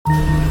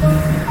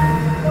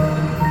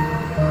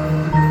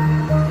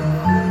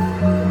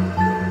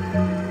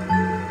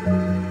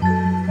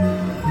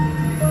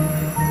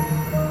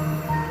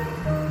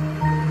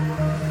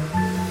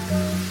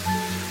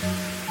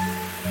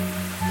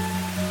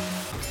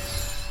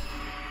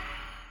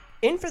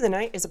In for the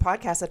Night is a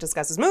podcast that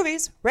discusses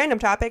movies, random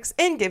topics,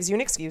 and gives you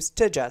an excuse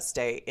to just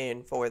stay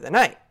in for the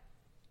night.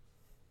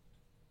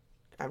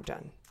 I'm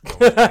done.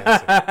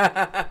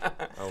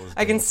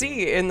 I can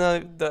see in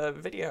the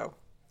video.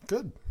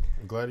 Good.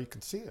 I'm glad you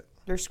could see it.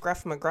 You're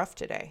Scruff McGruff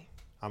today.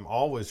 I'm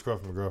always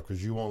Scruff McGruff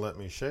because you won't let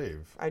me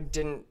shave. I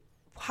didn't.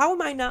 How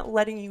am I not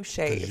letting you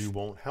shave? Because you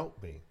won't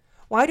help me.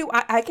 Why do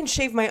I can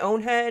shave my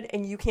own head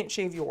and you can't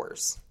shave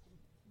yours?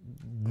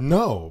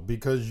 No,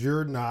 because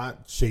you're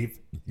not shaving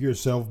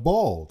yourself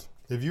bald.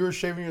 If you were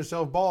shaving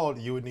yourself bald,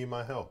 you would need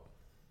my help.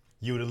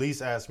 You would at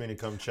least ask me to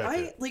come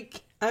check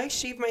it. I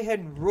shave my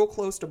head real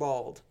close to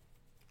bald.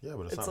 Yeah,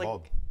 but it's not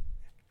bald.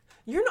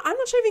 I'm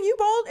not shaving you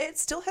bald. It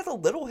still has a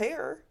little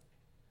hair.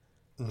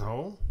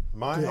 No,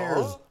 my hair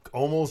is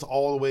almost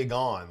all the way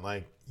gone.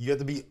 Like, you have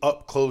to be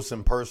up close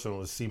and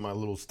personal to see my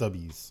little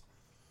stubbies.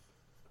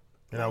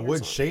 And I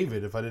would shave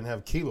it if I didn't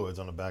have keloids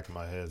on the back of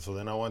my head. So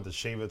then I wanted to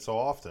shave it so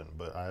often,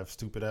 but I have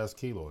stupid ass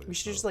keloids. We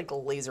should just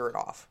laser it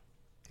off.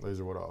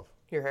 Laser what off?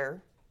 Your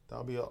hair.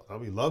 That'll be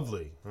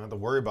lovely. I don't have to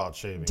worry about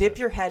shaving. Dip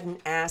your head in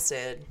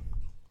acid,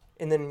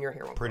 and then your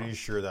hair won't Pretty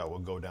sure that will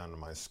go down to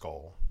my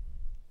skull.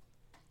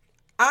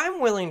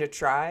 I'm willing to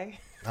try.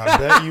 I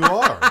bet you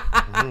are.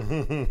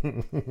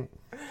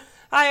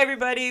 Hi,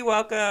 everybody.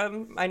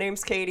 Welcome. My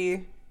name's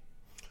Katie.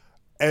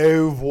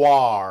 Au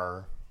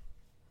revoir.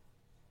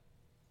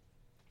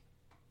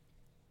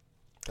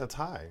 That's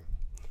hi.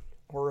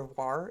 Au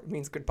revoir? It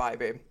means goodbye,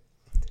 babe.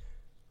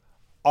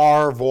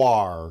 Au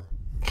revoir.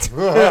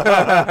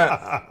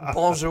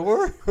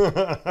 Bonjour.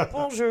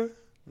 Bonjour.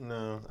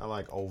 No, I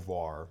like au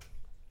revoir.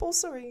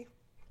 Bonsoir.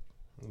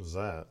 What was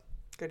that?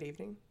 Good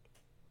evening.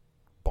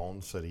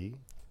 Bon city.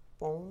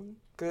 Bon.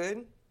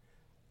 Good.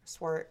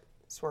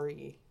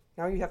 Soiree.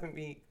 Now you haven't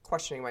me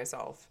questioning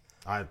myself.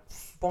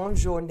 Bon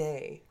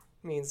journée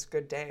means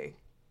good day.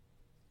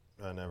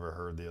 I never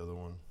heard the other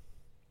one.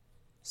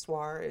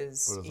 Soir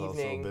is but it's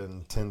evening. Also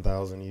been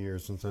 10,000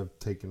 years since I've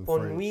taken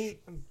Bonne French.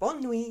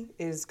 Bonne nuit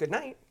is good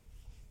night.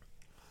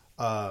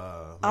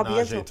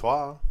 Ménage à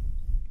toi.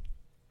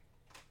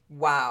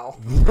 Wow.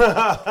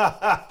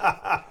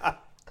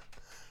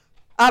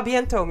 A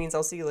bientôt means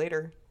I'll see you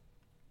later.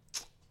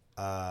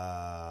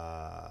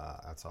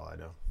 That's all I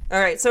know. All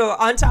right, so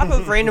on top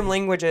of random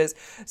languages,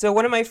 so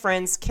one of my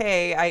friends,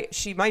 Kay,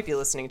 she might be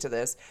listening to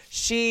this.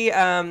 She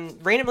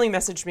randomly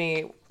messaged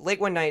me late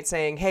one night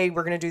saying, hey,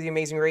 we're going to do The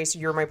Amazing Race.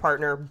 You're my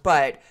partner,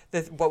 but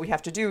what we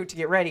have to do to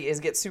get ready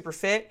is get super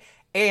fit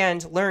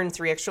and learn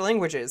 3 extra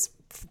languages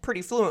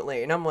pretty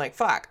fluently. And I'm like,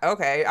 fuck,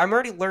 okay, I'm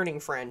already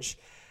learning French.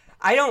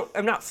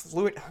 I'm not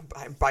fluent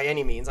by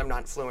any means. I'm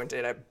not fluent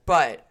in it,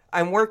 but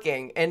I'm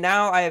working. And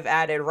now I have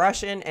added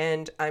Russian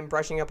and I'm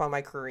brushing up on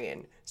my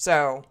Korean.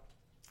 So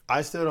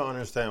I still don't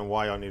understand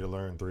why y'all need to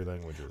learn 3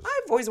 languages.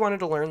 I've always wanted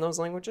to learn those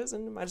languages,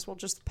 and might as well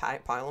just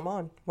pile them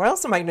on. What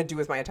else am I going to do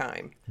with my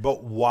time?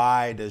 But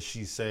why does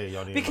she say y'all need to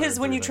learn 3 languages? Because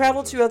when you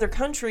travel to other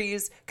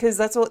countries, because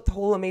that's what the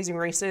whole Amazing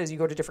Race is, you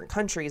go to different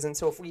countries, and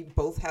so if we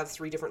both have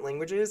 3 different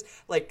languages,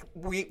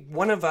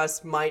 one of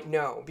us might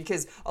know,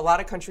 because a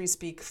lot of countries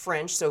speak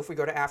French, so if we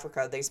go to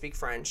Africa, they speak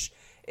French.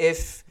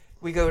 If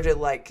we go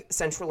to,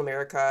 Central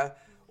America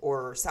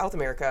or South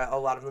America, a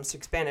lot of them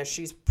speak Spanish.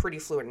 She's pretty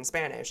fluent in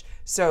Spanish.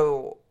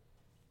 So,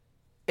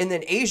 and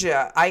then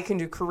Asia, I can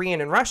do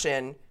Korean and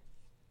Russian.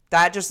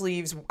 That just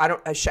leaves,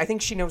 I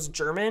think she knows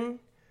German.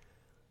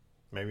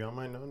 Maybe I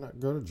might not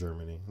go to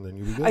Germany, and then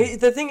you be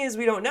good. The thing is,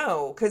 we don't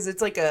know, because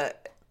it's like a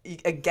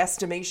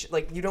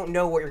guesstimation. You don't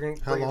know what you're going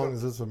to... How long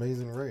is this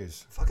Amazing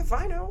Race? Fuck if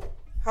I know.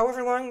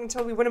 However long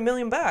until we win $1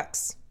 million.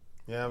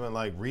 You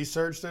haven't,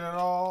 researched it at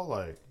all?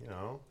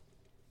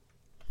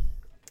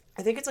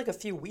 I think it's a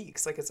few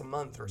weeks, it's a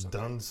month or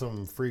something. Done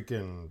some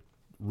freaking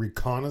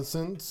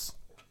reconnaissance?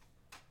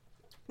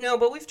 No,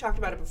 but we've talked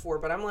about it before,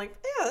 but I'm like,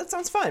 yeah, that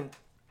sounds fun.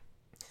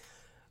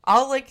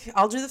 I'll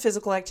do the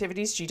physical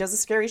activities. She does the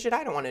scary shit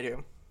I don't want to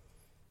do.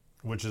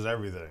 Which is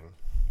everything.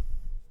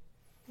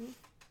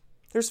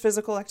 There's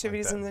physical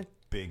activities in the...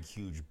 big,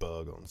 huge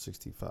bug on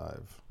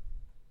 65.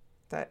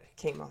 That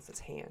came off his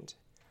hand.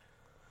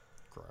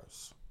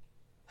 Gross.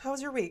 How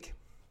was your week?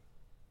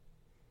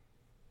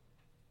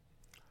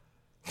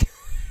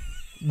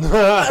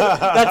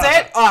 That's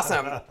it?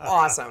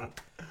 Awesome.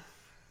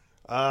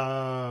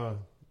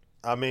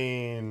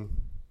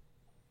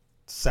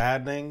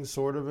 Saddening,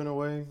 sort of, in a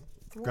way.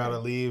 Right. Got to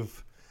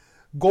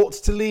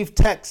leave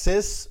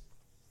Texas.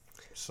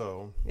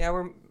 So. Yeah,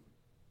 we're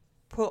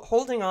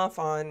holding off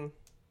on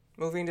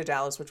moving to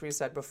Dallas, which we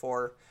said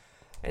before.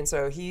 And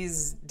so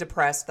he's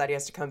depressed that he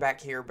has to come back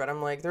here. But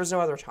I'm like, there's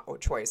no other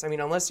choice. I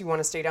mean, unless you want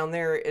to stay down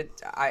there,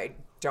 I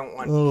don't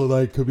want...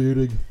 Oh,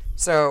 commuting.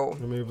 So...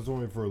 I mean, if it's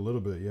only for a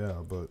little bit, yeah,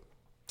 but...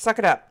 Suck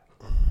it up,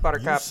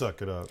 Buttercup. You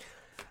suck it up.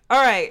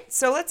 All right,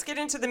 so let's get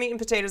into the meat and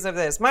potatoes of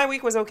this. My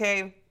week was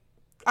okay.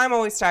 I'm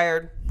always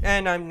tired,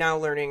 and I'm now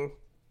learning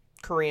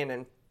Korean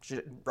and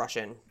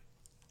Russian.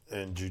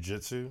 And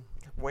jujitsu?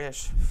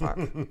 Wish. Fuck.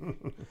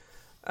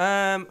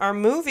 Our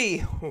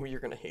movie... Oh,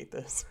 you're going to hate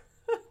this.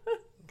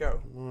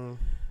 Go.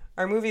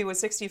 Our movie was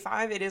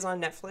 65'd. It is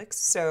on Netflix,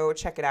 so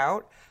check it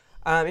out.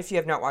 If you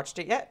have not watched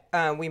it yet,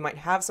 we might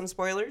have some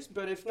spoilers,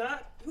 but if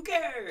not, who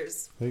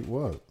cares? Hey,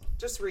 what?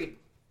 Just read.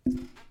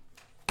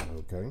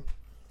 Okay.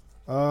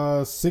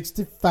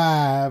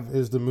 65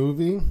 is the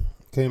movie.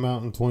 Came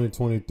out in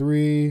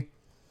 2023.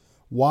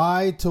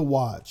 Why to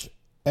watch?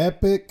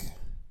 Epic,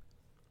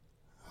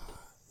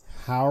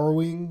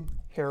 harrowing,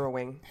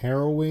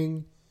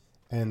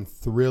 and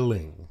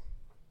thrilling.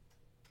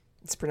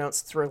 It's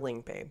pronounced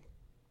thrilling, babe.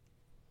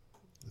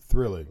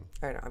 Thrilling.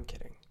 I know, I'm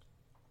kidding.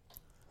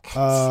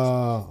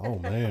 Oh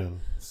man.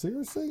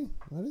 Seriously?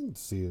 I didn't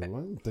see it. I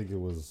didn't think it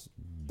was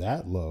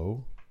that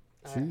low.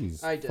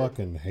 Jeez. I did.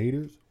 Fucking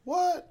haters.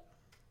 What?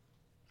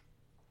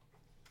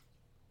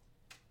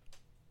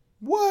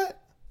 What?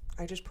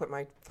 I just put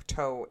my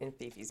toe in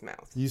Fifi's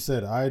mouth. You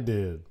said I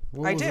did.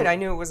 I did. I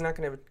knew it was not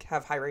going to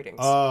have high ratings.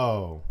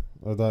 Oh.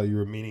 I thought you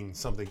were meaning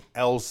something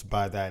else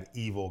by that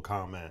evil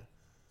comment.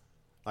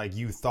 Like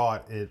you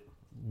thought it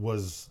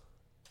was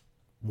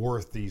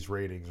worth these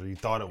ratings, or you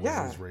thought it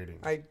was these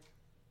ratings. I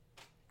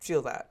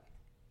feel that.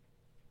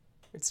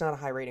 It's not a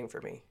high rating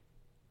for me.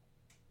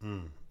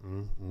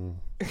 You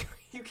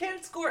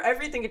can't score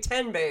everything a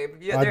 10, babe.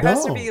 Yeah, there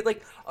has to be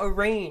like a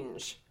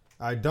range.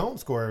 I don't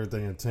score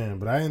everything a 10,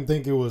 but I didn't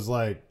think it was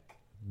like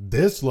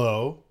this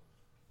low.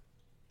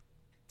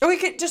 Oh, we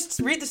could just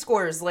read the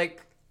scores.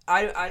 Like,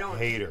 I don't.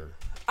 Hater.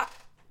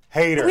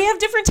 Hater. We have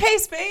different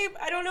tastes, babe.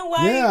 I don't know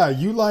why. Yeah,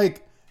 you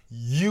like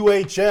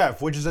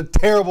UHF, which is a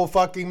terrible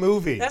fucking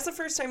movie. That's the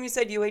first time you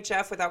said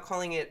UHF without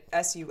calling it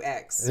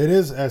SUX. It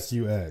is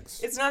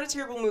SUX. It's not a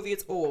terrible movie.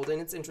 It's old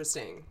and it's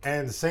interesting.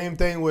 And the same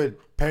thing with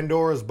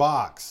Pandora's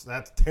Box.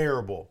 That's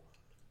terrible.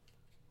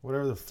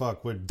 Whatever the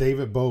fuck, with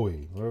David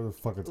Bowie. Whatever the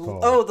fuck it's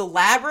called. Oh, The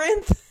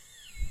Labyrinth?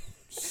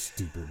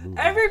 Stupid movie.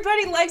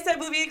 Everybody likes that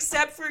movie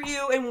except for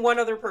you and one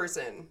other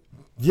person.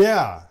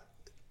 Yeah.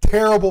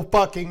 Terrible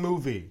fucking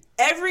movie.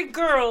 Every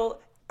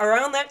girl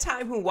around that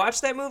time who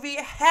watched that movie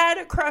had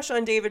a crush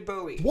on David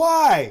Bowie.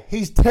 Why?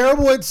 He's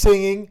terrible at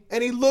singing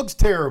and he looks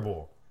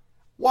terrible.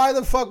 Why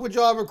the fuck would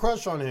y'all have a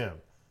crush on him?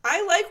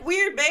 I like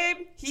weird,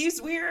 babe.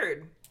 He's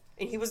weird.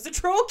 And he was the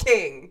Troll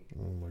King.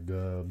 Oh my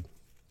God.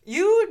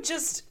 You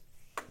just...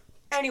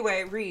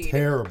 Anyway, read.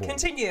 Terrible.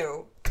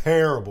 Continue.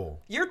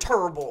 Terrible. You're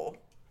terrible.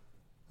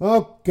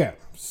 Okay.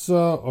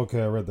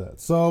 I read that.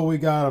 So we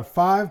got a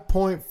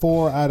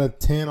 5.4 out of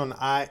 10 on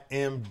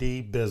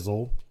IMDb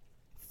Bizzle.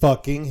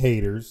 Fucking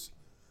haters.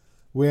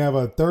 We have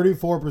a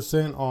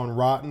 34% on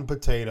Rotten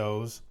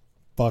Potatoes.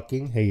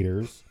 Fucking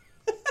haters.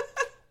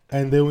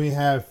 And then we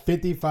have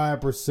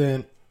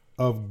 55%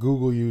 of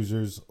Google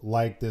users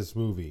like this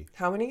movie.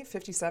 How many?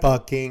 57?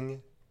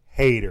 Fucking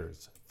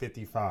haters.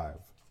 55.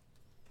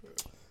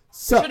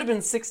 So, should have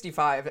been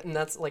 65, and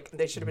that's like,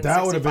 they should have been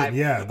that 65 been,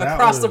 yeah,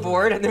 across the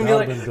board, and then be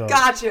like,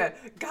 gotcha.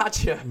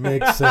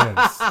 Makes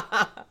sense.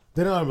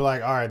 Then I'd be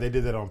like, all right, they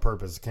did that on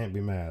purpose. Can't be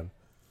mad.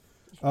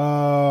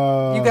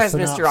 You guys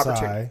missed your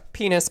opportunity.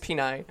 Penis,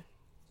 penile.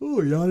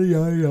 Oh, yada,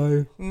 yada,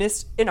 yada.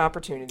 Missed an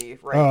opportunity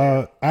right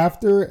there.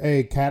 After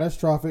a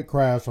catastrophic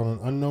crash on an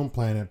unknown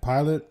planet,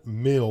 pilot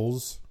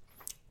Mills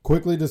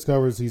quickly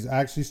discovers he's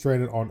actually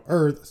stranded on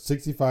Earth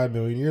 65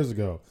 million years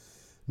ago.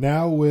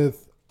 Now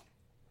with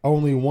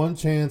only one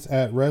chance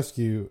at a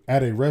rescue,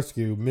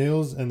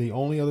 Mills and the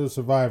only other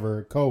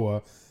survivor,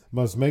 Koa,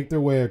 must make their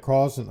way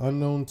across an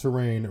unknown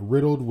terrain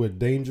riddled with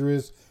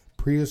dangerous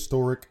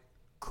prehistoric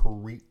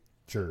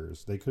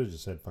creatures. They could have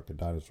just said fucking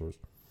dinosaurs.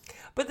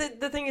 But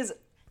the thing is,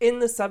 in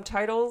the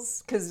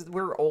subtitles, because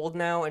we're old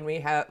now and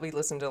we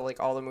listen to like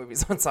all the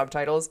movies on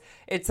subtitles,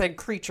 it said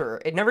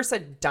creature. It never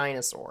said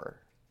dinosaur.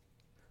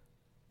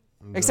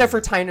 Except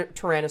for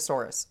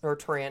Tyrannosaurus or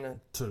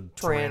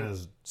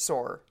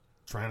Tyrannosaur.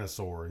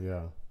 Tyrannosaur,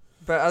 yeah.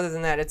 But other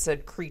than that, it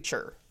said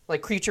creature.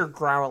 Like creature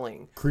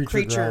growling. Or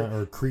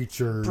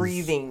creatures.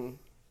 Breathing.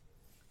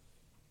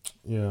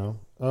 Yeah.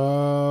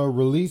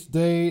 Release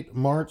date,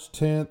 March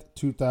 10th,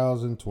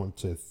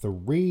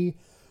 2023.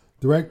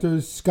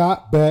 Director,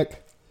 Scott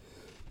Beck.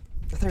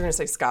 I thought you were going to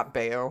say Scott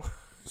Baio.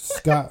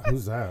 Scott,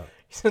 who's that?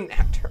 He's an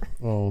actor.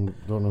 Oh,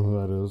 don't know who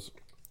that is.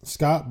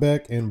 Scott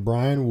Beck and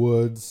Brian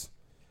Woods.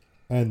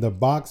 And the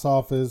box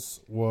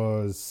office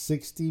was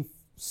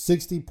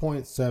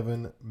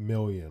 60.7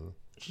 million.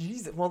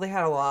 Jeez. Well, they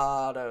had a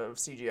lot of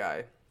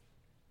CGI.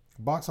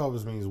 Box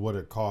office means what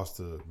it cost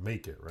to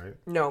make it, right?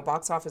 No,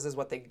 box office is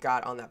what they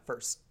got on that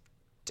first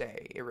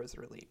day it was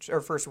released. Or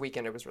first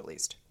weekend it was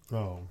released.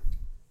 Oh.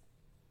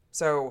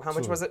 So how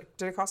much was it?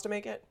 Did it cost to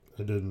make it?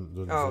 It didn't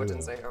it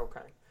didn't say.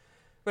 Okay.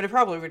 But it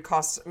probably would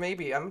cost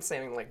maybe, I'm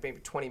saying like maybe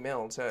 20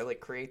 mil to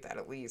like create that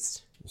at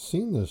least. I've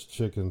seen this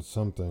chick in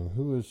something.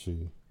 Who is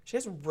she? She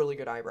has really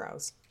good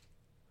eyebrows.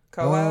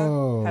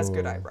 Koa has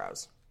good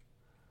eyebrows.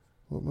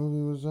 What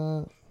movie was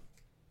that?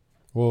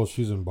 Well,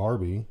 she's in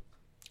Barbie.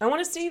 I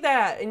want to see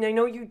that, and I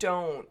know you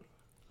don't.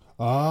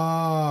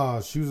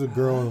 She was a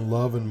girl in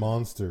Love and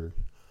Monster.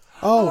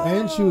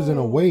 And she was in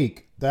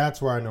Awake. That's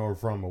where I know her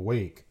from,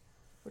 Awake.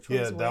 Which one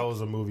was Awake? That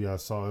was a movie I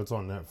saw. It's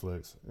on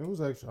Netflix. It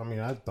was actually, I mean,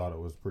 I thought it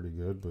was pretty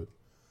good, but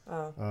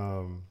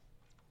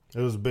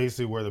it was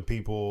basically where the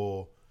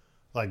people,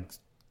 like,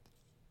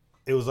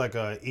 it was like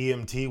a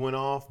EMT went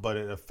off, but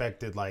it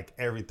affected like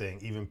everything,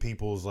 even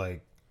people's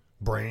like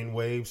brain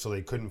waves, so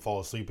they couldn't fall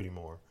asleep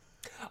anymore.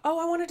 Oh,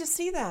 I wanted to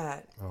see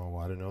that. Oh,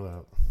 well, I didn't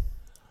know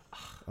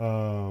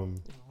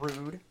that.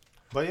 Rude.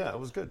 But yeah, it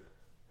was good.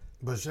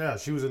 But yeah,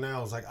 she was in there. I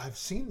was like, I've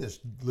seen this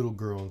little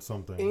girl in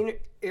something.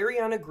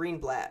 Ariana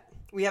Greenblatt.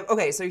 We have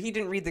so he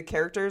didn't read the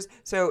characters.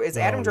 So it's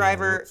Adam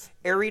Driver,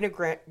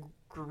 Ariana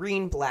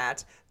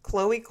Greenblatt,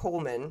 Chloe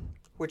Coleman,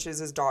 which is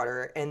his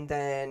daughter, and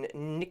then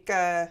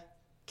Nika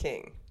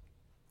King.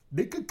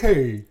 Nika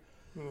King.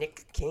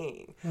 Nick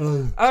King.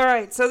 All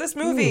right, so this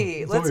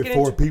movie. Let's get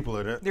into 4 people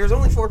in it. There's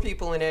only 4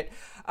 people in it.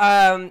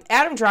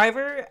 Adam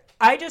Driver.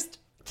 I just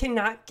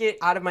cannot get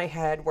out of my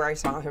head where I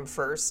saw him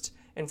first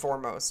and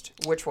foremost,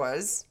 which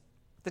was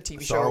the TV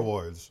show Star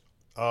Wars.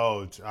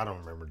 Oh, I don't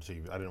remember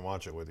TV. I didn't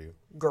watch it with you.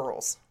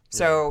 Girls.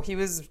 So he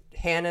was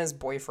Hannah's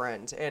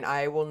boyfriend, and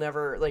I will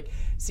never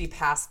see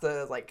past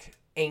the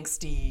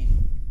angsty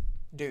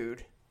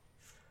dude.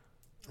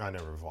 I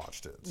never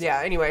watched it. So.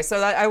 Yeah. Anyway, so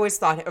I always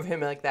thought of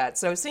him like that.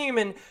 So seeing him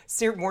in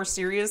more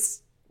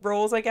serious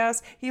roles, I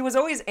guess he was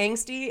always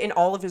angsty in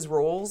all of his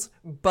roles,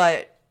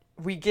 but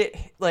we get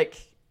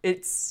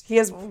he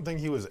has. I don't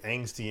think he was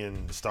angsty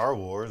in Star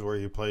Wars, where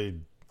he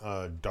played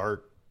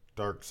Darth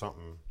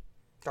something.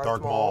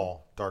 Darth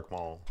Maul. Darth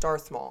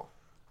Maul.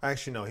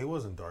 Actually, no, he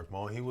wasn't Darth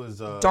Maul. He was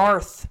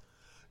Darth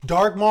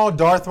Maul.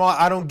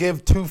 I don't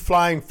give 2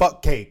 flying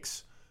fuck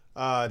cakes.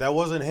 That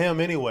wasn't him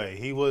anyway.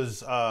 He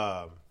was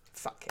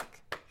fuck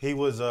cake. He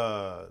was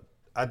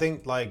I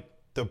think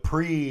the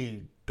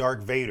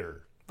pre-Darth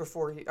Vader.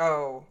 Before he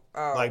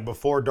like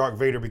before Darth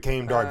Vader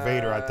became Darth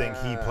Vader, I think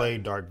he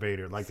played Darth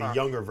Vader, the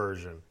younger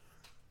version.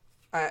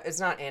 It's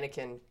not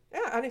Anakin.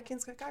 Yeah,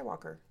 Anakin's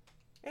Skywalker.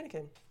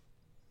 Anakin.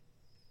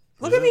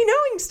 Look at me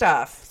knowing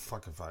stuff.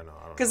 Fuck if I know.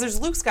 Because there's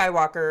Luke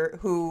Skywalker,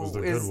 who's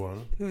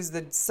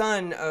the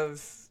son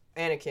of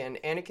Anakin.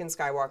 Anakin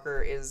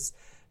Skywalker is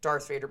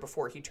Darth Vader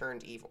before he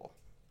turned evil.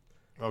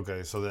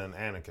 Okay, so then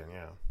Anakin,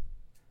 yeah.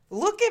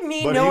 Look at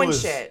me knowing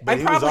shit. I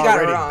probably got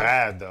it wrong. He was already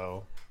bad,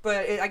 though.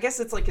 But I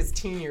guess it's his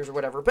teen years or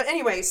whatever. But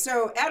anyway,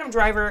 so Adam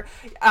Driver,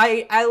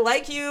 I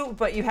like you,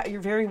 but you're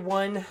very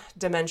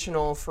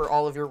one-dimensional for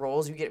all of your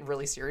roles. You get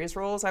really serious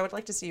roles. I would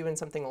like to see you in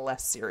something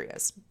less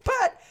serious.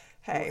 But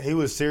hey, he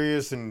was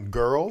serious in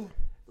Girl.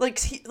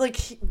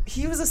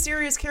 He was a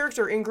serious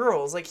character in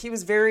Girls. He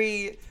was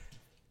very.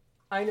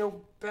 I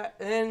know,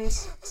 and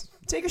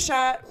take a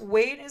shot.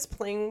 Wade is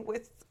playing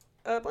with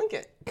a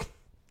blanket.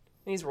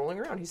 And he's rolling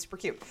around. He's super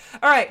cute.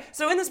 All right.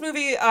 So in this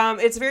movie,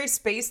 it's very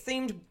space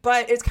themed,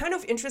 but it's kind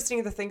of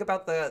interesting to think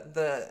about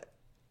the.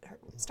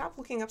 Stop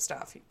looking up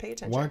stuff. Pay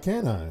attention. Why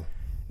can't I?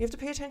 You have to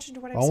pay attention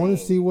to what I'm saying. I want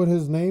to see what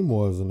his name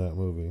was in that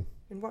movie.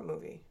 In what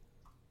movie?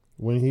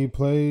 When he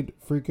played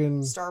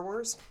freaking Star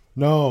Wars.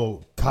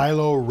 No,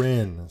 Kylo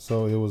Ren.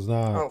 So it was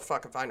not. Oh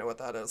fuck! If I know what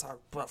that is,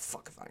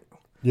 fuck if I know.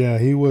 Yeah,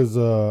 he was.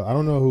 I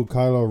don't know who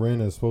Kylo Ren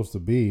is supposed to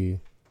be.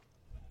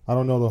 I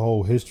don't know the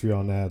whole history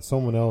on that.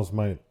 Someone else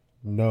might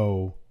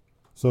know.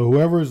 So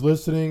whoever is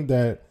listening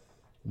that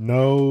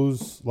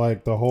knows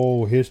the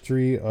whole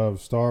history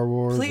of Star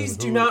Wars, please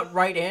do not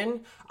write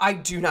in. I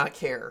do not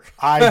care.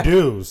 I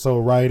do. So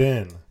write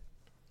in.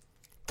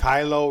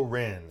 Kylo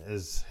Ren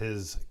is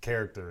his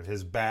character,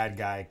 his bad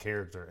guy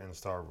character in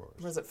Star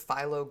Wars. Was it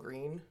Philo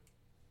Green?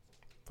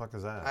 Fuck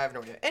is that? I have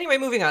no idea. Anyway,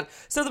 moving on.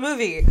 So the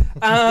movie,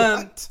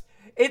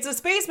 it's a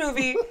space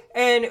movie,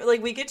 and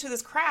we get to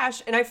this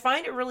crash, and I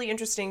find it really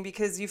interesting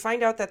because you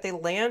find out that they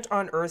land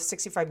on Earth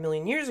 65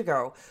 million years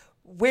ago,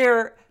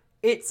 where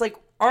it's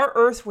our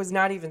Earth was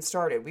not even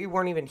started. We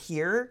weren't even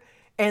here.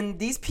 And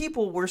these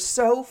people were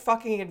so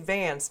fucking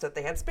advanced that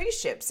they had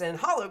spaceships and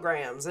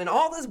holograms and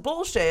all this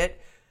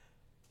bullshit.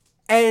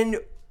 And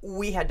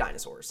we had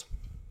dinosaurs.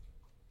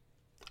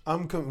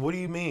 What do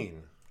you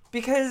mean?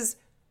 Because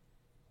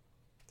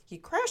he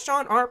crashed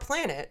on our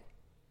planet.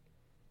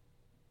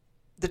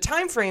 The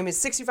time frame is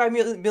 65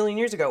 million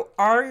years ago.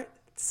 Our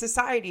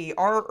society,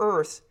 our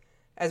Earth,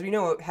 as we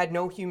know it, had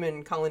no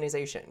human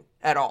colonization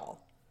at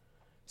all.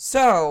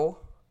 So,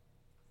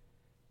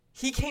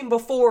 he came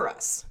before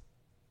us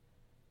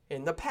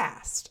in the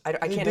past. I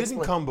can't explain. He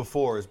didn't come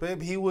before us,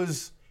 babe. He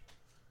was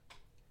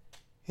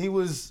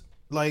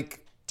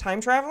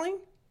time traveling?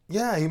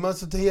 Yeah,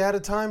 he had a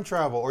time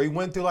travel, or he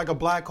went through a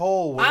black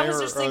hole. I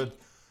was just thinking,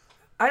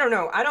 I don't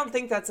know. I don't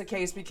think that's the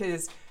case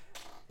because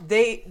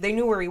they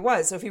knew where he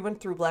was. So if he went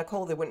through a black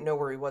hole, they wouldn't know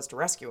where he was to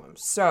rescue him.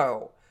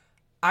 So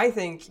I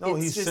think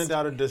he sent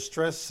out a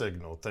distress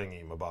signal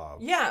thingy, mabob.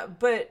 Yeah,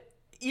 but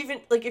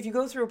even if you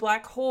go through a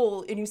black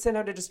hole and you send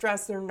out a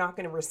distress, they're not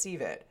going to receive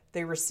it.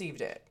 They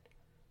received it.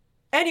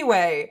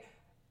 Anyway,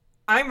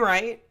 I'm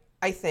right.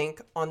 I think,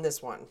 on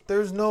this one.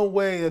 There's no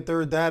way that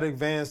they're that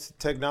advanced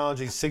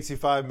technology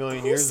 65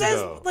 million years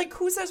ago.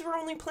 Who says we're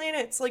only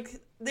planets?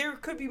 There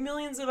could be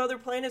millions of other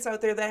planets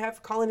out there that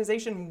have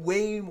colonization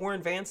way more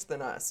advanced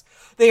than us.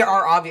 They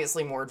are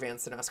obviously more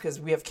advanced than us because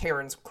we have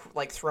Karens,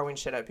 throwing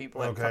shit at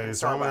people at fucking Starbucks.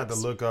 So I'm going to have to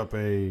look up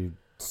a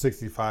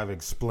 65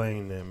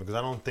 explain them because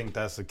I don't think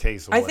that's the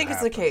case. I think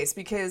it's the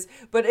case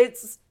but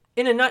it's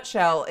in a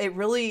nutshell, it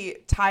really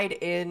tied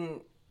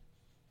in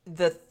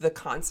the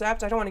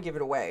concept. I don't want to give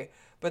it away,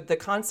 but the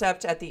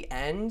concept at the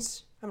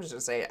end, I'm just going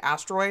to say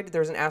asteroid.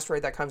 There's an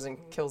asteroid that comes and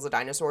kills the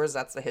dinosaurs.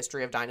 That's the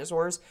history of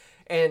dinosaurs.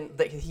 And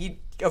he,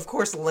 of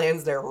course,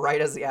 lands there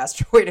right as the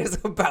asteroid is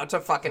about to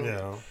fucking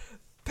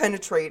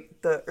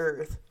penetrate the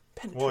Earth.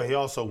 Well, he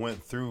also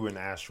went through an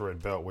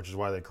asteroid belt, which is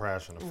why they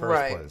crashed in the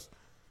first place.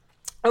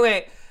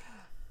 Okay.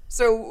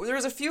 So there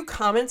was a few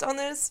comments on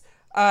this.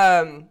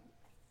 That's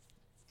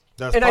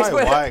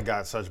probably why it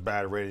got such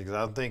bad ratings, because I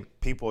don't think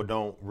people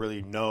don't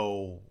really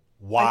know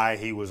why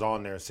he was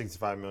on there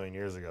 65 million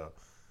years ago.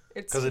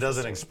 Because it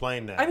doesn't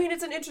explain that. I mean,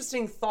 it's an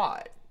interesting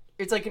thought.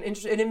 It's like an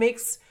interesting, and it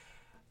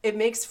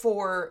makes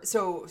for,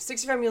 so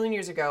 65 million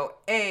years ago,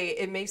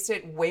 it makes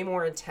it way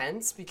more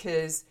intense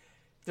because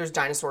there's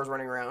dinosaurs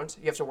running around.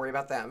 You have to worry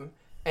about them.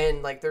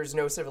 And like, there's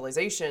no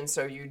civilization,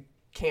 so you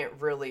can't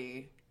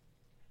really,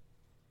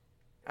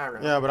 I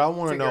don't know. Yeah, but I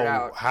want to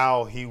know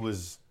how he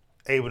was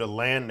able to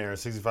land there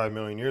 65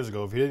 million years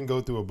ago. If he didn't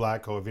go through a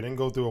black hole, if he didn't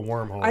go through a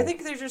wormhole. I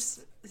think they're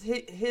just,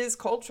 his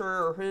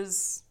culture or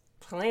his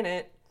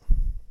planet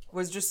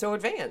was just so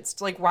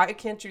advanced. Like, why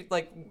can't you,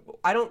 like,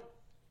 I don't.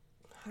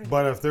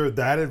 But if they're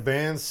that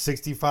advanced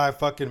 65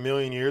 fucking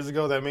million years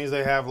ago, that means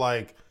they have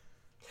like,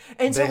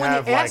 and so they when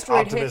have the like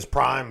asteroid Optimus hit,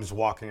 Primes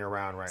walking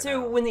around right now.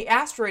 So when the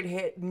asteroid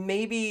hit,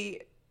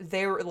 maybe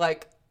they were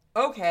like,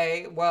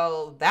 okay,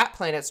 well, that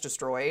planet's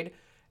destroyed.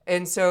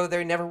 And so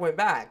they never went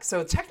back.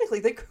 So technically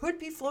they could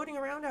be floating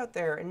around out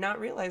there and not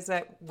realize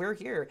that we're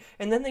here.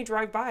 And then they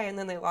drive by and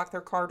then they lock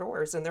their car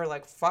doors and they're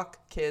like,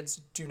 fuck,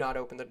 kids, do not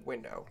open the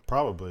window.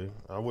 Probably.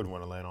 I wouldn't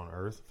want to land on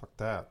Earth. Fuck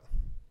that.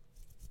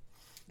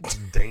 It's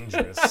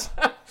dangerous.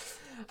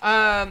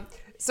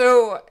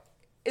 So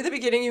in the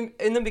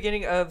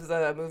beginning of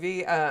the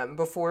movie,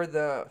 before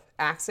the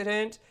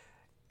accident,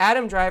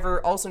 Adam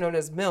Driver, also known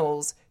as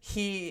Mills,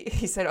 he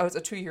said, oh, it's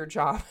a 2-year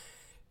job.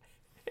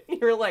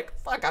 You're like,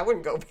 fuck, I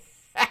wouldn't go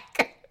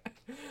back.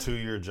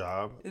 2-year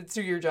job? It's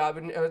a 2-year job.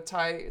 And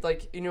Ty,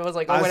 like, you know, it was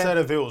like, oh, I said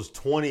if it was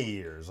 20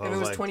 years. If it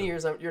was 20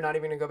 years, you're not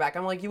even going to go back.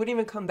 I'm like, you wouldn't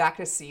even come back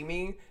to see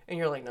me? And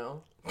you're like,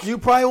 no. You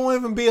probably won't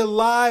even be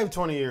alive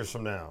 20 years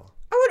from now.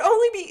 I would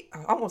only be,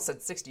 I almost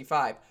said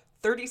 65,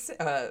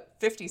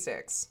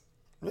 56.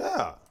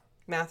 Yeah.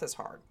 Math is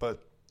hard.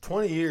 But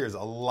 20 years, a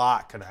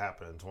lot could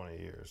happen in 20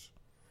 years.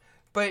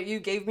 But you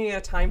gave me a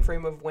time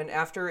frame of when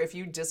after, if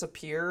you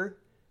disappear.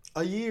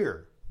 A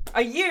year.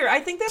 A year.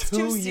 I think that's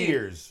 2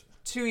 years.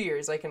 2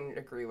 years I can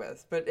agree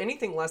with. But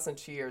anything less than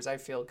 2 years, I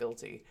feel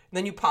guilty. And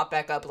then you pop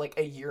back up like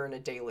a year and a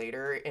day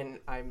later and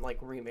I'm like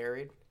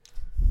remarried.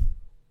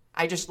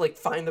 I just like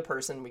find the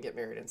person, we get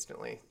married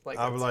instantly. Like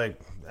I was like,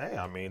 hey,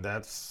 I mean,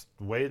 that's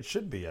the way it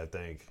should be, I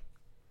think.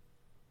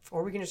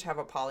 Or we can just have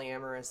a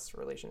polyamorous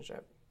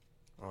relationship.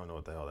 I don't know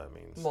what the hell that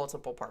means.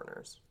 Multiple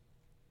partners.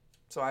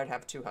 So I'd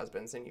have 2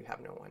 husbands and you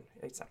have no one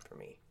except for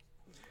me.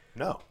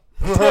 No.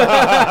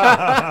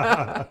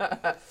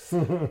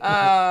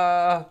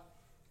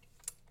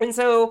 And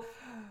so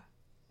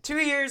 2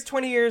 years,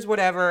 20 years,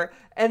 whatever.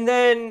 And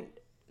then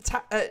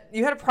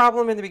you had a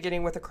problem in the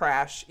beginning with a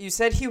crash. You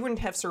said he wouldn't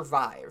have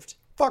survived.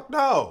 Fuck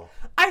no.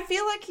 I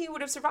feel like he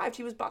would have survived.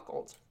 He was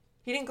buckled.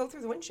 He didn't go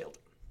through the windshield.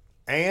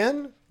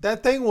 And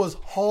that thing was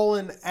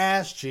hauling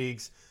ass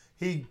cheeks.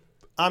 Depending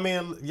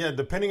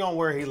on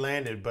where he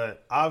landed,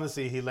 but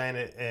obviously he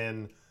landed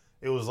in,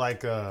 it was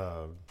like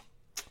what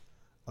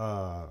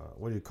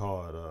do you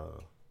call it?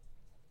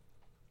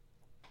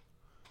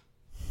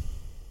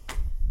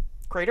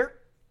 Crater?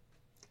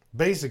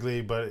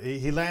 Basically, but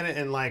he landed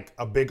in like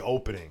a big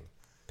opening.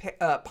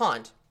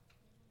 Pond.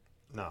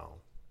 No.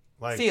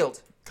 Like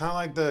field. Kind of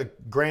like the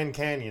Grand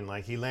Canyon.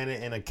 Like he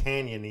landed in a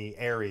canyon-y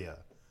area.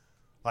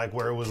 Like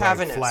where it was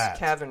Cavernous. like flat.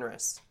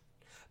 Cavernous.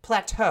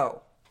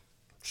 Plateau.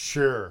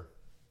 Sure.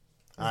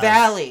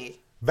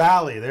 Valley.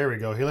 Valley. There we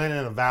go. He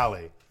landed in a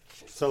valley.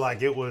 So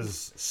like it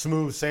was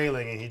smooth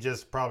sailing and he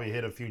just probably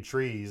hit a few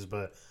trees.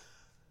 But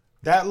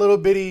that little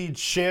bitty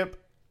ship,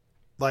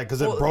 like,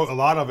 because a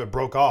lot of it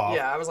broke off.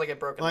 Yeah, I was like, it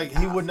broke in like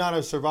he would not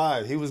have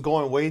survived. He was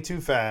going way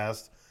too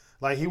fast.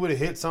 Like he would have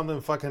hit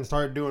something, fucking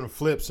started doing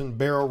flips and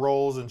barrel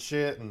rolls and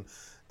shit, and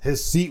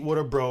his seat would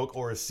have broke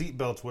or his seat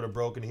belts would have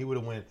broken. He would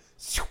have went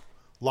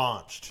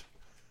launched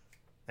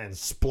and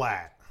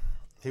splat.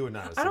 He would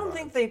not have survived. I don't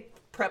think they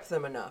prep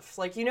them enough.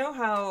 Like, you know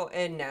how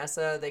in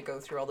NASA they go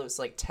through all those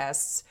like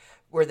tests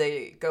where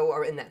they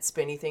go in that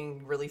spinny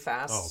thing really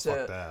fast? Oh,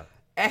 fuck that.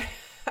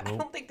 I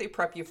don't think they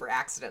prep you for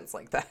accidents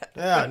like that.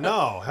 Yeah,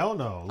 no, hell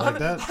no. Like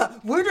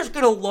that. We're just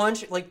gonna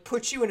launch, like,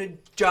 put you in a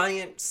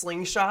giant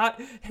slingshot,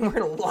 and we're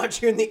gonna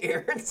launch you in the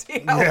air and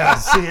see how.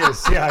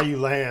 See how you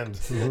land.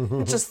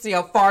 Just see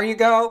how far you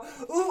go.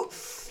 Ooh,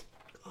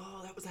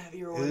 oh, that was a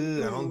heavier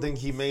one. I don't think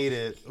he made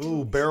it.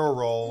 Ooh, barrel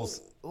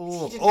rolls.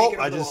 Ooh,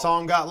 I just saw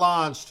him got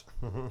launched.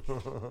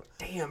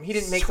 Damn, he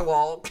didn't make the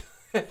wall.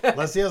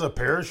 Unless he has a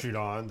parachute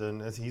on,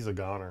 then he's a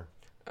goner.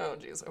 Oh,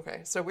 geez.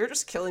 Okay. So we're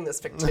just killing this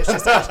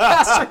fictitious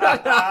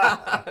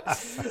astronaut.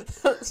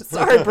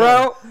 Sorry,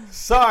 bro.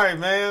 Sorry,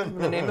 man. I'm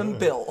going to name him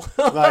Bill.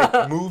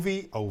 Like,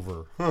 movie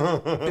over.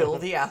 Bill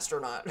the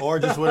astronaut. Or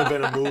just would have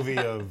been a movie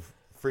of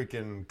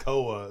freaking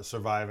Koa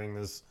surviving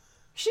this.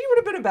 She would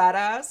have been a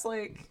badass,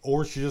 like...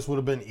 Or she just would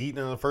have been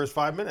eaten in the first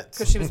 5 minutes.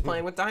 Because she was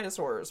playing with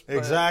dinosaurs. But...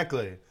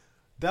 Exactly.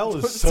 That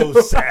was so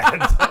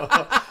sad.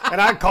 And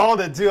I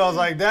called it, too. I was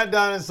like, that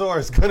dinosaur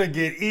is going to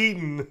get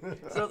eaten.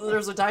 So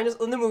there's a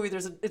dinosaur... In the movie,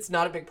 it's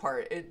not a big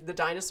part. The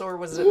dinosaur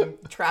was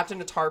trapped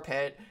in a tar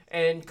pit,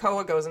 and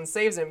Koa goes and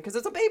saves him, because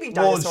it's a baby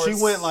dinosaur. Well,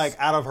 she went, like,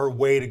 out of her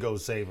way to go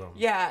save him.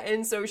 Yeah,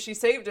 and so she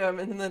saved him,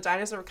 and then the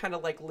dinosaur kind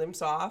of, like,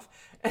 limps off,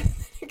 and then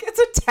it gets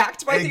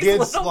attacked by these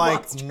little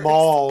monsters.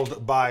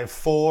 Mauled by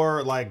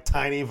 4, like,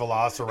 tiny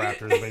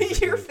velociraptors,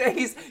 basically. Your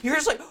face, you're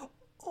just like,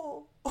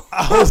 oh.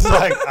 I was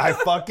like, I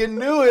fucking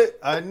knew it.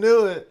 I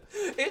knew it.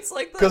 It's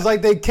like... Because,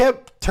 like, they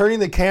kept turning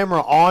the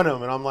camera on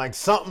him, and I'm like,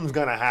 something's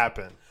going to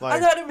happen. Like,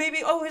 I thought it maybe,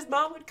 his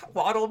mom would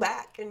waddle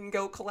back and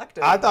go collect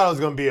him. I thought it was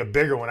going to be a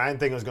bigger one. I didn't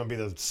think it was going to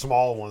be the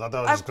small ones. I thought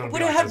it was just going to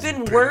be Would it have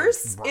been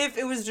worse big... if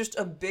it was just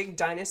a big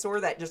dinosaur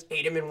that just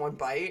ate him in one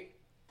bite?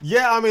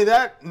 Yeah, I mean,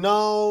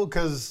 no,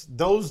 because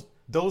those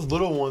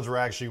little ones were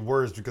actually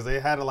worse because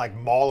they had to, like,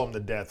 maul him to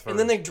death first. And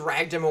then they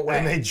dragged him away.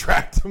 And they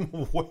dragged him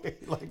away,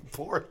 like,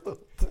 poor little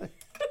thing.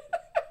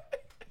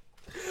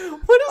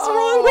 What is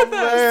wrong with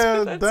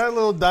us? Man, that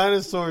little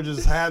dinosaur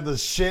just had the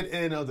shit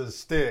end of the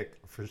stick.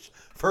 First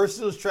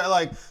it was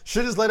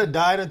should just let it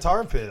die in a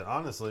tar pit,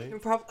 honestly.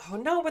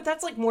 No, but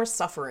that's like more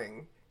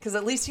suffering. Because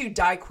at least you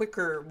die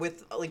quicker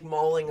with like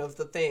mauling of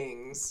the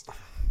things.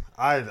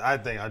 I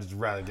think I'd just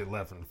rather get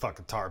left in the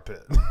fucking tar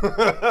pit.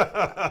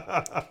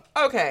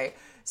 Okay,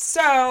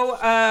 so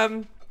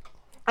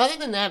other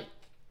than that,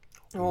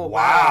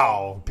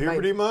 wow.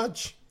 Puberty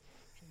much?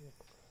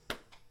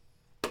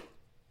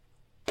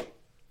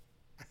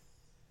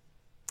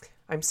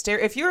 I'm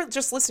staring. If you're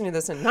just listening to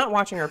this and not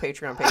watching our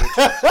Patreon page,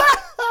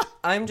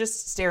 I'm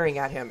just staring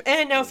at him.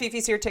 And now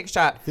Fifi's here. Take a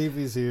shot.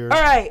 Fifi's here. All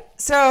right.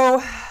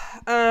 So,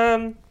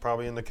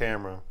 probably in the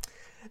camera.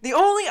 The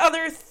only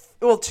other,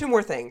 two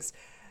more things.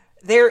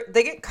 They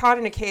get caught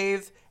in a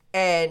cave,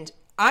 and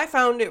I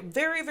found it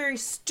very, very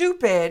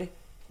stupid.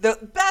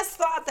 The best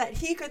thought that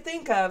he could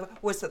think of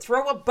was to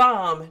throw a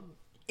bomb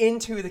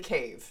into the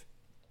cave.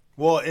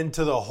 Well,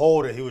 into the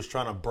hole that he was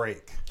trying to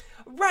break.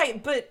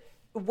 Right, but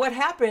what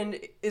happened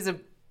is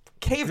it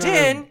caved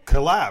in.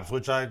 Collapse,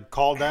 which I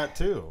called that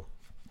too.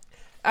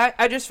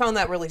 I just found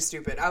that really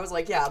stupid. I was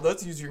like, yeah,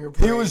 that's using your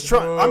brain. He was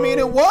trying. I mean,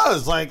 it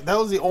was like that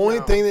was the only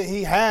thing that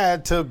he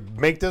had to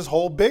make this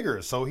hole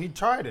bigger. So he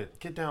tried it.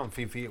 Get down,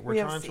 Fifi. We're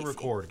trying to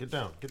record. Get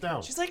down. Get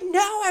down. She's like, no,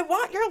 I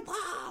want your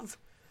love.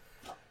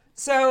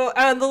 So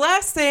the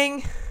last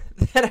thing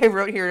that I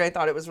wrote here, and I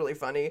thought it was really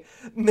funny.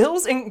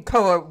 Mills and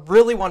Koa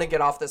really want to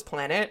get off this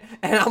planet,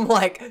 and I'm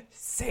like,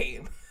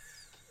 same.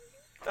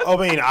 I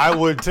mean, I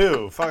would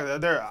too. Fuck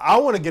that. I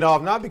want to get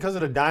off not because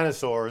of the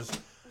dinosaurs,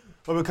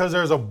 but because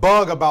there's a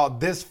bug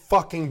about this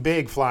fucking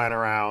big flying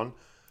around.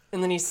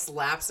 And then he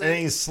slaps it. And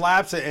he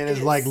slaps it, and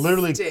it's like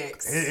literally,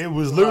 it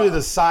was literally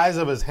the size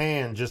of his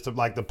hand, just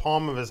like the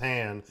palm of his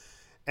hand,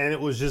 and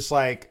it was just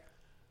like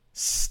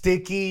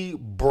sticky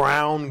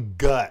brown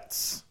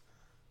guts.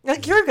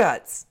 Like your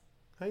guts.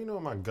 How you know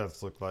what my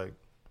guts look like?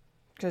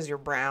 Because you're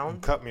brown. You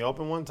cut me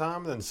open one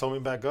time, and then sew me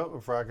back up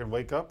before I could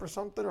wake up or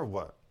something, or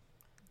what?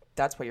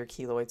 That's what your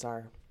keloids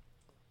are.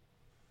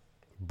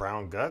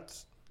 Brown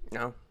guts?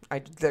 No,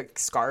 the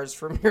scars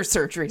from your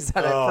surgeries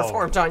that I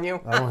performed on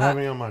you. I don't have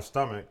any on my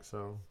stomach,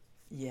 so.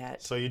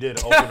 Yet. So you did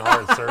open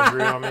heart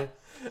surgery on me?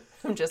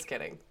 I'm just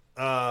kidding.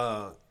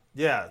 Yeah,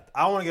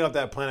 I want to get off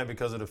that planet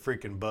because of the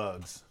freaking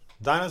bugs.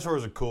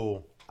 Dinosaurs are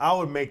cool. I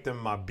would make them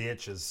my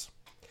bitches.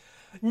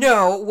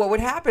 No, what would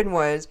happen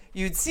was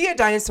you'd see a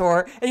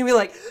dinosaur and you'd be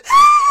like,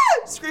 ah!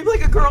 Scream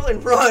like a girl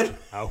and run.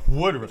 I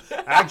would.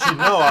 Actually,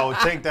 no, I would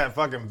take that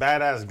fucking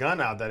badass gun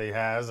out that he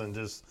has and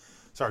just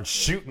start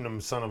shooting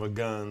them son of a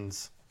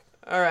guns.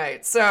 All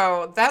right,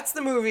 so that's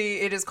the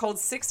movie. It is called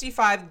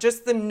 65,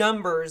 just the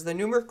numbers, the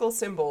numerical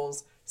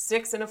symbols,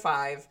 6 and a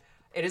 5.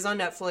 It is on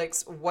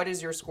Netflix. What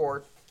is your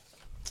score?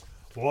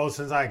 Well,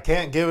 since I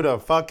can't give it a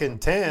fucking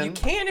 10. You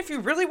can if you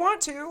really want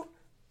to.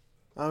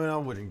 I mean, I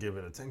wouldn't give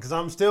it a 10 because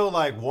I'm still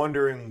like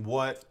wondering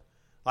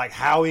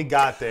how he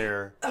got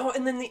there. Oh,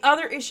 and then the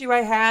other issue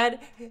I had,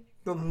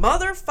 the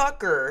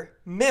motherfucker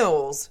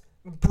Mills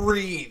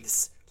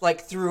breathes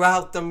like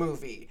throughout the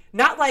movie.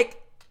 Not like,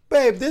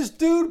 babe, this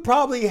dude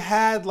probably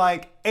had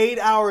like 8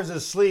 hours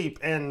of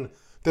sleep in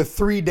the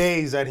 3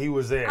 days that he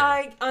was there.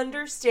 I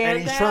understand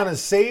and he's trying to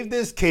save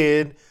this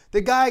kid. The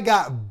guy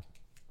got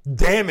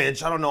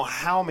damaged, I don't know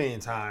how many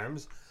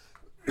times.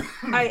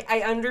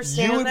 I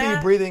understand that. You would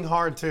be breathing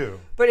hard too.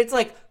 But it's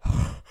like...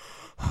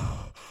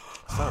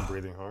 It's not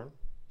breathing hard.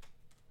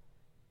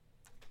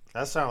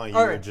 That sounded like you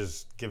were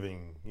just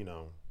giving,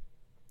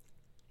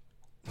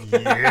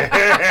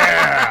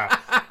 Yeah!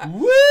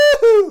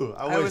 Woo!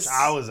 I wish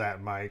I was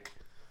that Mike.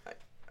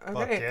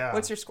 Okay, yeah.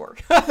 what's your score?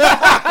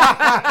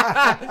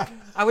 I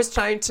was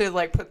trying to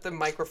like put the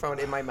microphone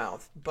in my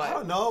mouth, I but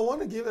don't know. I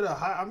want to give it a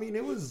high. I mean,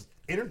 it was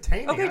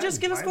entertaining. okay,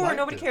 just give a I score. liked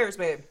Nobody it. cares,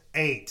 babe.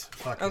 8.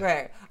 Fuck it.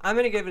 Okay, I'm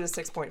gonna give it a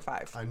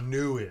 6.5 I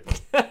knew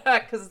it.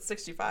 because it's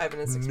 65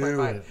 and it's Knew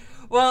 6.5. it.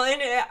 Well,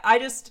 and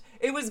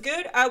it was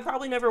good. I'll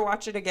probably never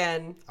watch it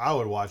again. I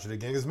would watch it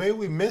again because maybe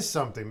we missed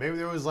something. Maybe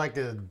there was like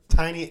a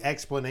tiny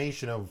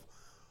explanation of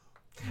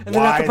And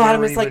then why at the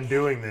bottom they were it's even like,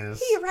 doing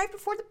this. he arrived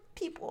before the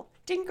people.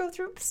 Didn't go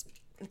through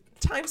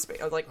time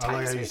space. I like how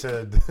you space.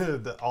 said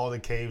all the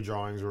cave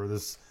drawings were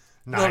this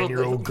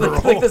 9-year-old girl.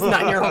 Like this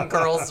 9-year-old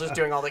girl's just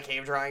doing all the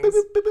cave drawings.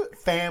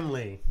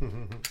 Family.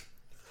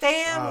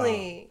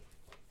 Family.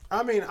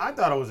 I mean, I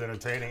thought it was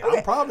entertaining. Okay.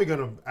 I'm probably going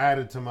to add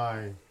it to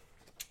my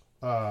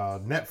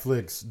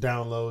Netflix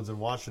downloads and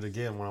watch it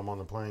again when I'm on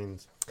the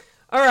planes.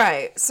 All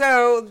right.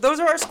 So those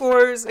are our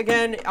scores.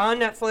 Again, on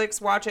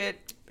Netflix. Watch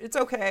it. It's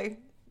okay.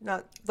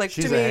 Not like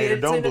She's to me. a hater.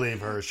 It's Don't believe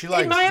her. She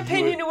likes in my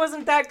opinion, it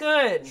wasn't that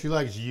good. She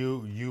likes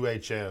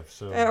UHF.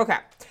 So Okay.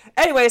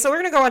 Anyway, so we're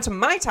going to go on to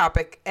my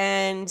topic.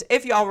 And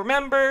if y'all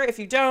remember, if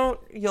you don't,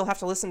 you'll have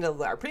to listen to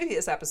our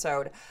previous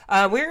episode.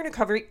 We're going to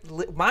cover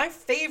my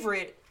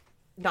favorite,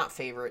 not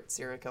favorite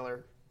serial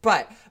killer,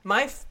 but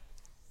my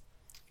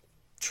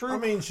true. I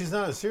mean, she's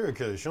not a serial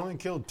killer. She only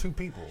killed 2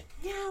 people.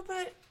 Yeah,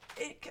 but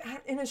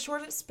in a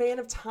short span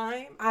of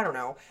time, I don't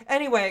know.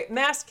 Anyway,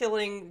 mass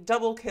killing,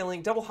 double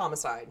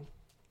homicide.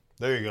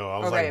 There you go. I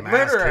was Okay, like,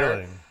 mass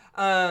murderer.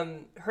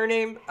 killing. Her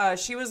name,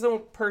 she was the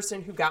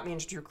person who got me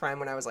into true crime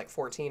when I was like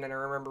 14, and I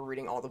remember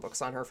reading all the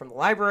books on her from the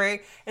library,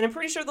 and I'm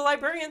pretty sure the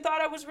librarian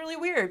thought I was really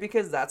weird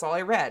because that's all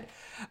I read.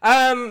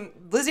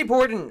 Lizzie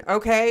Borden,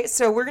 okay,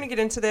 so we're going to get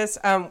into this.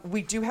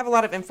 We do have a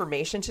lot of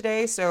information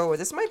today, so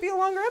this might be a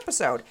longer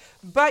episode,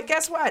 but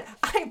guess what?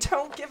 I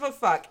don't give a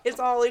fuck. It's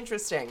all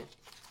interesting.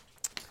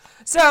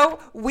 So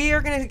we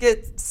are going to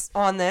get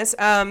on this.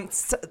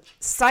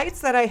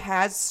 Sites that I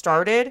had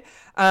started,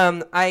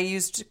 I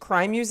used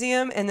Crime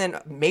Museum and then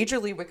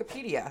Majorly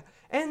Wikipedia.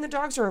 And the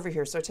dogs are over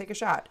here, so take a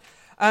shot.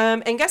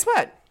 And guess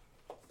what?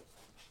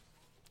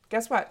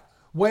 Guess what?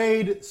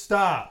 Wade,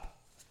 stop.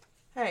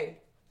 Hey.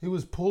 He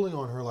was pulling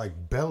on her like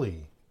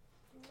belly.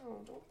 No,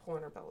 don't pull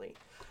on her belly.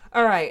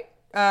 All right.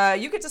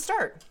 You get to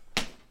start.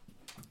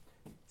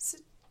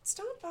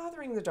 Stop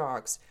bothering the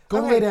dogs.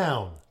 Go lay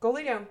down. Go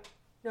lay down.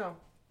 No.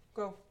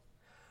 Go.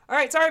 All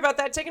right, sorry about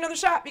that. Take another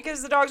shot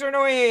because the dogs are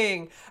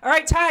annoying. All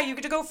right, Ty, you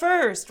get to go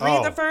first.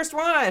 Read the first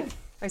one.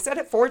 I said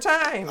it 4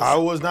 times. I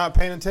was not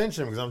paying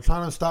attention because I'm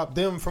trying to stop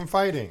them from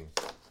fighting.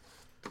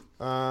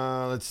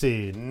 Let's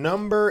see.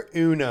 Number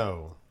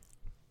 1.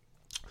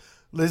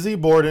 Lizzie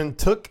Borden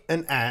took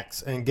an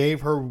axe and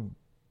gave her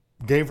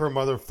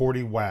mother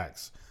 40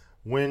 whacks.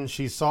 When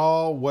she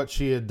saw what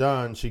she had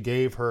done, she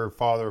gave her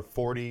father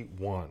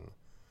 41.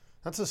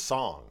 That's a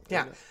song.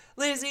 Yeah.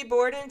 Lizzie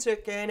Borden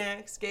took an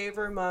axe, gave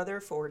her mother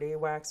 40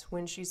 whacks.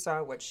 When she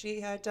saw what she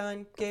had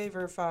done, gave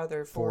her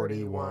father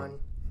 41.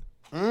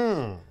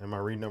 Am I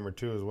reading number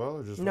 2 as well?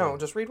 Or just No, one?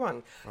 just read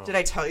 1. Oh. Did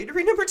I tell you to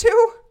read number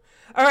 2?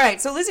 All right,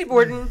 so Lizzie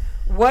Borden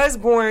was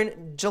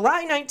born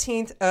July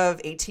 19th of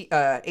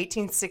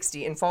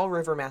 1860 in Fall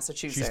River,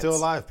 Massachusetts. She's still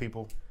alive,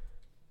 people.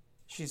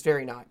 She's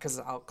very not, because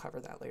I'll cover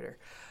that later.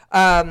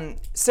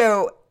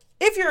 So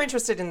if you're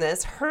interested in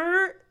this,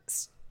 her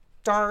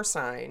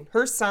sign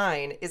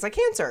is a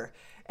Cancer.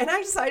 And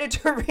I decided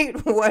to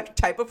read what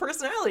type of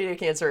personality a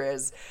Cancer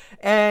is.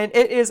 And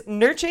it is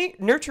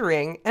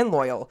nurturing and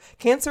loyal.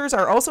 Cancers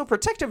are also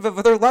protective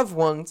of their loved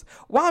ones.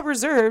 While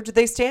reserved,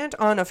 they stand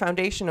on a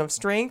foundation of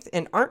strength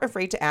and aren't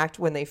afraid to act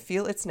when they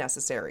feel it's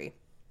necessary.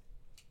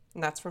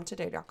 And that's from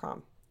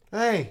today.com.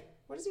 Hey.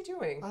 What is he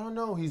doing? I don't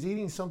know. He's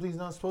eating something he's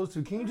not supposed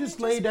to. Can you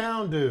just lay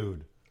down,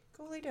 dude?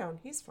 Go lay down.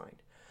 He's fine.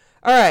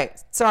 All right.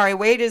 Sorry,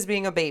 Wade is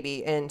being a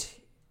baby, and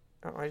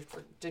I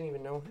didn't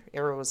even know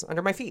Arrow was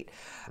under my feet.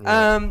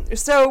 Yeah.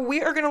 So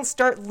we are going to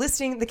start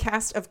listing the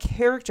cast of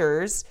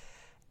characters,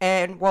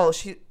 and well,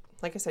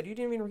 like I said, you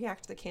didn't even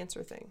react to the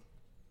Cancer thing.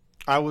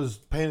 I was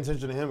paying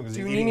attention to him because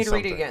he's eating something. Do you need to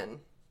read it again?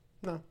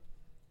 No.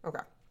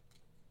 Okay.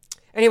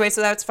 Anyway,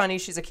 so that's funny.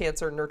 She's a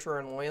Cancer, nurturer,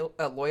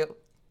 and loyal.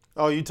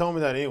 Oh, you told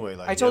me that anyway.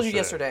 I told you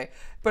yesterday,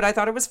 but I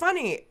thought it was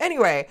funny.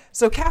 Anyway,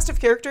 so cast of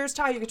characters.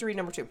 Ty, you get to read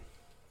number 2.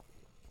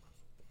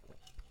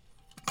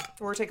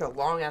 We're taking a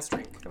long ass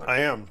drink. Come on. I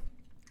am.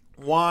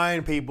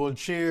 Wine, people.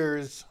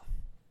 Cheers.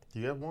 Do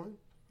you have wine?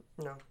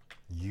 No.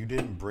 You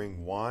didn't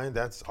bring wine?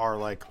 That's our,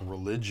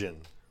 religion.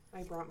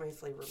 I brought my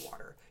flavored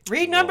water.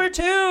 Read number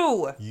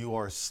 2. You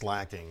are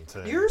slacking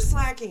today. You're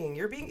slacking.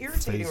 You're being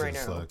irritating right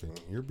now. Slacking.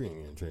 You're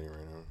being irritating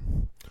right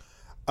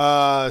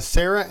now.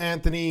 Sarah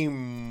Anthony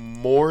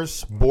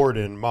Morse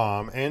Borden,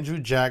 mom. Andrew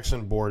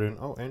Jackson Borden.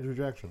 Oh, Andrew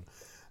Jackson.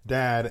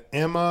 Dad,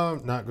 Emma,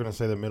 not going to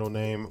say the middle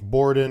name,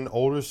 Borden,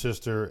 older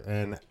sister,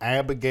 and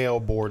Abigail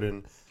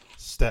Borden,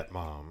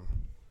 stepmom.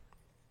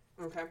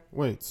 Okay.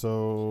 Wait,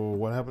 so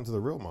what happened to the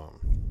real mom?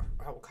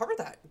 I will cover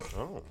that.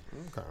 Oh,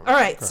 okay. All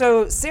right,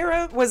 so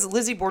Sarah was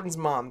Lizzie Borden's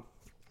mom.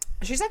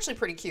 She's actually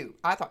pretty cute.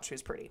 I thought she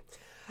was pretty.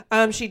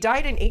 She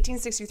died in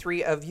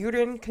 1863 of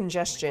uterine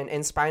congestion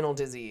and spinal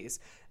disease.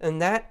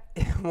 And that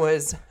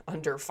was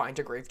under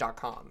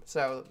findagrave.com.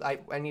 So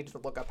I needed to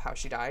look up how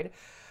she died.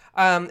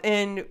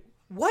 And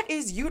what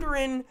is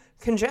uterine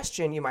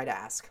congestion, you might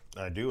ask?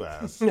 I do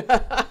ask.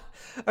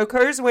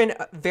 Occurs when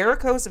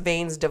varicose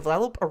veins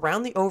develop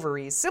around the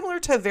ovaries, similar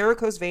to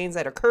varicose veins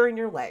that occur in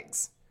your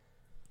legs.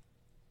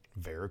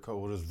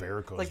 Varicose? What is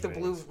varicose Like the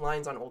veins? blue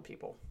lines on old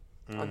people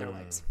on their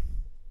legs.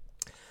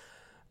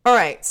 All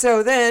right,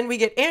 so then we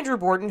get Andrew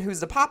Borden, who's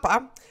the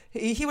papa.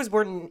 He was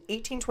born in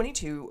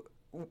 1822,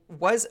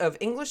 was of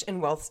English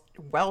and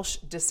Welsh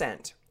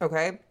descent,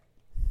 okay?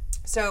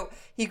 So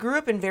he grew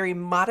up in very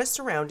modest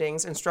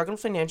surroundings and struggled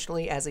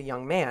financially as a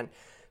young man.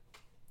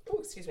 Oh,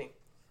 excuse me.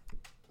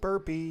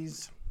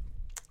 Burpees.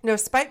 Now,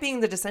 despite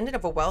being the descendant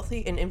of a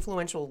wealthy and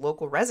influential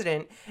local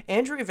resident,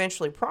 Andrew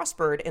eventually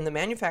prospered in the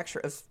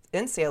manufacture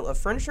and sale of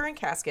furniture and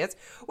caskets,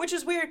 which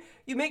is weird.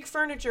 You make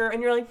furniture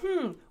and you're like,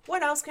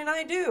 what else can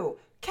I do?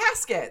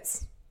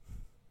 Caskets.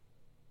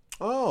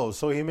 Oh,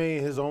 so he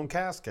made his own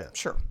casket.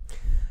 Sure.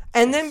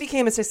 And then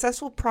became a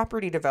successful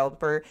property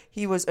developer.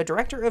 He was a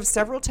director of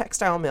several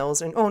textile mills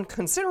and owned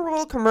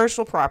considerable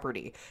commercial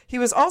property. He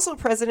was also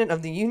president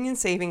of the Union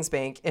Savings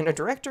Bank and a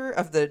director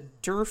of the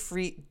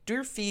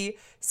Durfee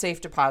Safe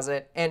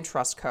Deposit and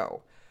Trust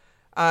Co.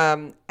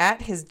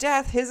 At his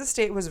death, his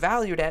estate was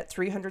valued at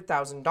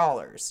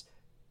 $300,000.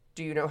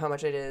 Do you know how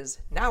much it is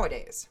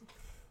nowadays?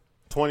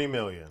 20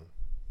 million.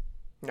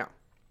 No.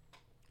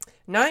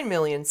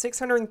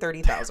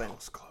 $9,630,000. That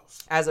was close.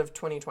 As of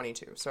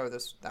 2022. So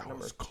that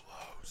number was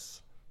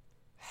close.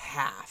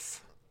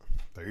 Half.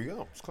 There you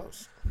go. It's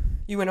close.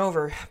 You went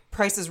over.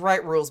 Price is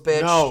Right rules,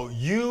 bitch. No,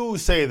 you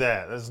say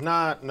that. That's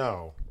not,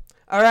 no.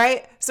 All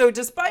right. So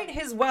despite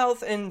his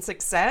wealth and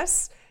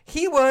success,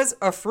 he was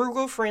a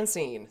frugal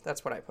Francine.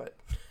 That's what I put.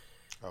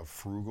 A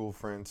frugal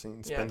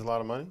Francine? Spends a lot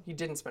of money? He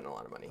didn't spend a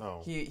lot of money.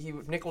 Oh. He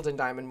nickel and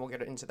diamond. We'll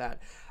get into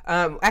that.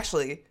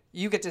 Actually,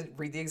 you get to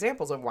read the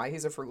examples of why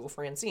he's a frugal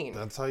Francine.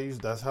 That's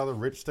how the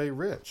rich stay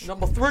rich.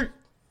 Number 3.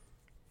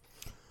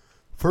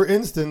 For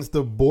instance,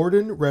 the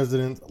Borden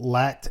residence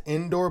lacked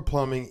indoor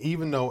plumbing,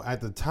 even though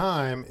at the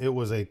time it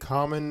was a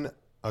common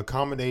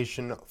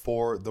accommodation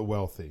for the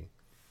wealthy.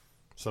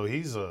 So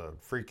he's a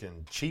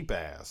freaking cheap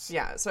ass.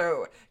 Yeah.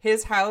 So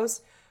his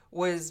house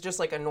was just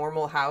like a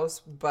normal house,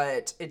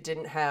 but it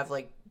didn't have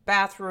like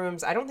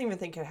bathrooms. I don't even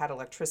think it had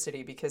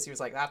electricity because he was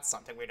like, that's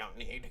something we don't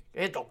need.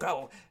 It'll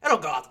go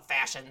out the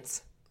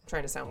fashions. I'm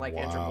trying to sound like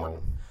Andrew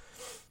Borden.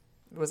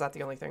 Was that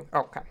the only thing? Oh,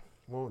 okay.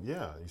 Well,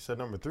 yeah, you said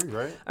number 3,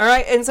 right? All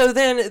right, and so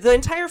then the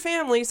entire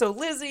family, so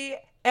Lizzie,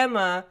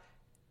 Emma,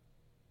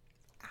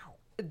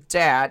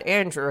 Dad,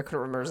 Andrew, I couldn't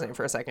remember his name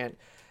for a second.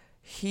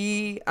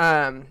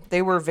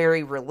 They were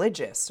very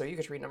religious, so you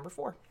get to read number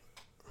 4.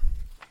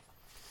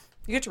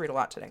 You get to read a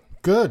lot today.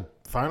 Good,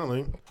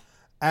 finally.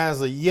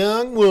 As a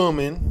young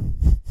woman,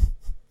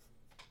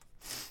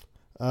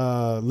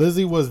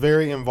 Lizzie was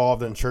very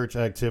involved in church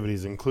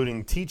activities,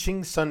 including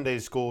teaching Sunday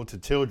school to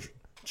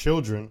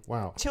children.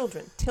 Wow.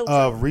 Children.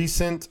 Of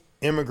recent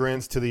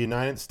immigrants to the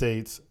United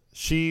States.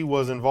 She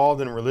was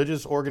involved in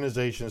religious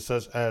organizations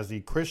such as the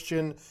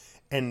Christian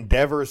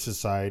Endeavor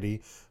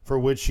Society, for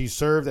which she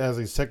served as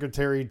a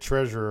secretary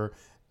treasurer,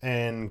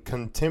 and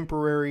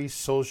contemporary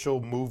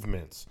social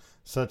movements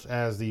such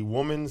as the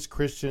Women's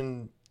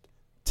Christian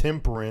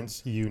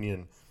Temperance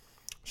Union.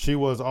 She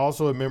was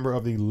also a member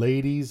of the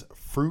Ladies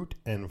Fruit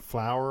and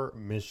Flower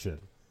Mission.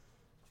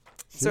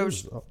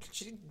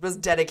 She was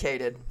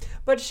dedicated.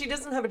 But she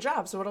doesn't have a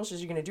job, so what else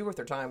is she going to do with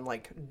her time?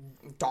 Like,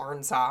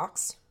 darn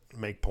socks?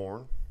 Make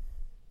porn.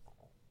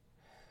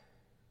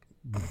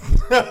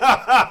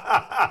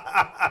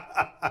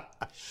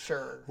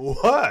 Sure.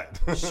 What?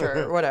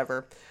 Sure,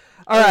 whatever.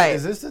 All right.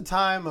 Is this the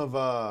time of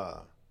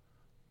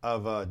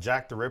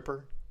Jack the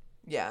Ripper?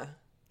 Yeah.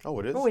 Oh,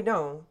 it is? Oh, wait,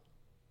 no.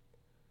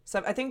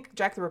 So, I think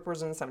Jack the Ripper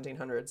was in the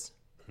 1700s.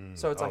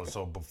 So it's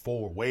so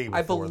way before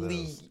I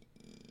believe. this.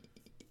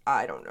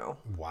 I don't know.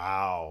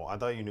 Wow. I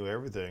thought you knew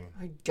everything.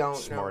 I don't know.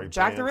 Smarty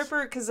Jack the pants.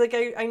 Ripper, because like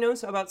I know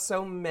about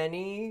so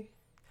many.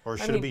 Or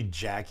should it be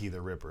Jackie the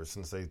Ripper,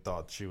 since they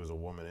thought she was a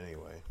woman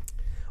anyway?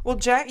 Well,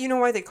 Jack, you know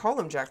why they call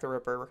him Jack the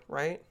Ripper,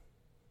 right?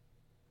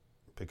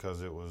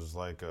 Because it was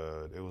like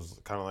it was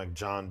kind of like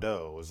John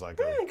Doe. It was like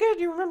Good,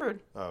 you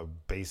remembered. a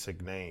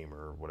basic name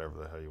or whatever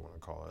the hell you want to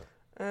call it.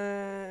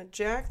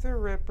 Jack the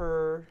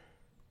Ripper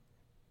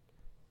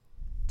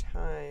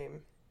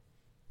time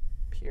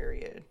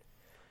period.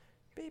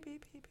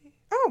 Beep.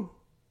 Oh,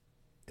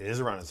 It is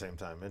around the same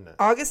time, isn't it?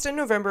 August and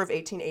November of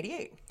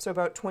 1888. So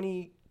about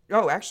 20.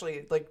 Oh,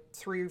 actually, like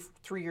three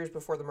years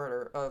before the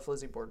murder of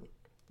Lizzie Borden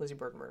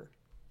murder.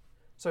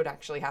 So it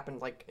actually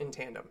happened like in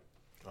tandem.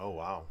 Oh,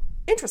 wow.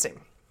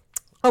 Interesting.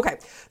 Okay,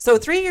 so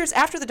 3 years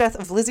after the death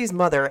of Lizzie's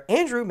mother,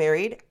 Andrew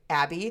married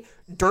Abby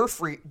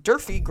Durfee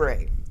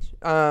Gray.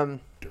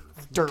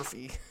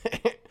 Durfee.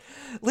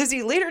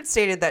 Lizzie later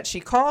stated that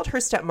she called her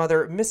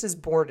stepmother Mrs.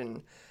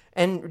 Borden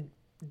and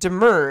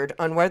demurred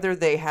on whether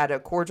they had a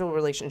cordial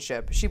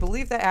relationship. She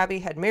believed that Abby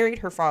had married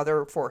her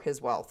father for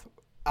his wealth,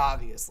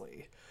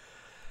 obviously.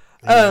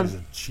 He was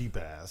a cheap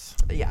ass.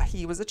 Yeah,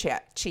 he was a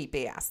cheap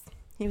ass.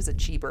 He was a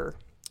cheaper.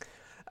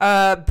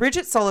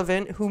 Bridget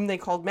Sullivan, whom they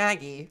called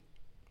Maggie,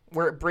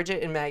 where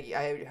Bridget and Maggie,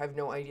 I have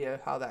no idea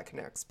how that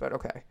connects, but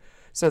okay.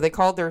 So they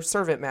called their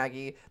servant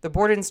Maggie, the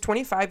Borden's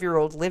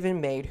 25-year-old live-in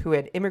maid who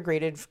had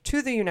immigrated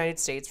to the United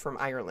States from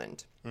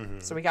Ireland. Mm-hmm.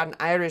 So we got an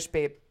Irish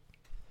babe.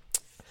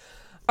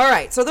 All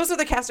right, so those are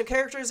the cast of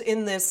characters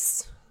in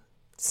this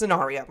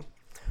scenario.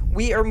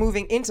 We are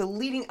moving into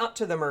leading up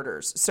to the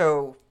murders.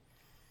 So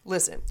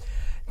listen.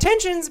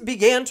 Tensions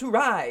began to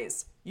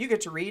rise. You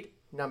get to read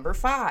number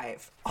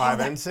 5. 5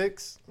 and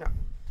 6? No.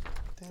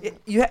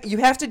 You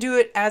have to do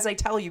it as I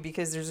tell you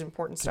because there's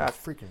important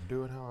stuff. Freaking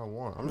do it how I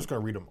want. I'm just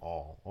going to read them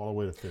all the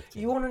way to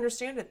 15. You won't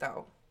understand it,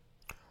 though.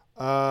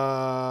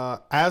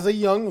 As a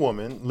young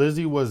woman,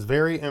 Lizzie was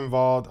very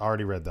involved. I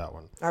already read that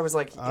one. I was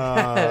like...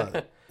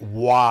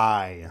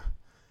 Why?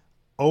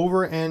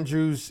 Over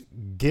Andrew's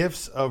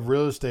gifts of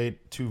real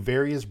estate to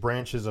various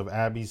branches of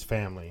Abby's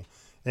family.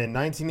 In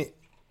May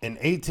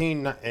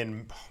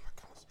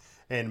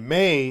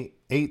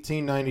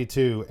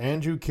 1892,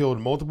 Andrew killed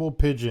multiple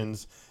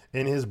pigeons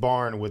in his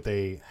barn with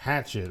a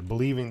hatchet,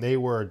 believing they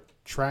were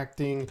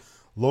attracting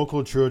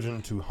local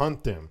children to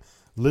hunt them.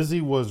 Lizzie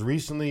had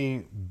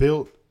recently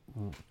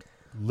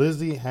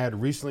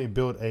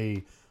built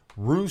a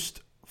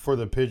roost for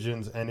the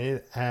pigeons, and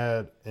it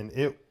has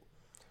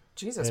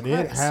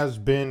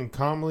been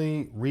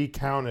commonly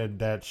recounted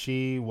that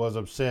she was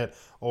upset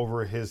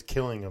over his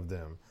killing of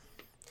them.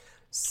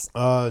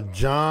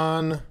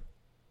 John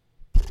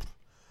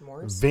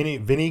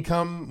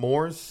Vinicum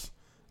Morse,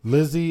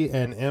 Lizzie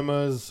and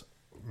Emma's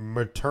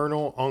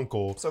maternal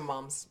uncle, so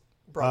mom's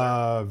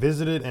brother,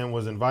 visited and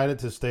was invited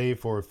to stay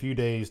for a few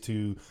days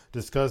to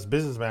discuss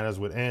business matters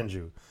with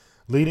Andrew,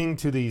 leading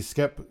to the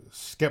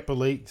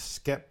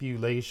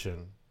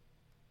speculation.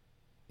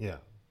 Yeah.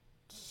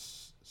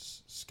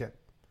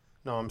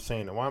 No, I'm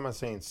saying it. Why am I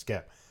saying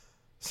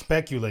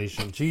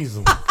speculation?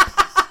 Jesus.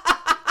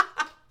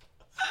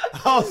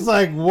 I was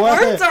like, what?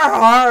 Words are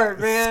hard,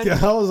 man.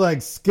 I was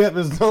like,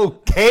 there's no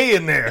K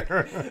in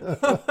there.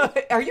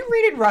 Are you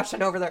reading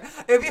Russian over there?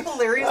 It'd be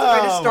hilarious if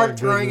I just start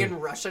throwing in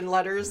Russian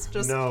letters.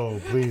 No,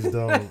 please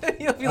don't.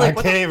 You'll be like,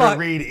 I can't even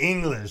read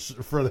English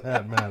for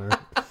that matter.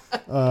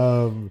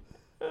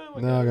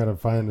 Now I gotta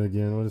find it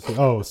again. What is it?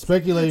 Oh,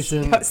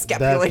 speculation.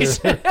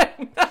 Speculation.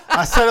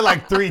 I said it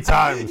like 3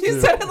 times. You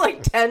said it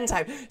like 10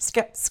 times.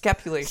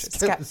 Speculation.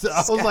 I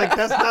was like,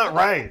 that's not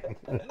right.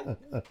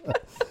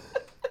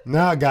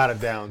 Now I got it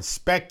down.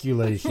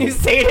 Speculation. You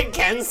say it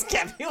again,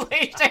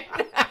 speculation.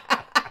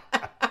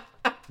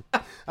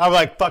 I'm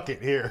like, fuck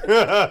it, here.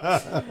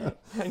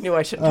 I knew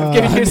I shouldn't have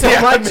given you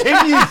so much.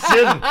 Maybe you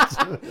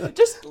shouldn't.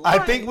 Just lie. I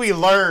think we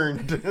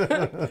learned.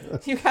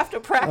 You have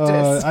to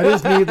practice. I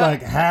just need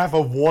like half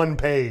of 1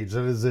 page.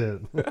 That is it.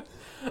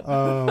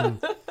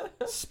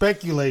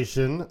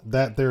 Speculation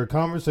that their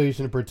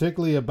conversation,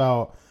 particularly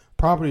about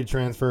property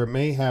transfer,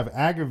 may have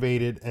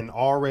aggravated an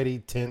already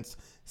tense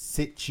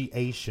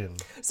situation.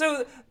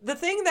 So the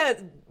thing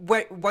that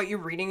what you're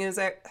reading is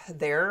that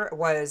there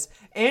was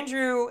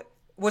Andrew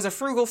was a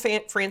frugal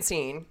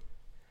Francine,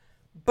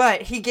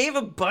 but he gave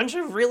a bunch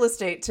of real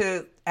estate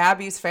to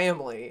Abby's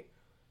family.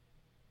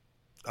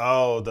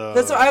 Oh,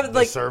 that's what I would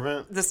like.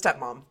 Servant, the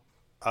stepmom.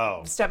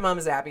 Oh, the stepmom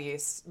is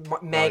Abby's.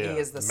 Maggie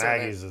is the servant.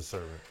 Maggie's the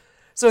servant.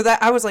 So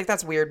that I was like,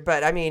 that's weird,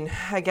 but I mean,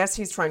 I guess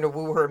he's trying to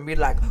woo her and be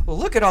like, well,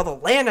 look at all the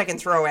land I can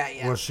throw at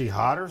you. Was she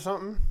hot or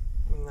something?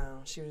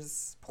 No, she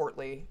was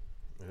portly.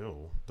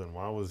 Ew. Then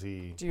why was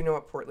he? Do you know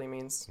what portly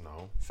means?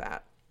 No.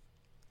 Fat.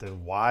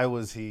 Then why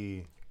was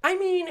he? I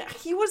mean,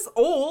 he was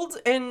old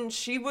and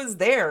she was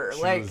there.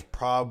 She like was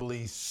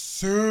probably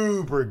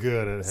super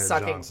good at Head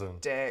sucking Johnson.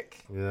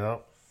 Dick. Yeah.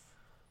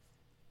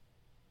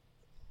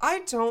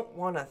 I don't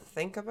want to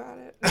think about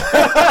it.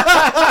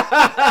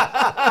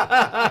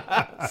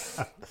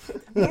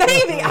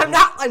 Maybe I'm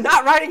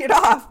not writing it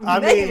off. Maybe. I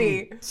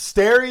mean,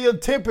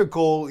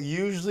 stereotypical.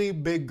 Usually,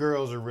 big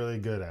girls are really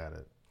good at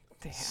it.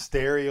 Damn.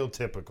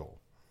 Stereotypical.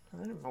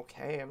 I'm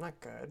okay. I'm not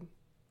good.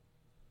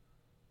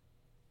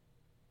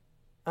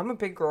 I'm a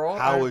big girl.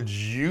 How would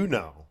you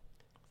know?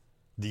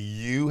 Do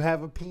you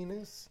have a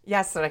penis?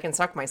 Yes, that I can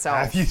suck myself.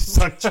 Have you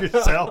sucked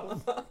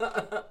yourself?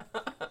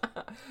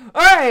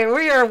 All right,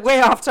 we are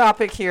way off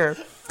topic here.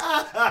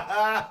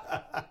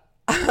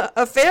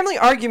 A family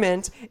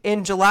argument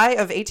in July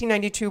of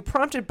 1892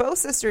 prompted both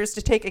sisters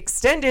to take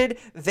extended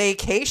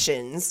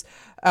vacations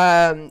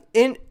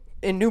in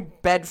New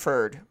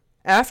Bedford.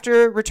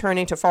 After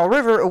returning to Fall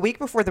River a week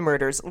before the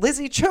murders,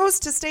 Lizzie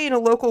chose to stay in a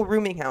local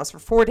rooming house for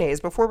 4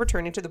 days before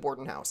returning to the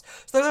Borden house.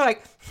 So they're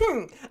like,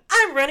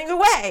 I'm running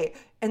away.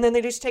 And then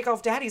they just take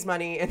off Daddy's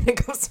money and then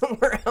go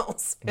somewhere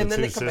else. And then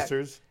they come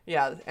sisters? back.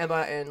 Yeah,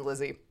 Emma and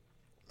Lizzie.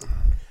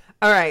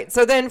 All right.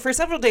 So then for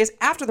several days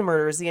after the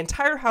murders, the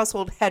entire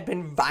household had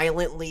been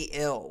violently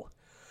ill.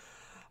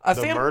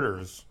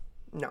 Murders?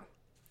 No.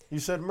 You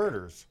said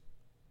murders.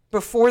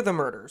 Before the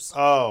murders.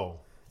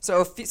 Oh.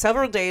 So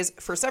several days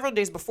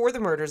before the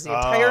murders, the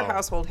entire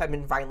household had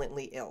been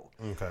violently ill.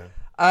 Okay.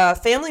 A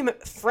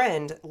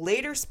friend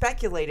later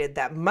speculated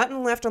that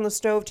mutton left on the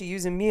stove to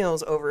use in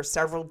meals over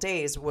several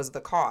days was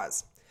the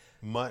cause.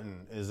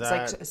 Mutton, is It's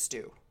that... like a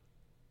stew.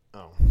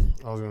 Oh,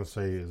 I was going to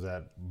say, is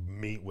that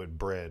meat with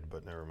bread,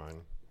 but never mind.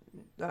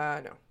 No.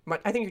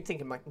 I think you're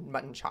thinking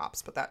mutton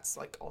chops, but that's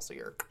like also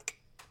your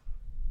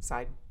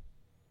side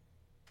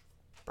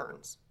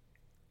burns.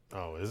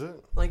 Oh, is it?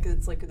 Like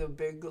it's like the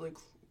big like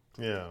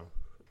Yeah.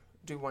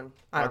 do one.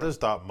 I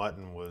just thought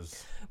mutton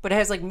was... But it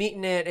has like meat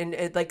in it, and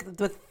it, like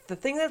the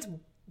thing that's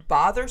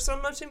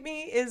bothersome to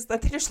me is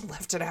that they just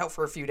left it out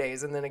for a few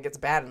days and then it gets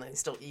bad and they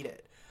still eat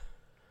it.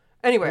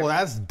 Anyway. Well,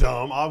 that's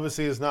dumb.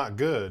 Obviously, it's not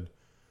good.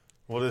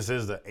 Well, this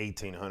is the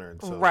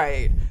 1800s. So.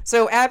 Right.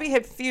 So Abby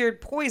had feared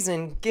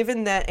poison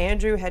given that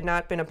Andrew had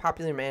not been a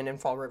popular man in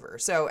Fall River.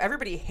 So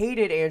everybody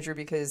hated Andrew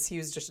because he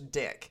was just a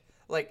dick.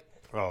 Like...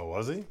 Oh,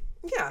 was he?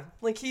 Yeah.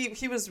 Like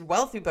he was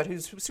wealthy, but he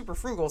was super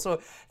frugal. So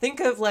think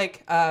of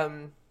like,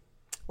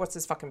 what's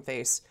his fucking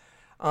face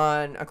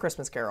on A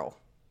Christmas Carol?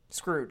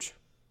 Scrooge.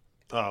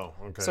 Oh,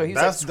 okay. So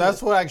he's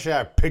that's what actually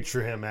I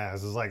picture him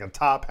as. Is like a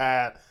top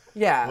hat.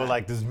 Yeah. With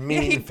like this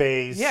mean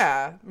face.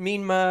 Yeah.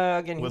 Mean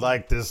mug. And with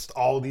like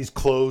all these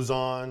clothes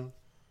on.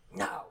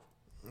 No.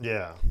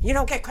 Yeah. You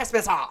don't get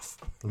Christmas off.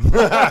 Make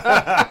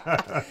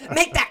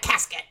that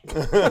casket.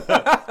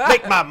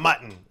 Make my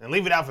mutton and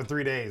leave it out for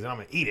 3 days and I'm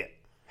going to eat it.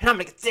 And I'm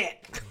going to get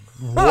sick.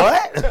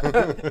 What?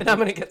 And I'm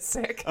going to get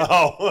sick.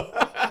 Oh.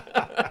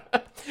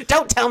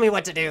 Don't tell me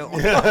what to do. All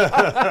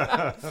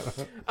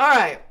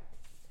right.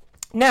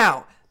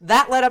 Now,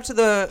 that led up to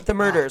the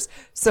murders.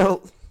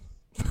 So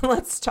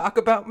let's talk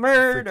about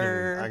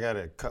murder. I got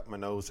to cut my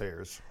nose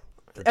hairs.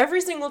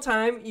 Every single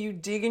time you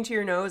dig into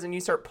your nose and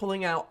you start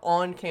pulling out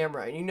on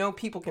camera, and you know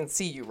people can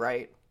see you,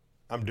 right?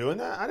 I'm doing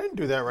that? I didn't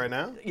do that right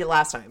now. Yeah,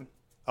 last time.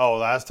 Oh,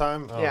 last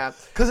time? Oh. Yeah.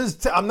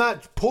 Because I'm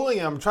not pulling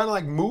it. I'm trying to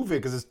like move it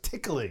because it's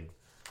tickling.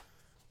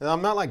 And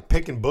I'm not like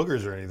picking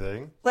boogers or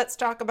anything. Let's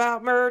talk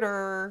about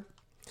murder.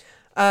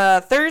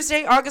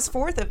 Thursday, August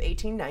 4th of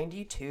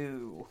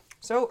 1892.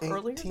 So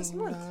earlier this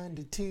month.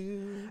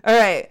 1892. All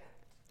right.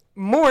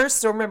 Morse,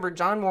 so remember,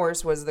 John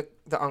Morse was the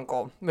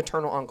uncle,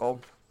 maternal uncle.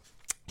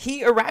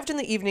 He arrived in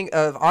the evening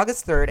of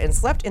August 3rd and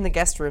slept in the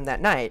guest room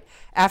that night.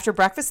 After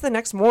breakfast the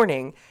next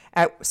morning,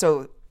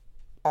 so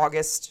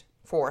August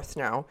 4th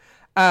now,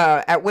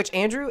 at which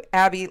Andrew,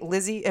 Abby,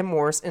 Lizzie, and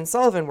Morse and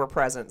Sullivan were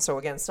present. So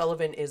again,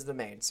 Sullivan is the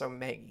maid, so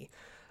Maggie.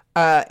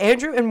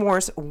 Andrew and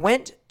Morse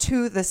went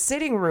to the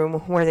sitting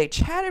room where they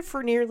chatted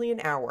for nearly an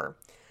hour.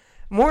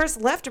 Morse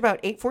left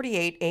about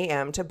 8:48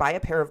 a.m. to buy a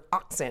pair of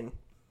oxen,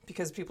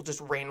 because people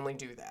just randomly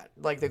do that.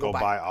 Like they go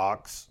buy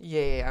ox.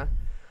 Yeah.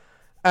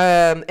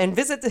 And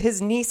visit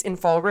his niece in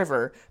Fall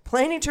River,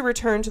 planning to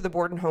return to the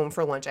Borden home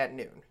for lunch at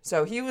noon.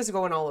 So he was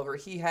going all over.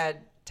 He had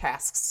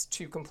tasks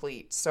to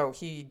complete, so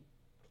he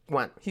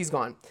went. He's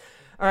gone.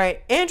 All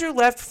right. Andrew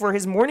left for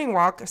his morning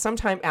walk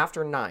sometime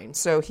after 9,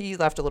 so he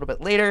left a little bit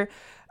later.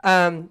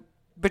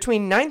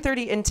 Between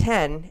 9:30 and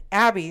 10,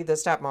 Abby, the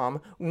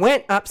stepmom,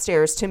 went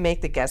upstairs to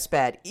make the guest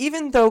bed,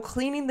 even though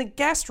cleaning the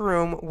guest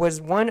room was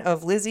one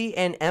of Lizzie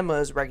and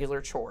Emma's regular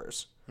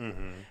chores.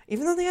 Mm-hmm.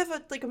 Even though they have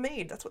a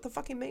maid. That's what the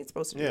fucking maid's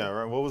supposed to do. Yeah,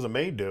 right. What was the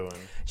maid doing?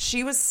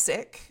 She was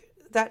sick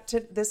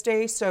this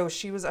day, so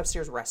she was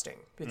upstairs resting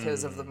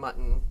because of the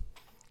mutton.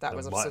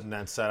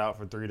 That sat out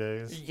for 3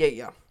 days?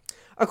 Yeah.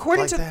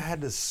 According to... that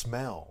had to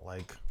smell.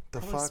 Like... The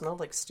fuck? It smelled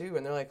like stew,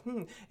 and they're like,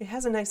 it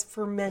has a nice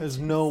fermented There's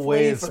no flavor.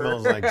 way it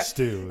smells like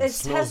stew. It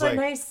has a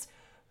nice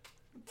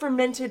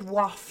fermented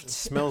waft. It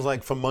smells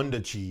like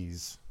Famunda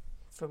cheese.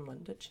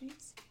 Famunda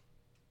cheese?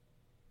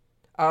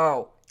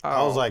 Oh.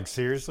 I was like,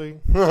 seriously?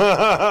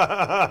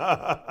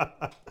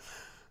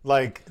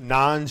 Like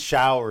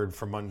non-showered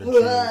Famunda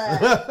cheese.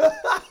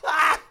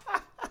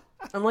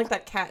 I'm like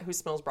that cat who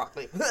smells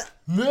broccoli.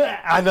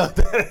 I know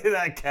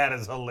that cat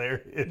is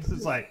hilarious.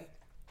 It's like...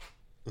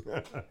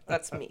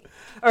 That's me.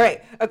 All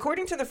right.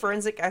 According to the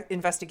forensic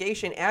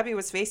investigation, Abby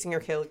was facing her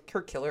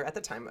killer at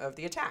the time of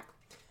the attack.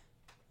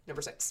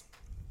 Number 6.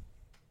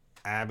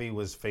 Abby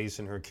was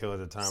facing her killer at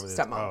the time of the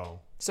attack. Oh.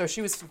 So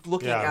she was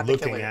looking at the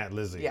killer. Looking at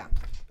Lizzie. Yeah.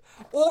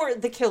 Or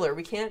the killer.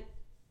 We can't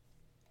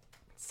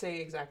say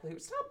exactly who.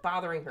 Stop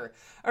bothering her.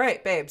 All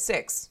right, babe.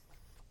 6.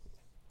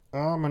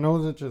 Oh, my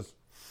nose itches.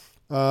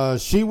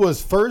 She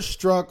was first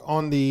struck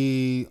on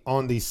the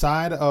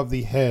side of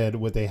the head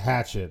with a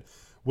hatchet,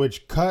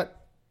 which cut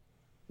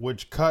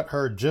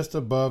her just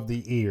above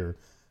the ear,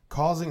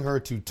 causing her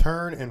to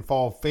turn and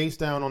fall face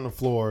down on the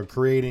floor,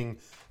 creating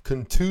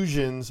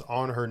contusions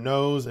on her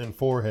nose and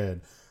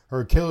forehead.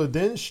 Her killer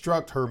then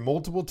struck her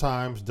multiple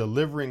times,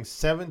 delivering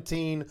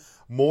 17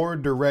 more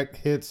direct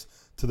hits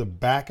to the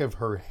back of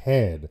her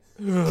head,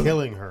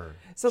 killing her.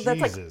 So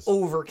Jesus. that's like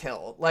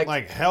overkill.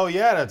 Like hell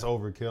yeah, that's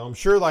overkill. I'm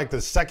sure like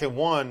the second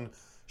one,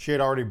 she had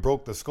already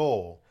broke the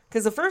skull.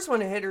 Because the first one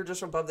hit her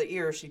just above the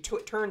ear. She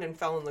turned and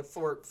fell on the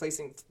floor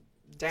facing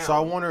down. So I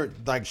wonder,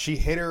 like, she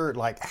hit her,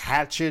 like,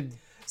 hatchet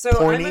I'm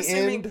pointy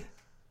assuming, end?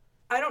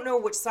 I don't know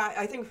which side.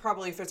 I think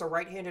probably if it's a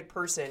right-handed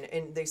person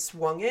and they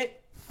swung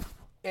it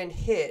and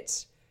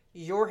hit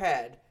your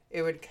head,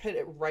 it would hit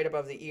it right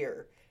above the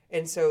ear.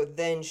 And so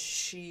then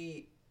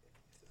it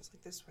was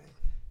like this way.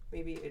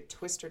 Maybe it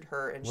twisted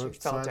her and she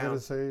fell down.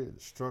 What side did it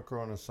say? Struck her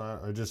on the side?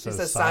 Or just it's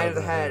the side of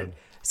the head.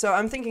 So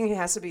I'm thinking it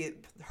has to be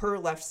her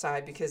left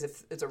side because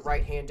if it's a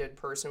right-handed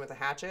person with a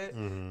hatchet.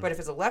 But if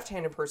it's a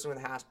left-handed person with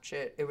a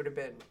hatchet, it would have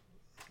been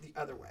the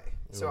other way.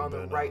 So on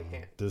the right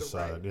hand. This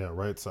side. Right. Yeah,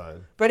 right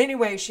side. But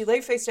anyway, she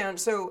lay face down.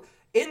 So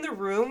in the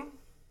room,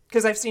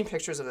 because I've seen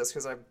pictures of this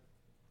because I've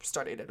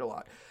studied it a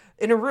lot.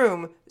 In a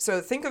room, so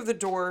think of the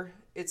door,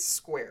 it's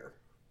square.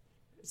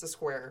 It's a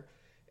square.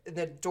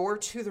 The door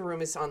to the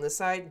room is on this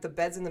side. The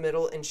bed's in the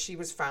middle, and she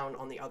was found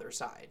on the other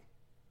side.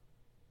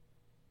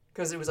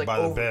 Because it was like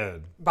by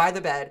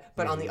the bed,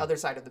 but on the other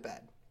side of the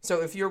bed.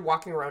 So if you're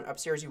walking around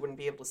upstairs, you wouldn't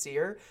be able to see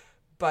her.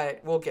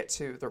 But we'll get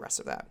to the rest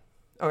of that.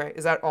 Okay,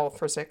 is that all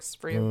for 6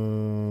 for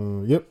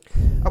you? Yep.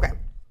 Okay.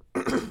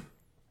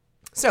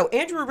 So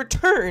Andrew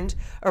returned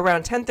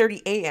around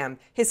 10:30 a.m.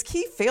 His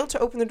key failed to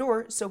open the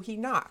door, so he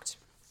knocked.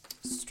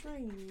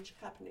 Strange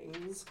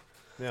happenings.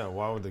 Yeah,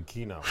 why would the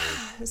key not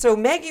work? So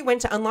Maggie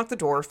went to unlock the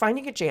door.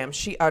 Finding it jammed,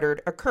 she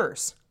uttered a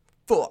curse.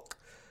 Fuck.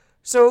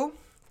 So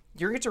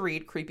you're going to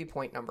read creepy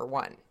point number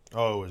 1.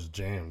 Oh, it was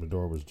jammed. The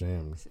door was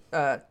jammed.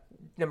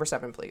 Number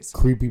 7, please.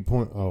 Creepy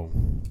point.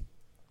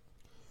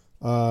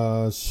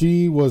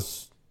 She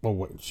was... Oh,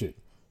 wait, shit.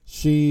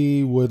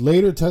 She would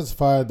later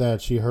testify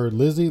that she heard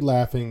Lizzie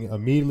laughing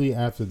immediately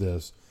after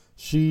this.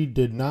 She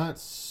did not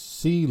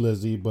see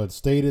Lizzie, but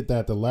stated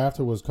that the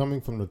laughter was coming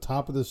from the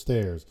top of the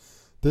stairs.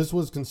 This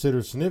was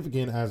considered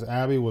significant as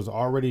Abby was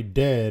already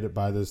dead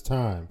by this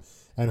time,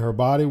 and her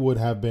body would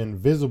have been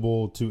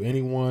visible to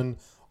anyone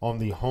on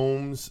the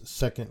home's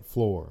second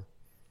floor.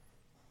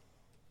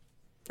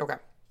 Okay.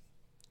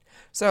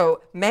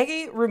 So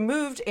Maggie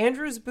removed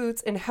Andrew's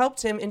boots and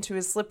helped him into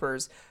his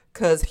slippers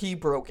because he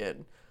broke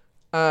it.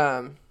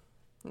 No.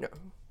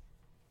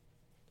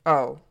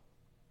 Oh.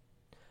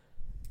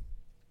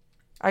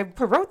 I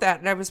wrote that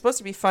and I was supposed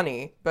to be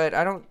funny, but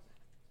I don't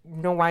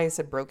know why I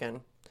said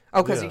broken.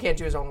 Oh, because he can't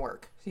do his own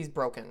work. He's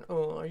broken.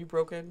 Oh, are you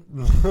broken?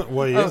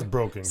 Well, he is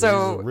broken.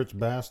 So he's a rich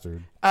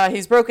bastard.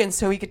 He's broken,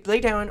 so he could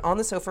lay down on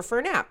the sofa for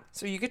a nap.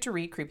 So you get to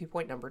read creepy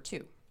point number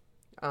 2.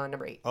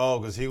 Number 8. Oh,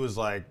 because he was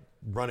like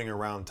running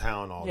around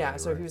town all day. Yeah,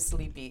 so he was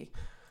sleepy.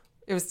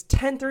 It was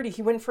 10:30.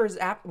 He went for his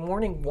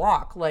morning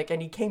walk, and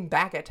he came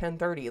back at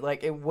 10:30.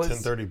 Like, it was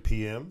 10:30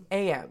 p.m.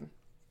 a.m.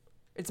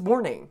 It's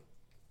morning.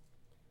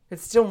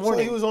 It's still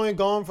morning. So he was only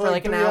gone for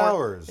like 3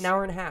 hours. An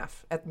hour and a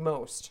half at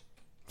most.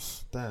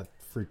 That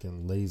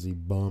freaking lazy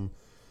bum.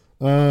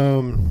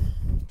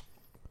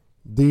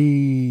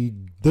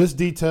 This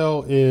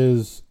detail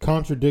is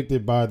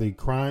contradicted by the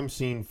crime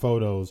scene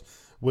photos,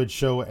 which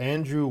show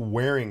Andrew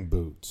wearing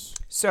boots.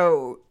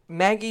 So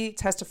Maggie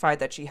testified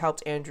that she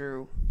helped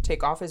Andrew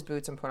take off his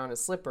boots and put on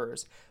his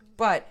slippers.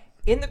 But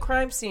in the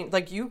crime scene,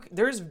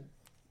 there's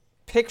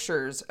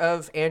pictures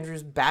of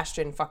Andrew's bashed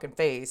in fucking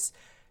face,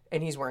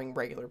 and he's wearing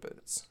regular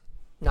boots,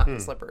 not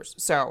the slippers.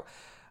 So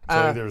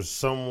either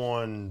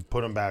someone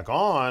put him back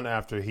on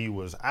after he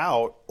was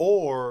out,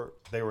 or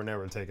they were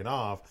never taken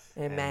off,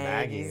 and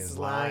Maggie is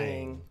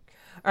lying.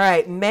 All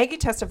right, Maggie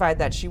testified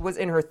that she was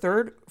in her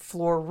third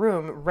floor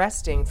room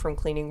resting from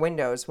cleaning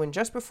windows when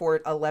just before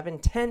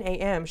 11:10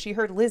 a.m. she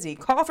heard Lizzie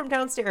call from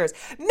downstairs,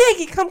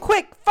 "Maggie, come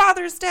quick!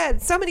 Father's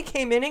dead! Somebody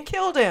came in and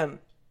killed him!"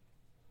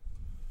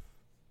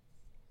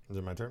 Is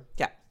it my turn?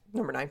 Yeah,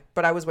 number 9.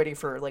 But I was waiting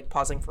for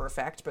pausing for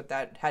effect, but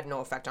that had no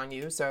effect on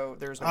you, so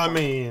there's no point.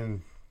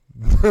 Mean,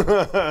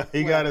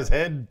 he got his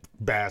head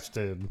bashed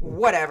in.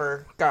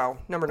 Whatever. Go.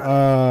 Number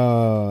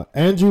 9.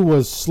 Andrew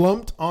was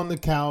slumped on a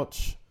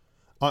couch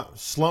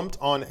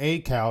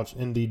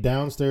in the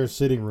downstairs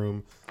sitting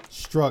room,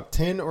 struck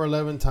 10 or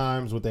 11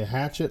 times with a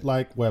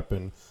hatchet-like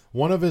weapon.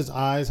 One of his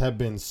eyes had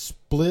been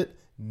split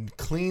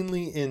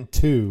cleanly in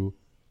 2,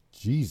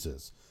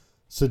 Jesus,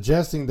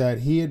 suggesting that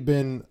he had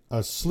been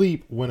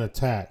asleep when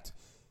attacked.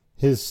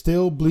 His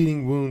still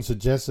bleeding wound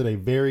suggested a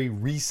very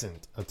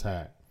recent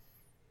attack.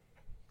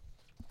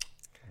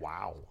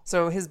 Wow.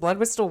 So his blood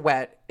was still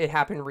wet. It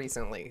happened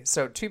recently.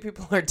 So 2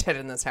 people are dead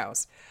in this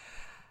house.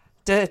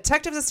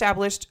 Detectives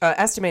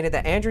estimated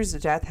that Andrew's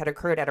death had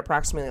occurred at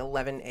approximately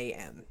 11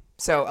 a.m.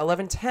 So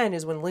 11:10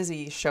 is when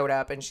Lizzie showed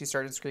up and she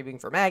started screaming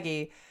for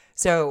Maggie.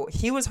 So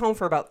he was home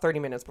for about 30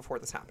 minutes before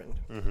this happened.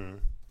 Mm-hmm.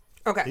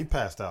 Okay. He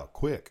passed out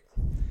quick.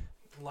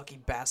 Lucky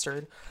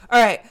bastard.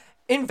 All right.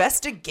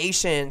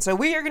 Investigation. So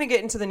we are going to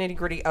get into the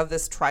nitty-gritty of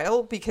this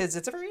trial because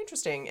it's very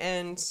interesting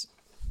and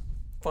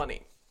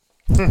funny.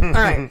 All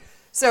right.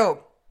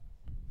 So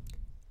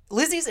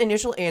Lizzie's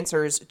initial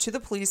answers to the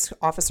police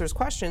officer's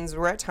questions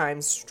were at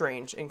times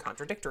strange and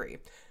contradictory.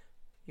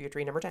 You get to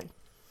read number 10.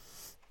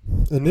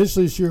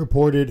 Initially, she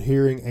reported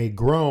hearing a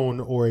groan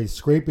or a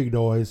scraping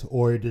noise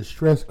or a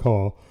distress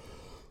call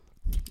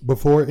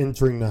before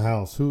entering the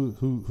house.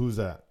 Who's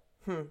that?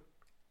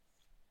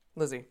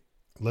 Lizzie.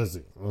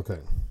 Lizzie. Okay.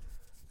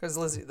 Because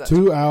Lizzie.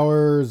 2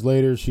 hours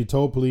later, she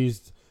told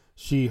police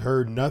she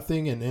heard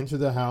nothing and entered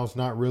the house,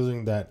 not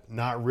realizing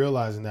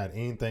that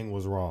anything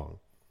was wrong.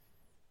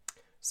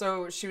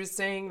 So she was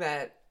saying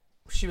that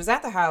she was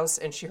at the house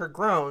and she heard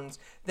groans.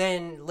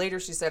 Then later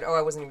she said, "Oh,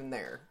 I wasn't even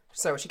there."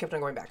 So she kept on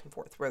going back and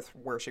forth with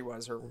where she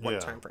was or what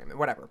time frame and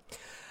whatever.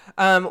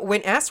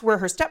 When asked where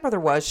her stepmother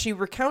was, she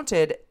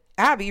recounted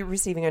Abby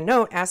receiving a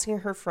note asking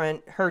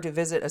her to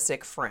visit a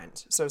sick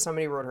friend. So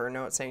somebody wrote her a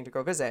note saying to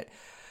go visit.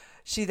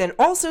 She then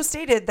also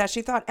stated that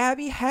she thought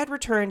Abby had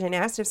returned and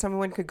asked if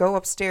someone could go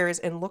upstairs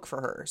and look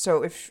for her.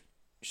 So if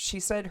she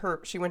said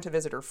she went to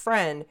visit her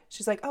friend,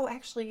 she's like, "Oh,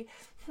 actually,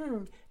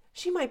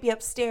 she might be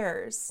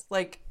upstairs."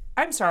 Like,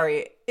 I'm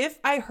sorry, if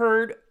I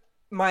heard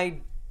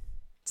my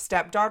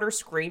stepdaughter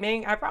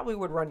screaming, I probably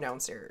would run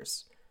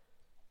downstairs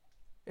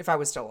if I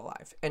was still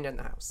alive and in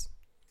the house.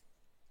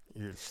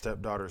 Your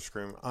stepdaughter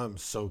screaming. I'm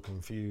so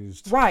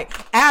confused. Right.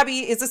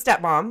 Abby is a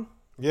stepmom.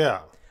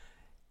 Yeah.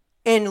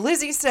 And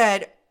Lizzie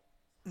said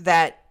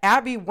that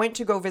Abby went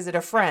to go visit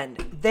a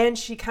friend. Then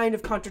she kind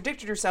of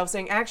contradicted herself,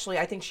 saying, "Actually,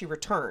 I think she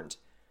returned.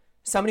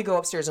 Somebody go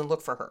upstairs and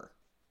look for her."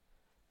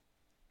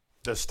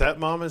 The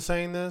stepmom is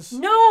saying this?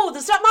 No, the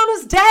stepmom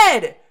is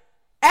dead.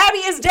 Abby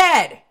is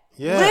dead.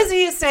 Yeah.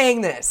 Lizzie is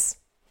saying this.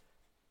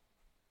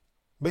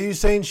 But you're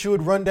saying she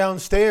would run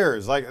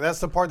downstairs. Like, that's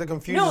the part that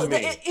confuses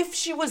me. If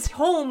she was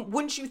home,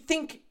 wouldn't you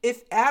think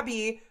if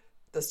Abby,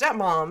 the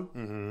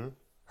stepmom,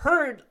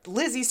 heard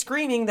Lizzie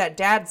screaming that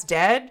dad's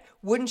dead,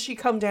 wouldn't she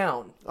come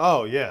down?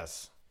 Oh,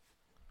 yes.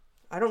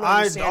 I don't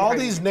understand. All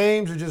these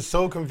names are just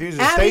so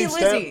confusing. Abby,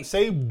 Lizzie.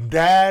 Say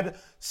dad,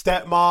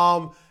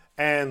 stepmom,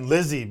 and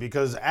Lizzie,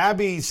 because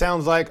Abby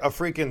sounds like a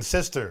freaking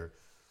sister.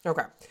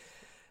 Okay.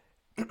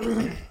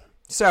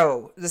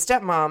 So the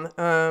stepmom,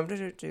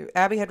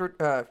 Abby had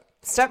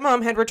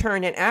stepmom had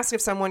returned and asked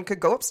if someone could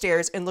go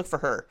upstairs and look for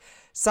her.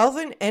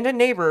 Sullivan and a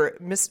neighbor,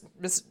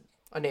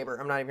 a neighbor,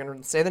 I'm not even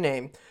going to say the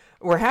name,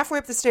 were halfway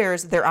up the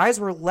stairs. Their eyes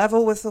were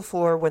level with the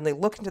floor when they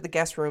looked into the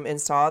guest room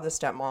and saw the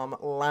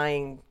stepmom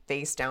lying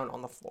face down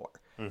on the floor.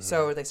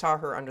 So they saw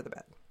her under the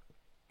bed.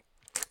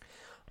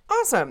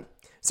 Awesome.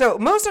 So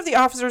most of the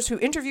officers who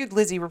interviewed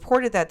Lizzie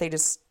reported that they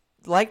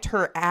disliked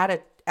her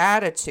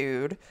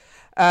attitude.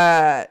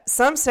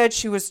 Some said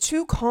she was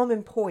too calm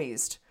and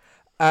poised.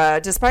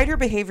 Despite her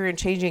behavior in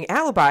changing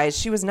alibis,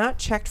 she was not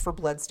checked for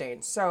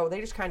bloodstains. So they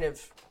just kind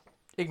of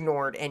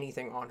ignored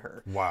anything on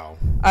her. Wow.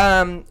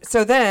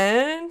 So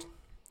then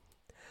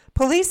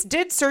police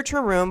did search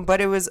her room,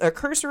 but it was a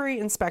cursory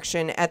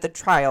inspection at the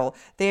trial.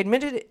 They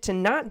admitted to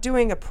not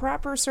doing a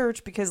proper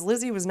search because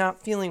Lizzie was not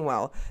feeling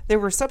well. They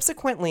were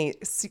subsequently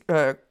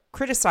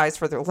criticized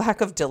for their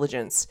lack of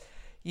diligence.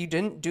 You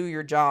didn't do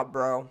your job,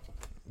 bro.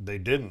 They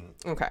didn't.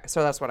 Okay,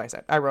 so that's what I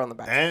said. I wrote on the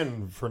back.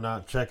 And for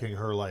not checking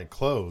her,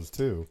 clothes,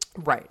 too.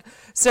 Right.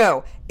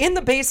 So, in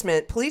the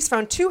basement, police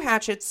found 2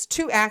 hatchets,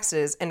 2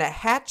 axes, and a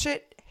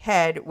hatchet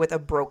head with a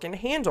broken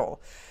handle.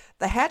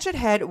 The hatchet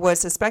head was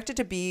suspected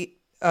to be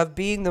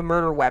being the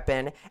murder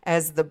weapon,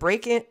 as the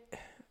break in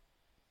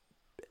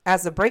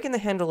the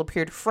handle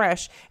appeared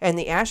fresh, and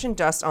the ash and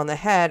dust on the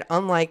head,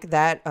 unlike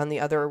that on the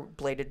other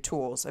bladed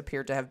tools,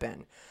 appeared to have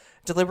been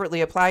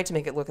deliberately applied to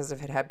make it look as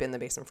if it had been in the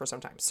basement for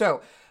some time.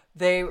 So,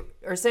 they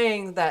are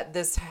saying that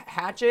this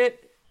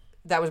hatchet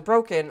that was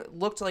broken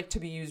looked like to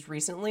be used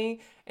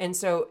recently. And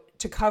so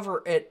to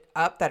cover it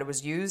up that it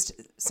was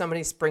used,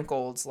 somebody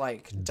sprinkled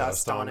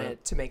dust on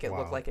it to make it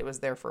look like it was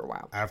there for a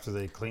while. After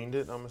they cleaned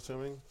it, I'm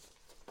assuming?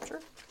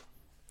 Sure.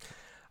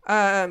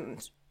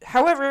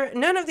 However,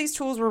 none of these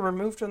tools were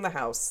removed from the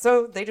house,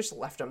 so they just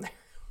left them there.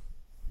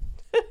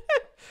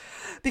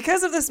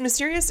 Because of this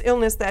mysterious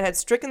illness that had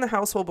stricken the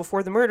household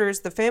before the murders,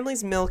 the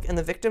family's milk and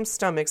the victims'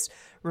 stomachs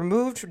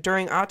removed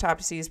during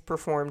autopsies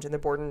performed in the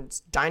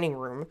Borden's dining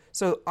room.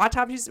 So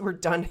autopsies were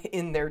done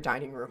in their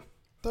dining room.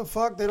 The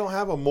fuck? They don't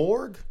have a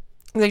morgue?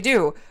 They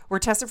do. Were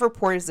tested for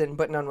poison,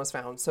 but none was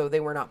found, so they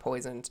were not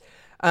poisoned.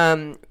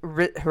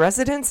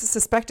 Residents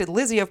suspected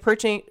Lizzie of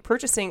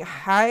purchasing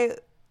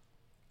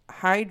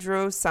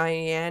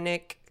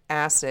hydrocyanic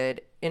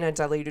acid in a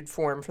diluted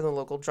form from the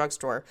local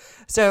drugstore.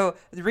 So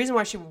the reason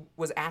why she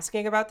was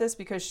asking about this,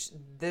 because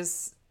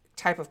this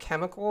type of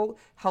chemical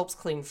helps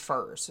clean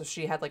fur. So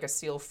she had a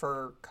seal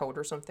fur coat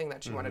or something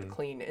that she wanted to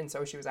clean, and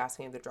so she was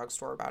asking at the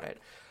drugstore about it.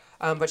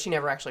 But she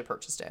never actually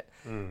purchased it.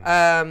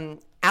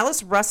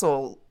 Alice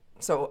Russell,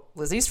 so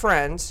Lizzie's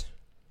friend,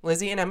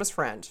 Lizzie and Emma's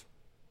friend,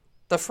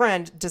 the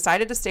friend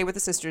decided to stay with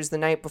the sisters the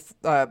night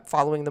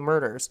following the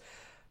murders,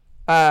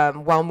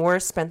 while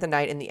Morris spent the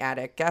night in the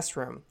attic guest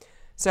room.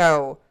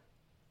 So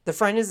the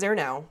friend is there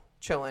now,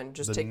 chilling.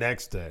 The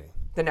next day.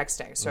 The next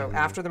day, so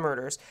after the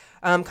murders.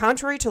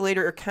 Contrary to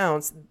later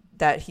accounts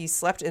that he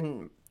slept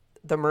in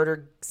the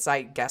murder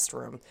site guest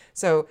room.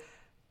 So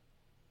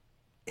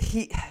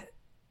he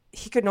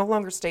could no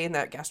longer stay in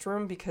that guest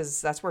room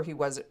because that's where he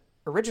was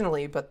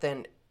originally, but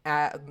then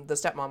the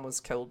stepmom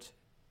was killed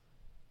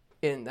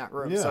in that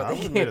room. Yeah, so I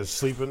wouldn't get to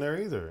sleep in there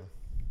either.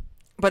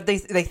 But they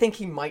think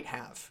he might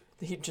have.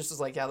 He just was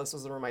like, yeah, this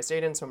was the room I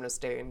stayed in, so I'm going to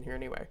stay in here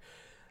anyway.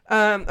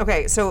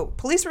 Okay, so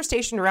police were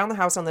stationed around the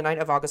house on the night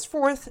of August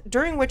 4th,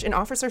 during which an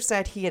officer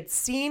said he had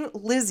seen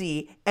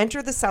Lizzie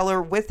enter the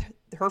cellar with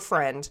her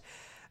friend,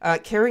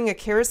 carrying a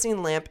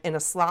kerosene lamp and a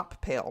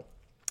slop pail.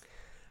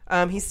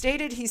 He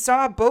stated he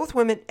saw both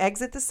women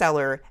exit the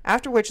cellar,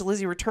 after which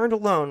Lizzie returned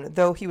alone.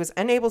 Though he was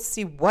unable to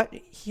see what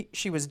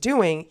she was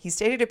doing, he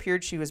stated it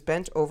appeared she was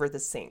bent over the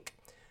sink.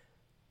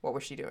 What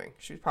was she doing?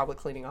 She was probably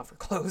cleaning off her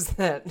clothes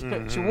that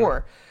she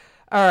wore.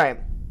 All right.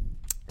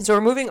 So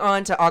we're moving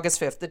on to August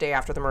 5th, the day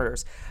after the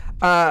murders.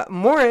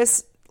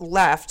 Morris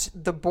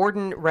left the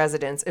Borden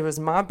residence. It was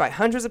mobbed by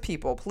hundreds of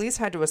people. Police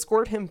had to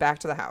escort him back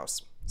to the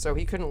house, so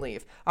he couldn't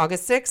leave.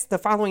 August 6th, the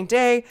following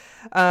day,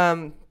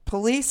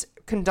 police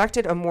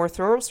conducted a more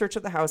thorough search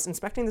of the house,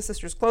 inspecting the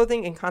sisters'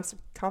 clothing and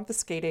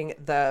confiscating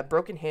the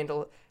broken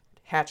handle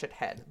hatchet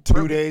head.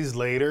 2 days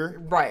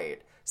later?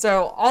 Right.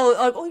 So,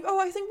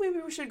 I think maybe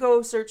we should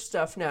go search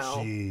stuff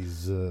now.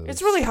 Jesus.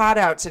 It's really hot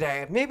out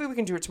today. Maybe we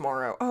can do it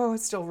tomorrow. Oh,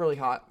 it's still really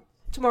hot.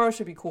 Tomorrow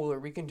should be cooler.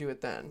 We can do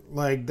it then.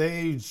 Like,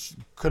 they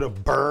could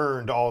have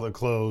burned all the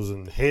clothes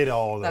and hid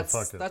all the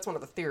fucking... That's one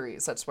of the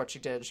theories. That's what she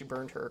did. She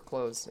burned her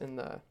clothes in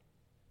the...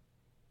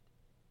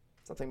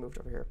 Something moved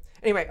over here.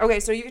 Anyway, okay,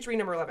 so you get to read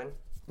number 11.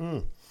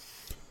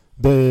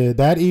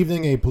 That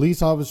evening, a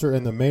police officer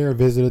and the mayor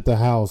visited the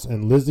house,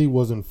 and Lizzie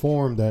was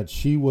informed that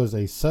she was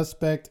a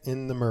suspect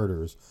in the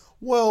murders.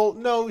 Well,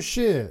 no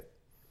shit.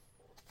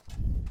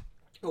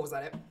 Oh, was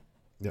that it?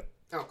 Yep.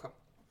 Oh, okay.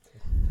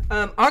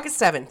 August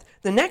 7th.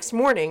 The next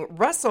morning,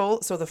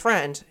 Russell, so the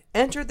friend,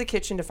 entered the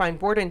kitchen to find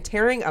Borden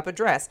tearing up a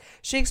dress.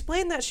 She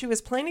explained that she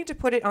was planning to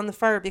put it on the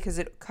fire because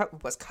it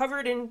was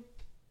covered in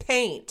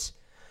paint.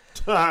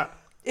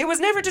 It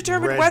was never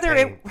determined whether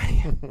it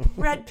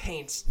red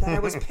paint, that I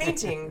was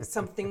painting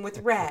something with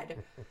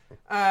red.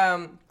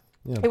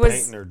 It was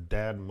painting her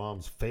dad and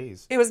mom's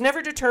face. It was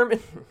never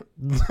determined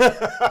with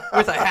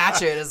a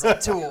hatchet as a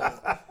tool.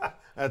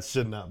 That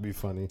should not be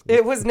funny.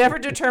 It was never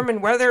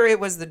determined whether it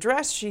was the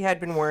dress she had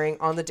been wearing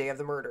on the day of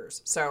the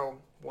murders. So,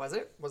 was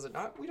it? Was it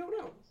not? We don't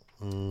know.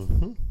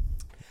 Mm-hmm.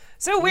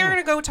 So we're going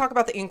to go talk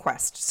about the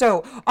inquest.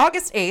 So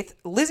August 8th,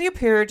 Lizzie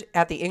appeared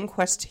at the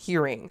inquest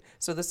hearing.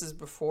 So this is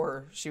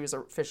before she was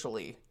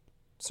officially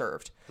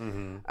served.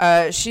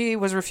 Mm-hmm. She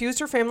was refused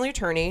her family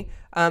attorney.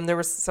 There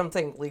was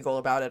something legal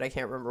about it. I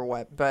can't remember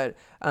what, but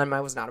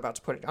I was not about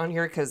to put it on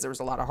here because there was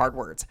a lot of hard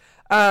words.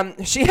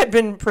 She had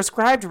been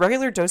prescribed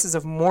regular doses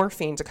of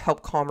morphine to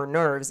help calm her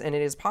nerves, and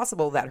it is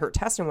possible that her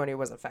testimony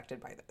was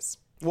affected by this.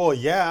 Well,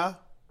 yeah.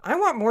 I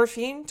want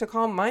morphine to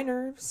calm my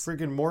nerves.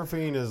 Freaking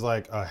morphine is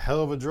like a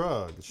hell of a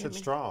drug. Shit's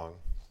strong.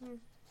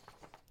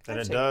 And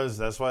it does.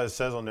 That's why it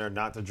says on there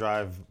not to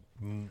drive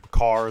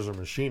cars or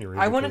machinery.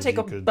 I want to take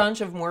a bunch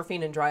of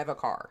morphine and drive a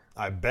car.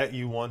 I bet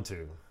you want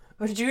to.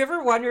 Did you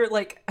ever wonder,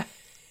 like,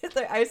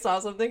 I saw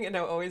something and it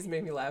always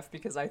made me laugh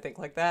because I think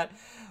like that.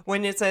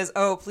 When it says,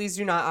 oh, please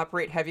do not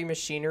operate heavy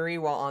machinery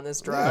while on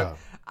this drug. Yeah.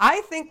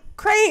 I think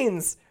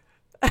cranes.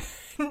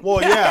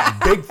 Well, yeah,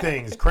 big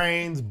things.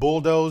 Cranes,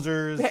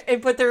 bulldozers.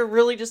 But they're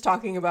really just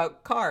talking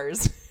about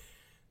cars.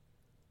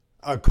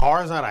 A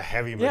car is not a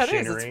heavy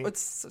machinery. Yeah, it is.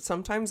 It's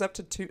sometimes up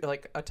to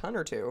a ton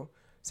or two.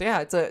 So,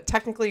 yeah, it's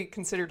technically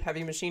considered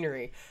heavy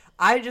machinery.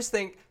 I just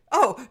think,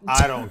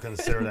 I don't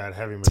consider that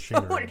heavy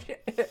machinery.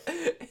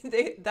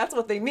 That's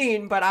what they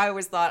mean, but I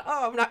always thought,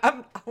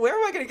 where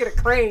am I going to get a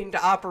crane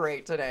to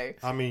operate today?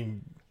 I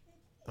mean,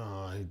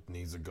 he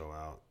needs to go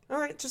out. All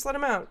right, just let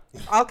him out.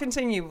 I'll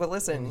continue, but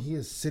listen. And he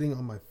is sitting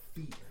on my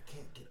feet. I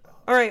can't get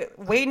up. All right,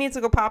 Wade needs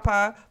to go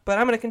papa, but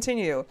I'm going to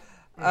continue.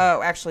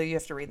 Oh, actually, you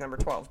have to read number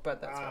 12,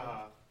 but that's fine.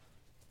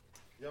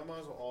 Y'all might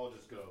as well all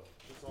just go.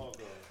 Let's all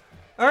go.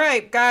 All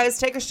right, guys,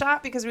 take a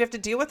shot because we have to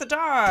deal with the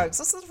dogs.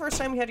 This is the first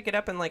time we had to get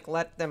up and,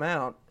 let them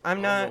out. I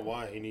don't know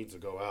why he needs to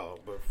go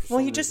out,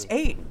 but he just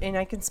ate, and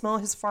I can smell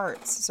his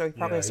farts, so he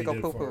probably has to go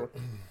poo-poo.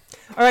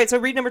 All right, so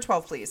read number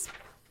 12, please.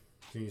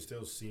 Can you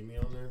still see me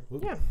on there?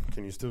 Whoop. Yeah.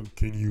 Can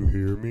you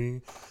hear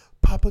me?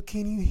 Papa,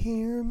 can you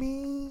hear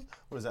me?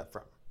 What is that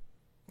from?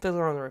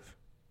 Fiddler on the Roof.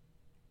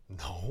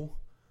 No.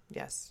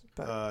 Yes,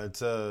 but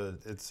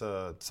it's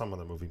some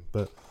other movie,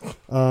 but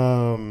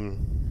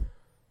damn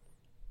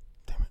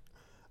it.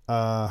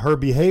 Her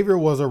behavior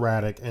was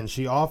erratic, and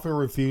she often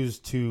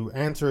refused to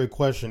answer a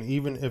question,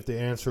 even if the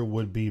answer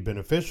would be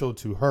beneficial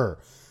to her.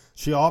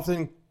 She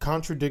often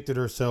contradicted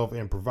herself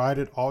and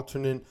provided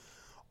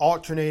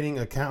alternating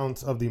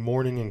accounts of the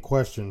morning in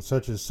question,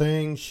 such as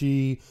saying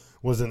she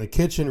was in the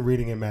kitchen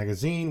reading a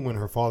magazine when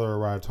her father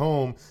arrived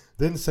home,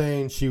 then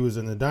saying she was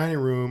in the dining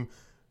room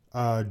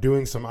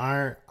doing some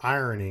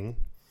ironing,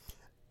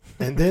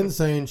 and then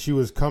saying she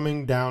was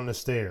coming down the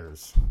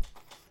stairs.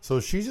 So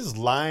she's just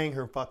lying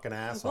her fucking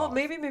ass off. Well,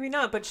 maybe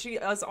not, but she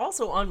is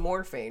also on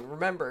morphine.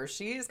 Remember,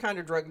 she's kind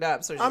of drugged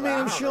up. So she's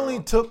if she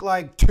only took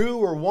like 2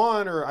 or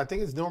 1, or I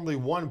think it's normally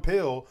 1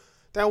 pill,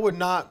 that would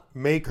not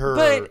make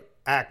her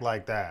act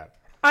like that.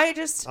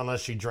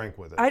 Unless she drank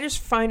with it. I just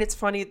find it's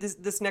funny.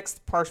 This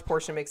next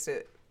portion makes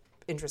it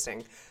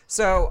interesting.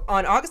 So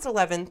on August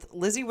 11th,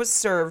 Lizzie was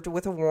served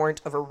with a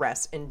warrant of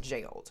arrest and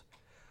jailed.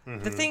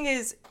 Mm-hmm. The thing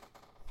is,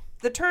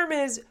 the term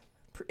is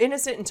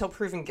innocent until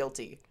proven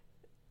guilty.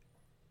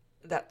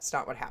 That's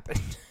not what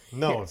happened.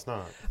 No, it's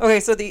not. Okay,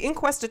 so the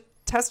inquest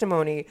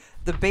testimony,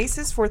 the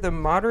basis for the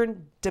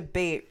modern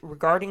debate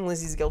regarding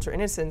Lizzie's guilt or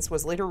innocence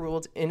was later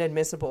ruled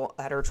inadmissible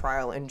at her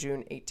trial in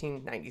June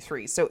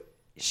 1893. So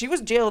she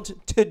was jailed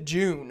to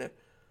June.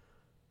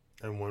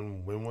 And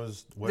when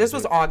was this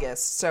was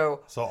August?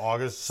 So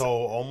August. So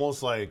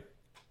almost like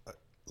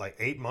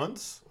 8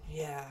 months.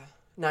 Yeah,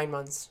 9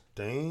 months.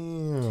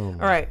 Damn.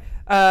 All right.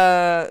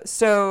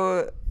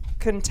 So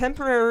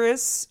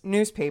contemporaneous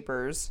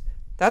newspapers.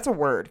 That's a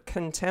word.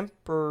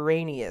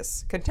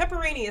 Contemporaneous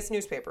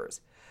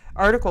newspapers.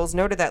 Articles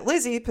noted that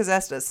Lizzie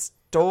possessed a it's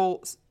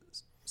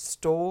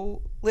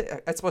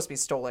supposed to be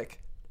stoic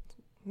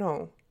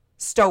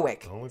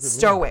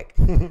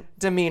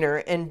demeanor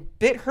and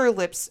bit her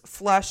lips,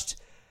 flushed,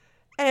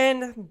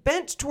 and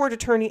bent toward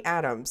Attorney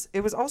Adams.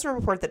 It was also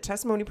reported that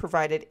testimony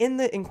provided in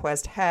the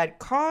inquest had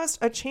caused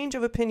a change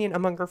of opinion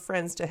among her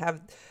friends to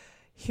have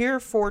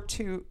heretofore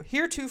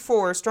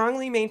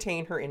strongly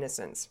maintained her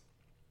innocence.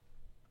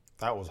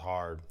 That was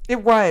hard.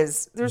 It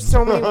was. There's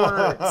so many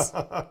words.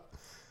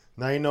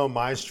 Now you know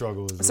my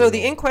struggle is So real.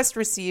 the inquest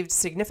received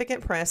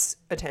significant press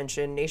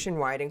attention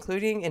nationwide,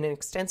 including an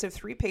extensive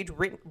 3-page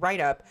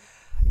write-up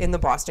in the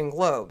Boston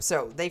Globe.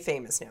 So they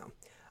famous now.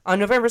 On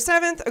November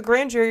 7th, a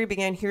grand jury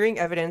began hearing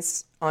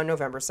evidence on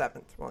November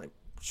 7th. Well, I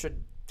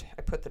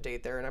put the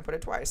date there and I put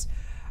it twice.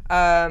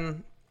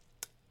 And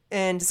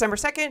December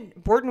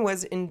 2nd, Borden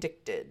was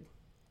indicted.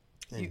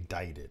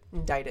 Indicted,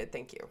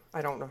 thank you.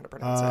 I don't know how to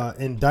pronounce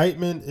it.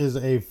 Indictment is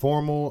a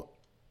formal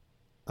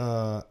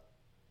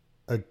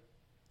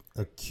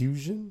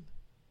accusation.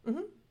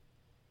 Mm-hmm.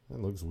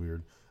 That looks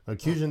weird.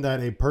 Accusation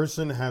that a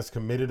person has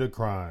committed a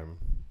crime.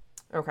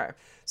 Okay.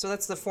 So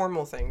that's the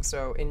formal thing.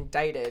 So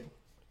indicted.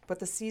 But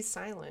the C is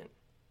silent.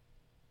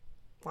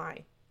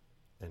 Why?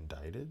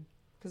 Indicted?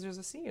 Because there's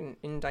a C in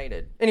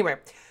indicted. Anyway.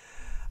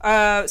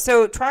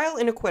 So trial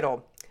and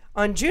acquittal.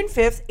 On June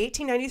 5th,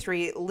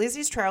 1893,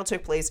 Lizzie's trial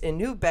took place in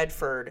New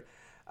Bedford.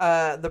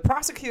 The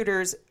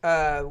prosecutors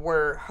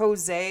were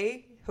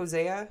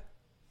Hosea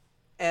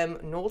M.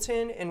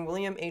 Knowlton and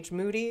William H.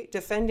 Moody.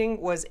 Defending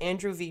was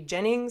Andrew V.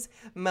 Jennings,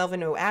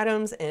 Melvin O.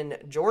 Adams, and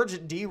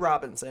George D.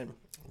 Robinson.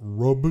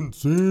 But,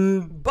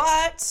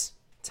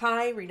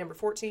 Ty, read number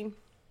 14.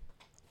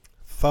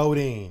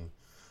 14.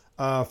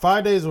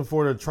 5 days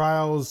before the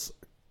trial's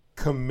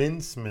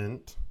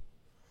commencement,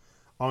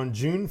 on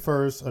June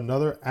 1st,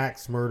 another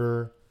axe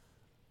murder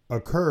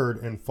occurred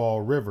in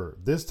Fall River.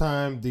 This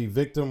time, the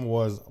victim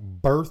was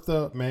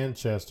Bertha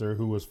Manchester,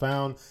 who was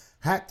found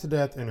hacked to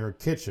death in her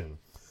kitchen.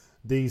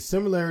 The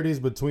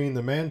similarities between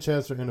the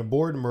Manchester and the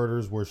Borden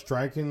murders were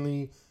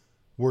striking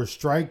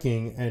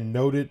and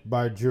noted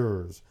by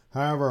jurors.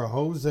 However,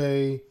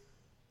 Jose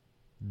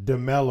de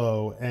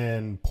Mello,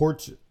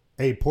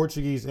 a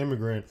Portuguese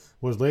immigrant,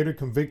 was later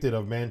convicted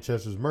of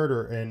Manchester's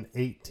murder in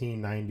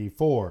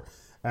 1894,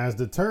 as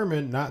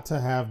determined not to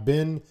have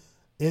been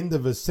in the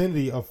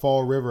vicinity of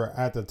Fall River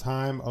at the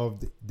time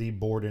of the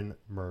Borden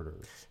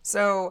murders.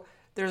 So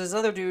there's this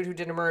other dude who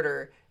did a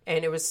murder,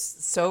 and it was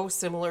so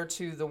similar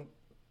to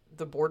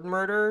the Borden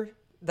murder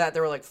that they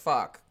were like,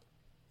 fuck,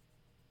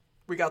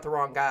 we got the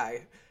wrong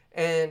guy.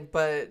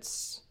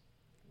 But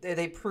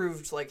they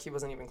proved like he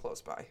wasn't even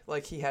close by.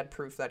 Like he had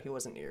proof that he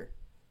wasn't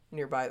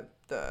nearby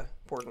the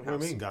Borden house. What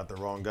do you mean got the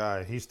wrong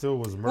guy? He still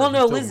was murdered. Well,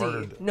 no,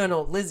 Lizzie.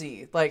 No,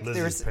 Lizzie. Like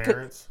Lizzie's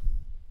parents?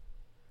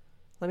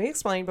 Let me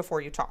explain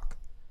before you talk.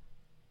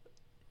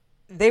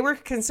 They were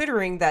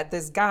considering that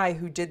this guy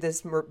who did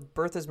this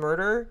Bertha's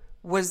murder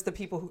was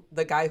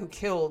the guy who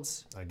killed.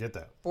 I get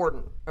that.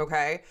 Borden.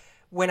 Okay.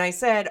 When I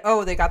said,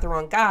 "Oh, they got the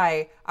wrong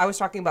guy," I was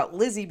talking about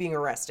Lizzie being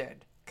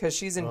arrested because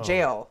she's in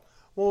jail.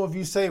 Well, if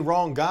you say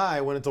wrong guy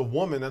when it's a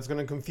woman, that's going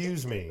to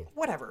confuse me.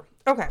 Whatever.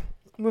 Okay.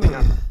 Moving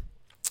on.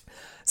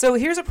 So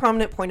here's a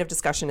prominent point of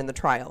discussion in the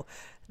trial.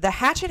 The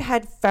hatchet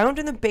head found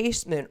in the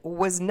basement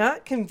was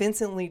not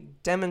convincingly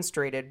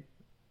demonstrated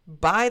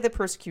by the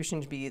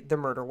prosecution to be the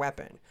murder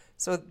weapon.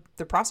 So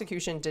the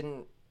prosecution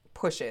didn't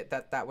push it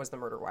that was the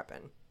murder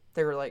weapon.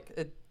 They were like,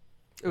 it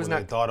was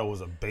not. They thought it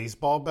was a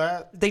baseball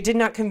bat? They did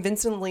not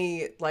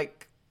convincingly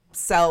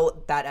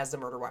sell that as the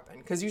murder weapon.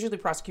 Because usually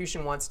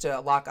prosecution wants to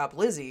lock up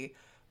Lizzie,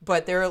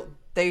 but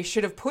they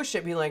should have pushed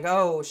it, being like,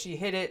 oh, she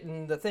hit it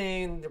and the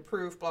thing, the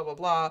proof, blah, blah,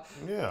 blah.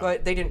 Yeah.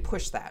 But they didn't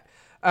push that.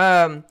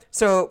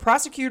 So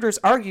prosecutors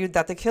argued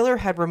that the killer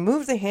had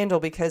removed the handle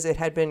because it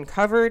had been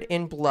covered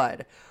in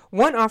blood.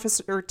 One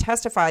officer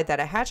testified that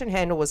a hatchet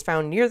handle was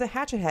found near the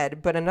hatchet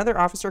head, but another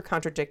officer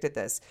contradicted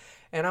this.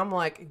 And I'm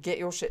like, get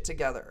your shit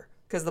together.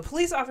 Because the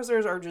police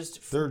officers are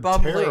just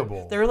bumbling.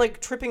 Terrible. They're like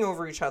tripping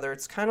over each other.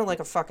 It's kind of like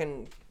a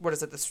fucking,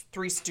 this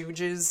Three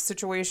Stooges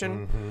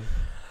situation.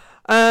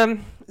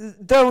 Mm-hmm.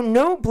 Though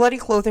no bloody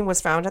clothing was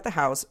found at the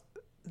house,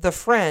 the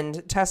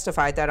friend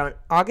testified that on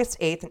August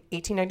 8th,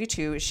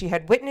 1892, she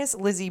had witnessed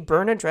Lizzie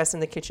burn a dress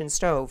in the kitchen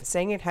stove,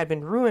 saying it had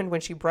been ruined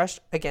when she brushed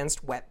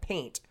against wet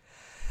paint.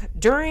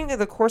 During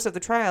the course of the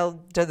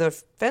trial, the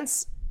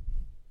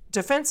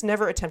defense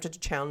never attempted to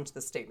challenge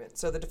the statement.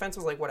 So the defense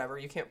was like, whatever,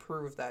 you can't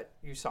prove that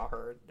you saw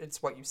her.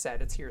 It's what you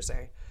said. It's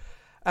hearsay.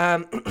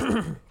 I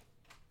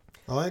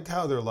I like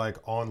how they're like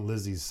on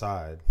Lizzie's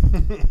side.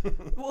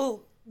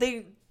 Well,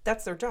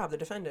 that's their job, the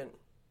defendant.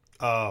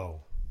 Oh.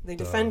 They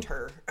defend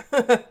her.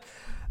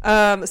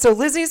 So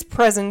Lizzie's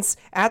presence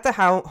at the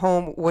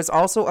home was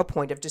also a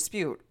point of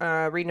dispute.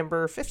 Read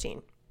number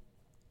 15.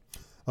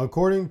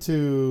 According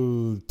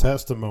to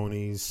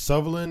testimonies,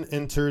 Sutherland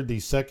entered the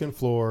second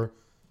floor.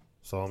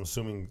 So I'm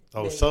assuming,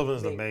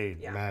 Sutherland's the maid,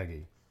 yeah.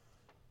 Maggie.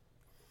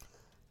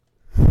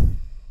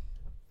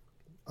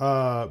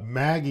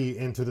 Maggie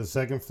entered the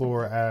second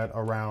floor at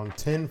around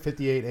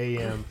 10:58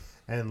 a.m.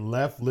 and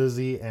left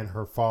Lizzie and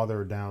her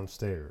father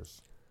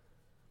downstairs.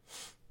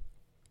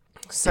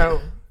 So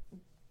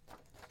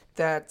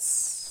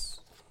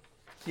that's,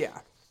 yeah.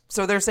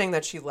 So they're saying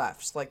that she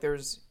left. Like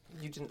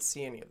you didn't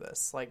see any of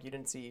this. Like you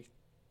didn't see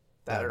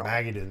that at all.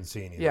 Maggie didn't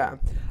see anything. Yeah.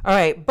 All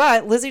right.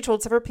 But Lizzie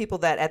told several people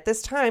that at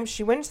this time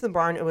she went into the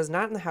barn and was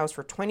not in the house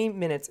for 20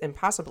 minutes and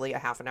possibly a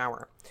half an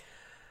hour.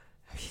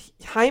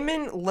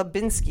 Hyman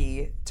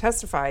Lubinsky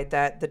testified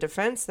that the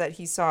defense that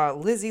he saw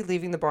Lizzie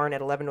leaving the barn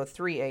at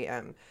 11:03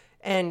 a.m.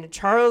 and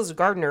Charles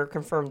Gardner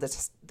confirmed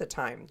the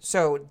time.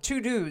 So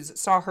 2 dudes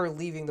saw her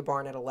leaving the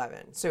barn at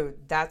 11. So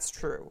that's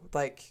true.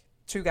 Like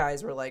 2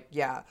 guys were like,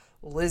 yeah,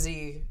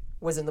 Lizzie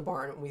was in the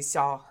barn and we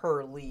saw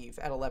her leave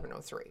at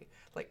 11:03.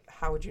 Like,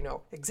 how would you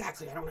know?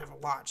 Exactly. I don't have a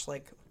watch.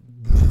 Like,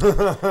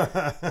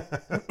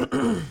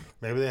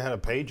 maybe they had a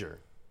pager.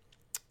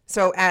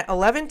 So at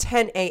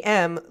 11:10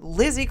 a.m.,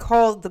 Lizzie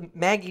called the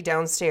Maggie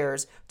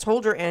downstairs,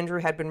 told her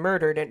Andrew had been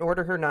murdered, and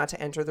ordered her not to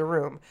enter the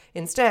room.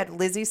 Instead,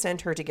 Lizzie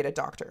sent her to get a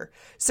doctor.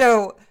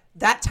 So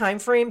that time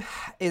frame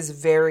is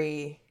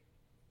very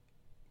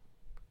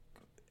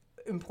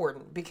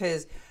important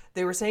because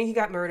they were saying he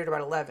got murdered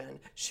about 11.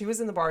 She was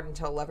in the barn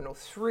until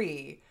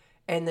 11:03,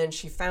 and then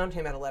she found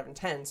him at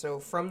 11:10. So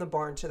from the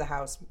barn to the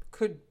house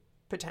could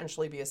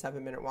potentially be a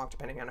 7-minute walk,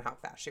 depending on how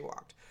fast she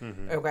walked.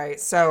 Mm-hmm. Okay,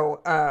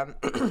 so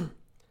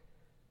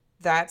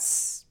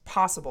that's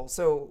possible.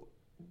 So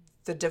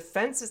the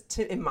defense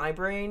in my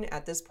brain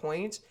at this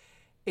point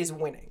is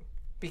winning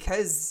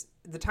because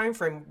the time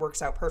frame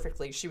works out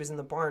perfectly. She was in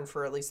the barn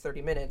for at least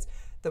 30 minutes.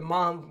 The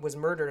mom was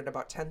murdered at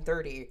about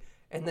 10:30,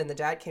 and then the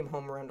dad came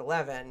home around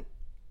 11,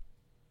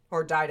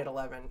 or died at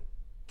 11,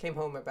 came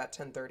home about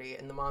 10:30,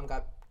 and the mom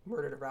got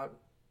murdered about.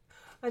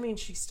 I mean,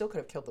 she still could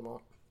have killed them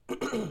all.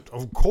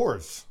 Of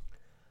course.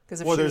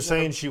 Well, they're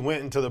saying she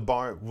went into the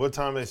barn. What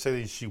time did they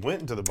say she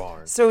went into the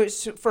barn? So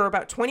for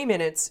about 20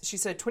 minutes, she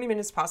said 20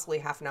 minutes, possibly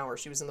half an hour,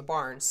 she was in the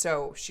barn.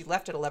 So she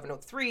left at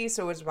 11:03,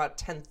 so it was about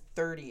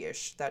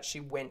 10:30-ish that she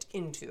went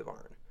into the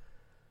barn.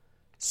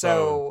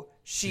 So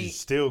she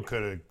still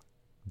could have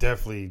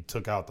definitely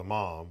took out the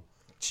mom.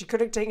 She could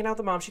have taken out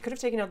the mom. She could have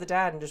taken out the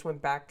dad and just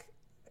went back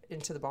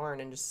into the barn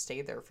and just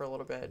stayed there for a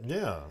little bit.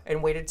 Yeah.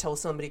 And waited till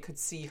somebody could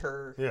see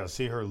her. Yeah,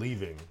 see her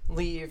leave,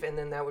 and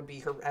then that would be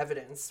her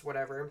evidence,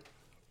 whatever.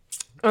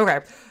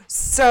 Okay,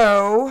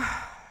 so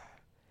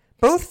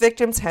both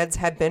victims' heads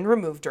had been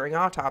removed during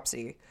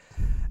autopsy,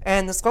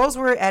 and the skulls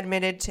were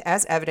admitted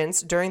as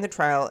evidence during the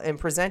trial and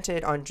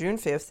presented on June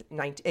 5th,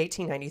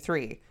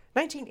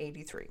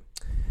 1983.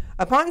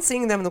 Upon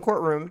seeing them in the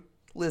courtroom,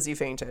 Lizzie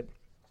fainted.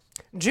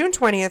 June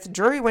 20th,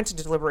 jury went to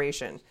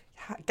deliberation.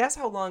 Guess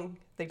how long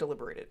they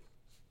deliberated?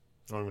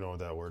 I don't even know what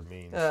that word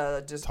means.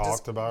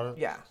 Just about it?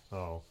 Yeah.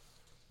 Oh.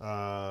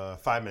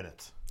 5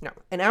 minutes. No,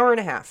 an hour and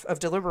a half of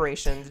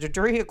deliberation. The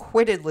jury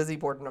acquitted Lizzie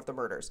Borden of the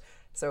murders,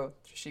 so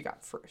she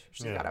got free.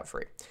 She got out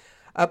free.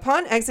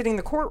 Upon exiting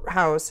the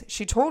courthouse,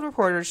 she told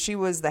reporters she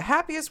was the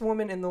happiest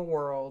woman in the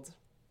world.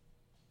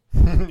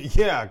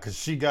 Yeah, because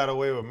she got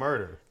away with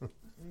murder.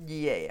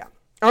 Yeah.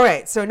 All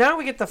right, so now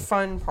we get the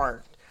fun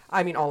part.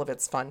 I mean, all of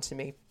it's fun to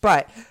me,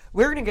 but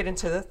we're going to get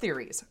into the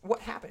theories.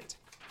 What happened?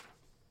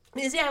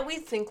 Is, yeah, we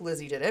think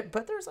Lizzie did it,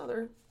 but there's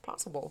other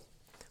possible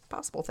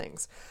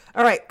things.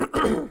 All right.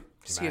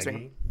 Excuse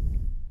me.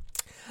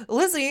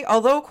 Lizzie,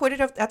 although acquitted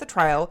at the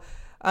trial,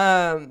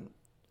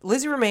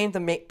 Lizzie remained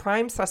the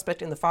prime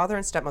suspect in the father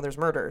and stepmother's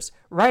murders.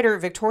 Writer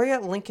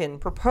Victoria Lincoln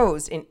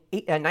proposed in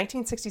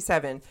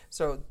 1967,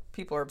 so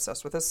people are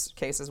obsessed with this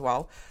case as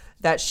well,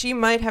 that she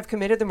might have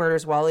committed the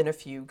murders while in a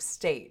fugue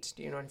state.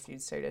 Do you know what a fugue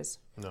state is?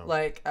 No.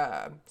 Like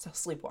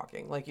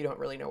sleepwalking. Like you don't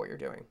really know what you're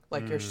doing.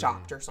 Like you're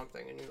shocked or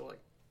something and you like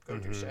go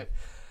do shit.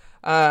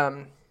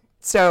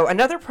 So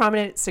another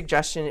prominent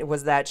suggestion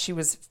was that she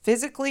was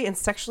physically and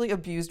sexually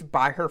abused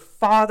by her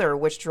father,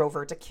 which drove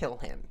her to kill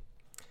him.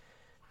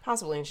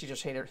 Possibly, and she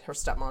just hated her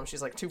stepmom.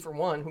 She's like 2 for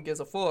 1. Who gives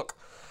a fuck?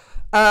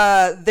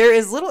 There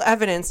is little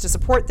evidence to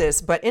support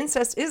this, but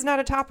incest is not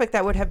a topic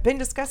that would have been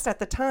discussed at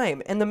the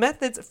time, and the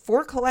methods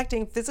for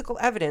collecting physical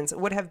evidence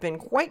would have been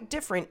quite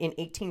different in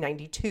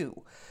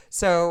 1892.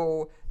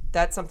 So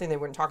that's something they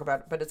wouldn't talk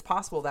about, but it's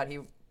possible that he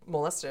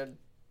molested.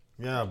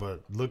 Yeah,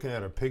 but looking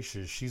at her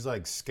pictures, she's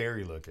like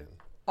scary looking.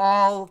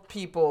 All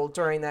people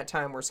during that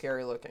time were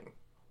scary looking.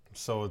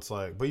 So it's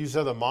like, but you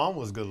said the mom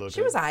was good looking.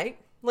 She was aight.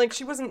 Like,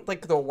 she wasn't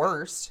like the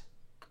worst.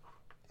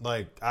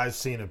 Like, I've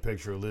seen a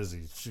picture of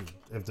Lizzie.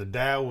 If the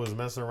dad was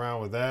messing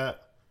around with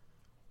that,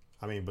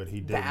 I mean, but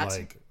he did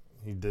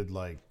he did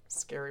like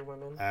scary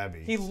women.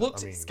 Abby. He looked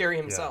scary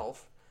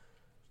himself.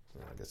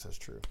 Yeah, I guess that's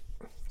true.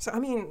 So I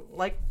mean,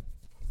 like,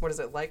 what is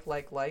it?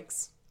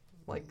 Likes.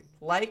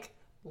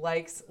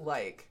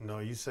 No,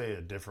 you say it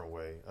a different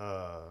way.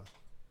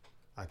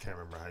 I can't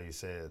remember how you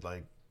say it.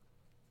 Like,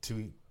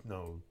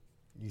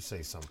 you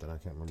say something. I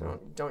can't remember.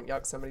 Don't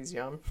yuck somebody's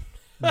yum.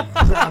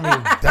 I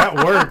mean, that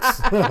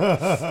works.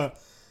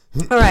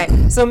 All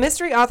right. So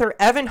mystery author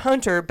Evan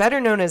Hunter, better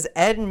known as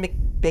Ed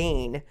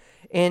McBain,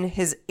 in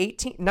his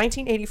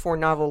 1984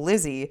 novel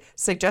Lizzie,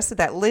 suggested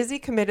that Lizzie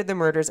committed the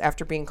murders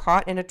after being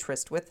caught in a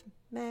tryst with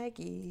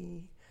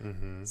Maggie.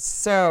 Mm-hmm.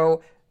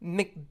 So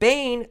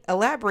McBain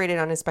elaborated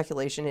on his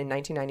speculation in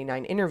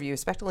 1999 interview,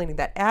 speculating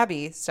that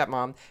Abby,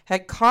 stepmom,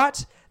 had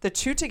caught the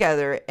two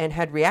together and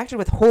had reacted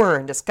with horror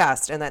and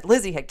disgust, and that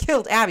Lizzie had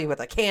killed Abby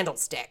with a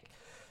candlestick.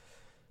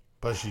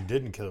 But she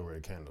didn't kill her with a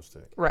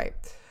candlestick. Right.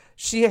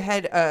 She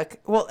had,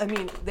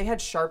 they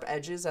had sharp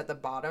edges at the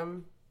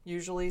bottom,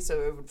 usually,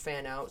 so it would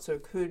fan out. So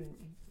it could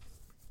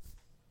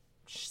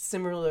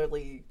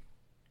similarly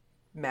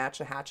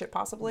match a hatchet,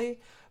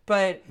 possibly.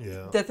 But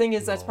the thing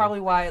is, that's probably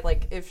why,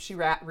 like, if she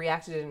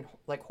reacted in,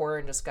 like, horror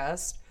and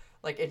disgust,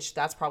 like,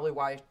 that's probably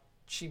why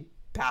she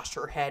bashed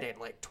her head in,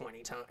 like,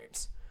 20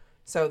 times.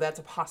 So that's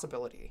a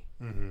possibility.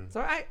 Mm-hmm.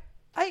 So I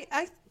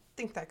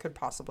think that could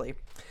possibly.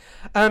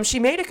 She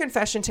made a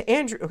confession to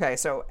Andrew. Okay,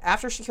 so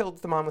after she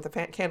killed the mom with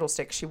a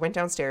candlestick, she went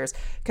downstairs,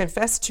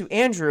 confessed to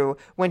Andrew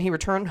when he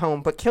returned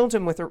home, but killed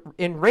him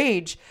in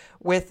rage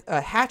with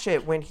a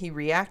hatchet when he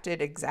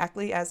reacted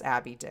exactly as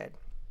Abby did.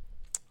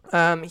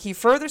 He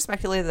further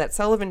speculated that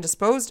Sullivan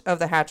disposed of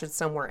the hatchet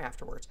somewhere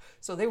afterwards.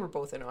 So they were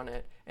both in on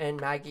it. And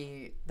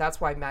Maggie, that's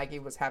why Maggie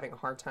was having a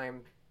hard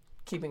time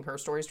keeping her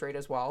story straight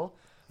as well.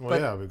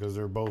 Well, because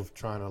they're both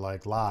trying to,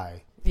 like,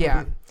 lie.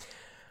 Yeah.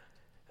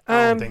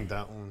 I don't think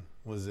that one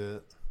was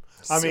it.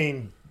 I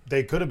mean,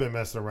 they could have been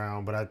messing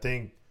around, but I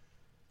think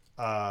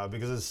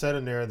because it's said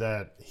in there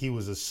that he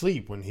was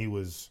asleep when he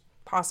was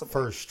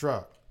first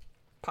struck.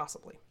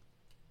 Possibly.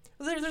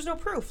 There's no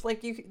proof.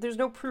 Like, there's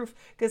no proof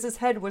because his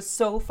head was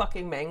so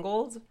fucking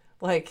mangled.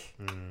 Like,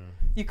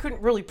 you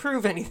couldn't really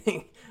prove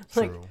anything.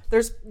 Like, True.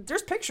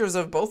 there's pictures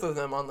of both of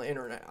them on the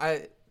internet.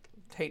 I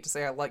hate to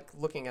say I like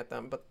looking at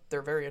them, but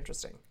they're very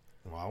interesting.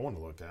 Well, I want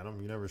to look at them.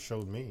 You never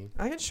showed me.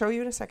 I can show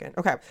you in a second.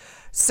 Okay.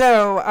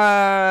 So,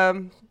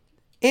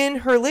 in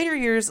her later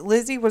years,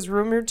 Lizzie was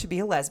rumored to be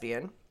a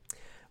lesbian,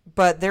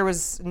 but there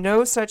was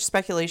no such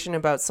speculation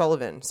about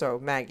Sullivan, so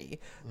Maggie,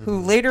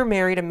 who later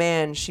married a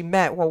man she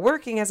met while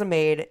working as a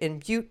maid in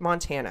Butte,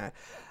 Montana.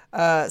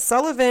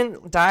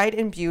 Sullivan died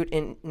in Butte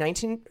in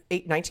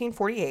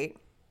 1948.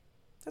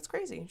 That's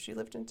crazy. She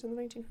lived into the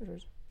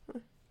 1900s.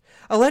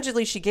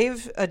 Allegedly, she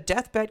gave a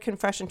deathbed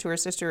confession to her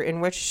sister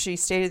in which she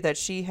stated that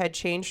she had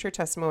changed her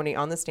testimony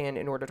on the stand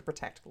in order to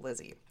protect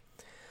Lizzie.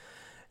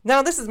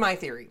 Now, this is my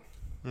theory.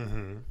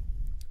 Mm-hmm.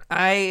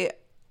 I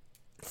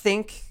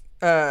think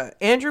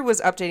Andrew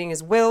was updating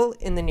his will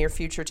in the near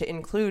future to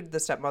include the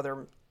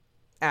stepmother,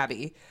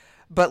 Abby,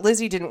 but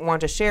Lizzie didn't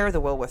want to share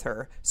the will with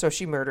her, so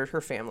she murdered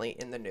her family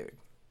in the nude,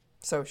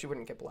 so she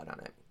wouldn't get blood on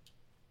it.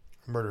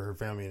 Murder her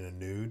family in a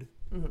nude?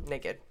 Mm-hmm,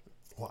 naked.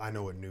 Well, I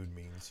know what nude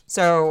means.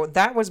 So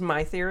that was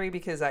my theory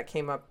because that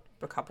came up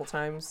a couple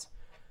times.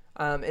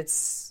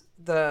 It's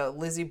the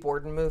Lizzie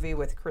Borden movie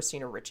with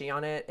Christina Ricci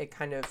on it. It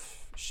kind of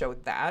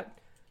showed that,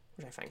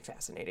 which I find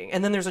fascinating.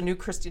 And then there's a new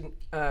Kristen,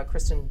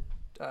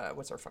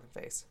 what's her fucking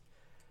face?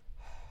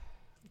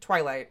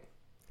 Twilight.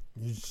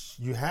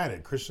 You had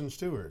it, Kristen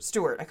Stewart.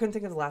 I couldn't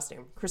think of the last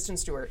name. Kristen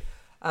Stewart.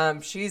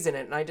 She's in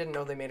it, and I didn't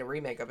know they made a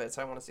remake of it,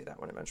 so I want to see that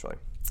one eventually.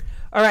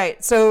 All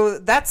right, so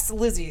that's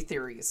Lizzie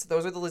theories.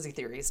 Those are the Lizzie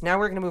theories. Now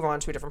we're going to move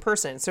on to a different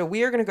person. So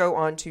we are going to go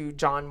on to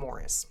John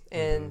Morris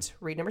and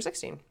read number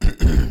 16.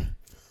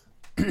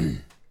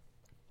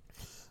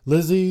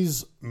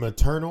 Lizzie's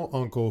maternal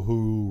uncle,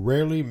 who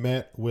rarely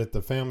met with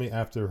the family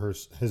after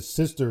his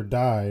sister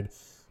died,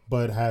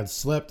 but had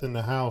slept in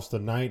the house the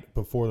night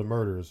before the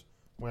murders.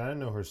 Well, I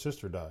didn't know her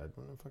sister died.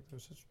 When the fuck did her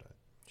sister die?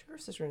 Her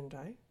sister didn't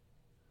die.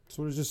 That's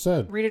what it just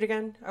said. Read it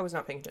again. I was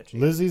not paying attention.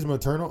 Lizzie's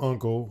maternal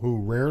uncle,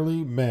 who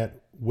rarely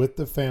met with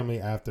the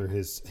family after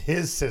his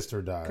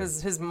sister died.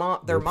 Because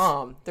their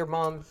mom.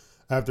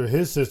 After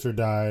his sister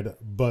died,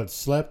 but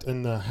slept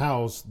in the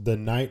house the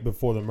night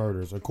before the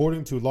murders.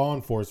 According to law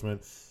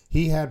enforcement,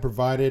 he had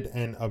provided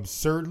an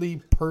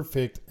absurdly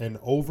perfect and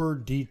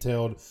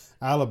over-detailed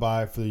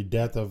alibi for the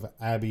death of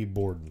Abby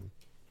Borden.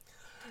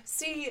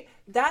 See,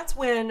 that's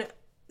when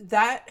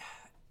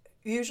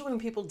usually when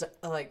people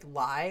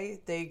lie,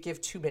 they give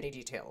too many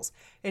details.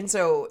 And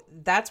so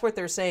that's what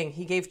they're saying.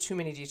 He gave too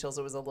many details.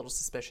 It was a little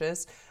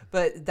suspicious.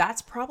 But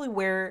that's probably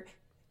where,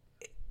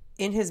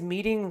 in his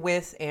meeting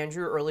with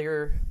Andrew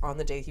earlier on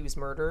the day he was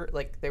murdered,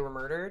 they were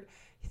murdered,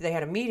 they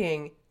had a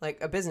meeting,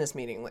 like a business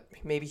meeting.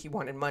 Like maybe he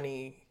wanted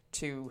money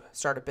to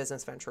start a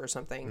business venture or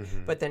something.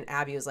 Mm-hmm. But then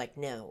Abby was like,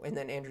 no. And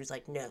then Andrew's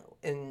like, no.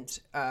 And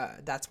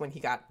that's when he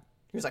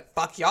was like,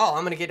 fuck y'all.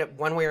 I'm going to get it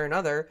one way or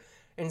another.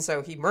 And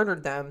so he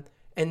murdered them.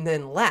 And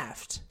then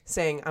left,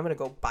 saying, I'm going to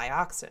go buy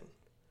oxen.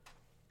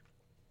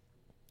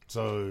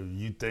 So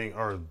you think,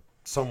 or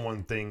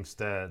someone thinks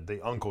that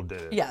the uncle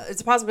did it. Yeah, it's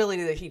a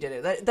possibility that he did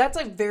it. That's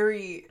a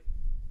very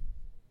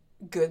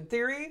good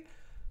theory.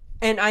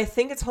 And I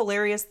think it's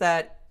hilarious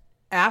that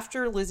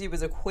after Lizzie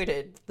was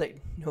acquitted,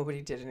 like,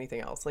 nobody did anything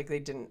else. Like, they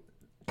didn't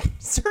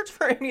search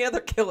for any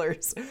other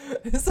killers.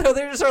 So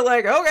they're just sort of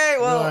like, okay,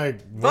 well,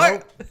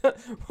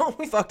 well,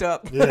 we fucked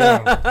up.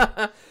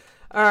 Yeah.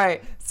 All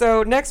right.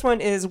 So next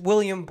one is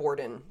William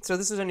Borden. So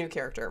this is a new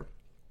character.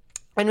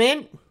 And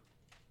man,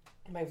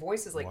 my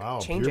voice is like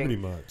changing. Pretty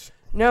much.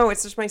 No,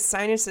 it's just my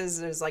sinuses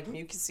is like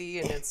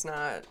mucusy and it's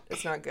not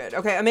good.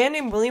 Okay, a man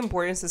named William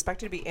Borden,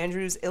 suspected to be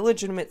Andrew's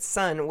illegitimate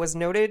son, was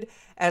noted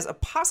as a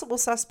possible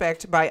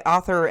suspect by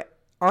author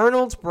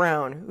Arnold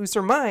Brown, who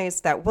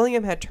surmised that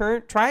William had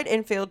tried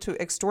and failed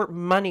to extort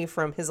money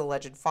from his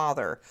alleged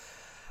father.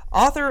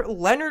 Author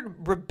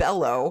Leonard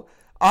Rebello,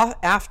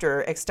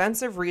 after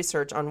extensive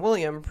research on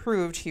William,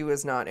 proved he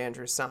was not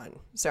Andrew's son.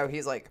 So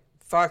he's like,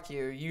 fuck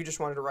you, you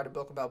just wanted to write a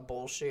book about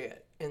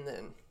bullshit. And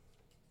then...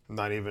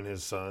 Not even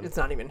his son. It's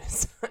not even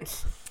his son.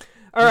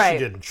 All right. You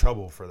should get in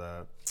trouble for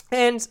that.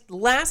 And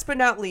last but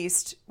not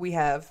least, we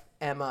have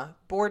Emma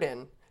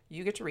Borden.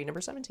 You get to read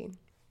number 17.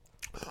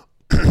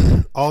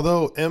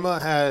 Although Emma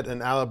had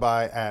an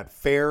alibi at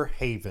Fair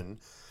Haven,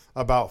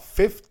 about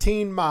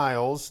 15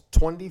 miles,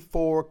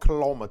 24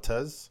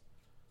 kilometers.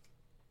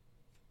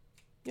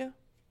 Yeah.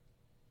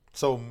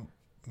 So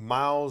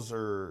miles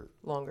are...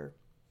 Longer.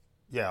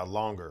 Yeah,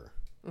 longer.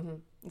 Mm-hmm.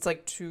 It's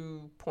like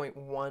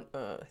 2.1.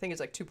 I think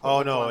it's like 2.1.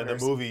 Oh no! kilometers. In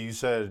the movie, you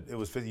said it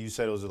was 50. You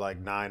said it was like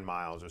 9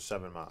 miles or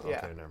 7 miles. Yeah.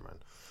 Okay, never mind.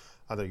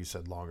 I thought you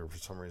said longer for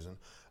some reason.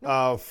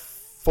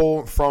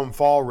 From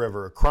Fall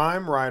River,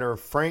 crime writer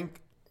Frank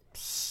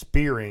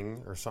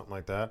Spearing or something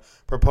like that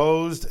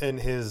proposed in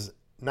his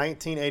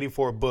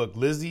 1984 book,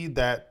 Lizzie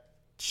that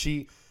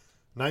she.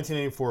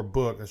 1984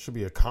 book. That should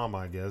be a comma,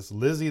 I guess.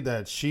 Lizzie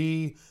that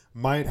she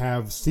might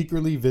have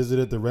secretly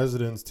visited the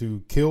residence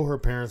to kill her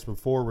parents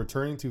before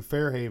returning to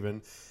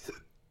Fairhaven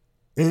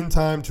in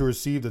time to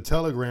receive the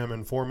telegram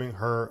informing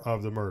her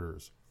of the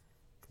murders.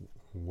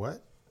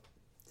 What?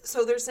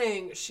 So they're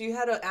saying she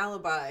had an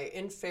alibi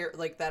in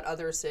that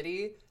other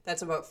city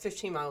that's about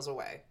 15 miles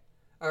away.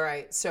 All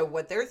right. So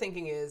what they're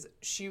thinking is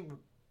she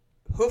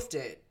hoofed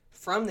it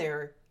from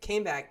there,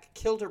 came back,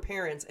 killed her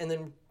parents, and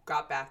then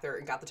got back there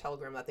and got the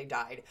telegram that they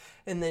died.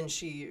 And then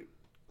she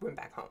went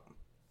back home.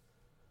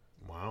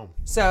 Wow.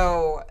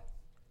 So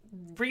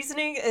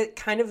reasoning, it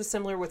kind of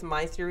similar with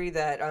my theory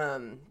that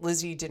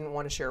Lizzie didn't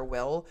want to share a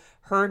will.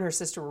 Her and her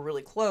sister were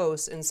really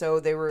close. And so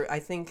they were, I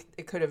think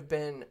it could have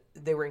been,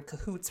 they were in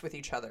cahoots with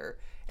each other.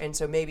 And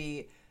so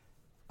maybe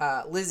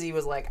Lizzie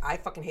was like, I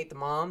fucking hate the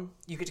mom.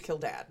 You get to kill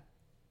dad.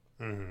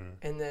 Mm-hmm.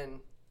 And then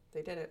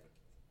they did it.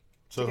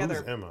 So together.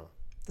 Who's Emma?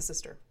 The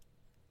sister.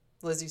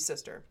 Lizzie's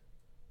sister.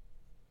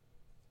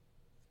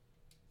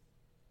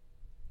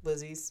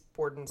 Lizzie's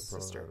Borden's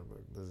sister.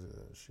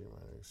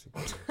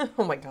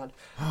 Oh my god!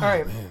 All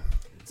right,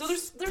 so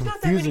there's not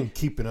that many.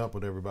 Keeping up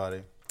with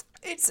everybody.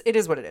 It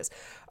is what it is.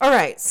 All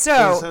right,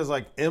 so it says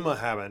like Emma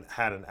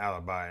had an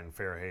alibi in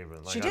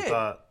Fairhaven. Like, she did. I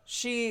thought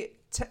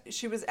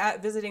she was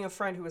visiting a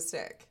friend who was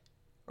sick,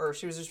 or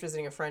she was just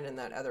visiting a friend in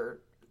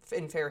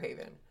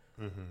Fairhaven.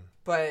 Mm-hmm.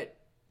 But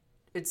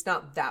it's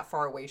not that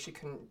far away. She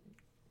couldn't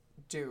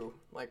do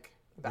like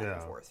back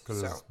and forth.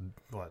 Because it's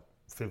what.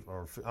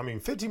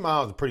 50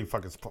 miles is pretty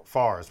fucking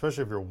far,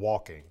 especially if you're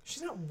walking.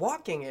 She's not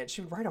walking it. She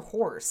would ride a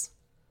horse.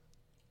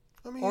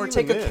 I mean, or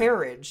take a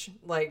carriage.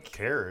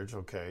 Carriage,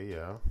 okay,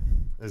 yeah.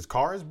 Is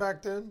cars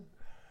back then?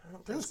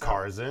 There's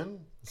cars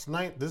in.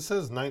 This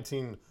says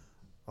 19...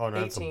 Oh,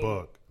 no, that's a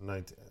book.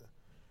 19.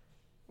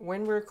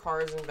 When were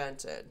cars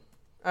invented?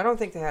 I don't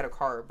think they had a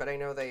car, but I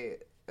know they...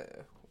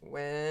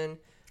 when...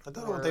 I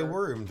thought they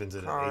were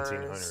invented in the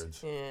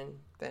 1800s.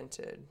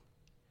 Invented...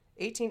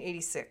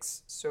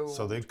 1886.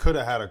 So they could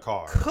have had a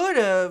car. Could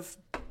have,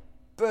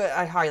 but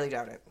I highly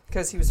doubt it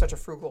because he was such a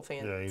frugal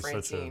fan. Yeah, he's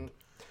Francine.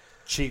 such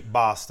a cheap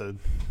bastard.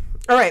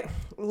 All right,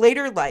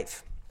 later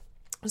life.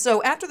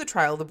 So after the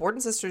trial, the Borden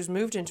sisters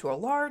moved into a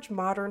large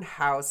modern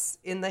house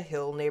in the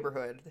Hill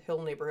neighborhood. The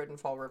Hill neighborhood in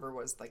Fall River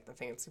was like the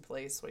fancy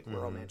place, like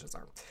where all mansions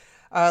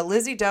are.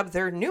 Lizzie dubbed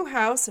their new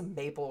house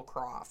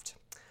Maplecroft.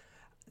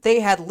 They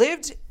had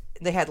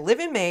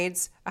live-in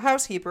maids, a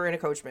housekeeper, and a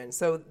coachman.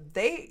 So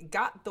they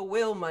got the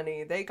will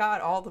money. They got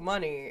all the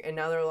money. And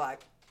now they're like,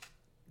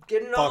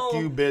 getting Fuck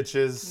you,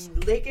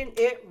 bitches. Making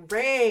it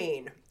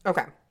rain.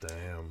 Okay.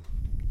 Damn.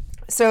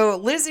 So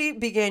Lizzie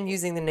began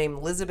using the name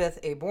Elizabeth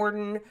A.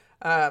 Borden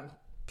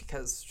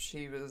because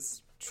she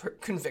was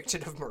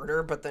convicted of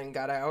murder but then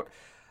got out.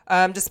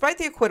 Despite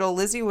the acquittal,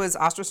 Lizzie was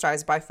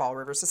ostracized by Fall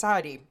River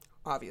society,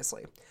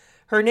 obviously.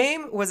 Her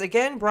name was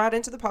again brought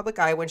into the public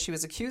eye when she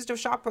was accused of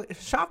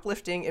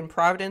shoplifting in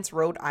Providence,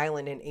 Rhode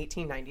Island in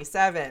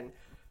 1897.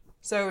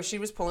 So she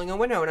was pulling a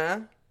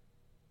Winona.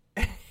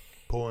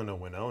 Pulling a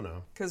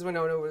Winona? Because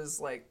Winona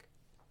was, like,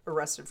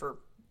 arrested for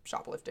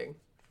shoplifting.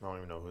 I don't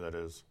even know who that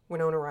is.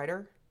 Winona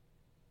Ryder?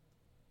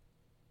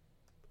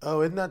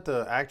 Oh, isn't that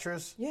the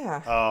actress?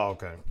 Yeah. Oh,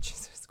 okay.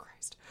 Jesus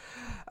Christ.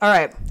 All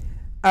right.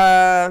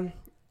 In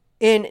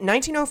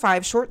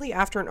 1905, shortly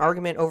after an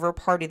argument over a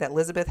party that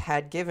Lizzie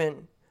had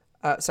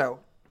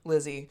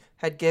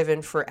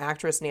given for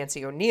actress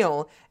Nancy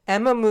O'Neill,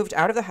 Emma moved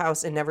out of the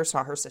house and never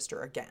saw her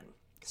sister again.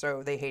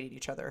 So they hated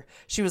each other.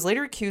 She was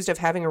later accused of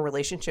having a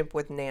relationship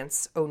with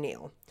Nance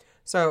O'Neill.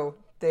 So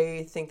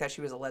they think that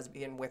she was a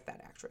lesbian with that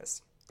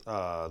actress.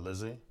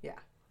 Lizzie? Yeah.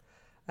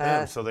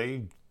 Damn, I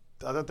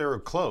thought they were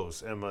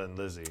close, Emma and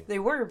Lizzie. They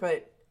were,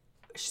 but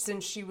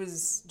since she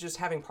was just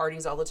having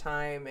parties all the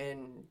time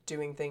and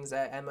doing things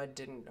that Emma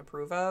didn't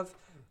approve of,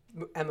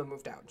 Emma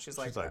moved out. She's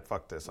like,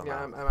 fuck this, I'm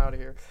out. I'm out of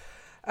here.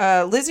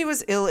 Lizzie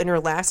was ill in her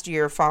last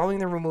year following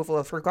the removal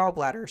of her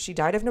gallbladder. She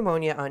died of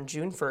pneumonia on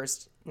June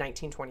 1st,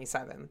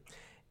 1927,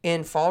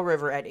 in Fall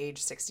River at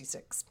age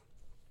 66.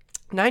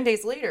 9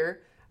 days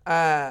later,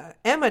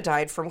 Emma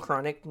died from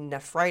chronic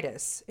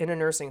nephritis in a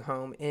nursing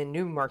home in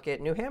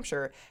Newmarket, New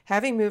Hampshire,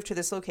 having moved to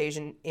this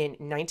location in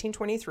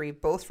 1923,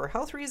 both for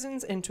health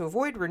reasons and to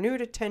avoid renewed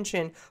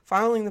attention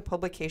following the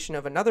publication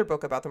of another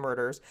book about the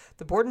murders.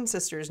 The Borden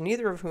sisters,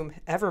 neither of whom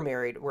ever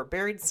married, were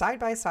buried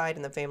side by side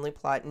in the family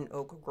plot in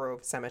Oak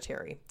Grove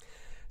Cemetery.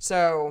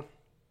 So,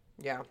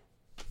 yeah,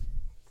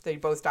 they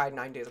both died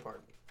 9 days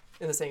apart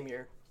in the same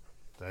year.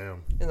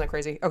 Damn. Isn't that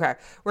crazy? Okay,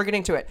 we're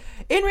getting to it.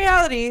 In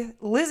reality,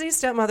 Lizzie's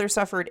stepmother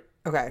suffered...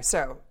 Okay,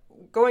 so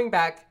going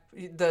back,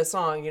 the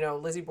song,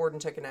 Lizzie Borden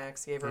took an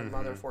axe, gave her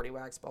mother 40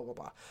 whacks, blah, blah,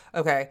 blah.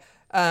 Okay,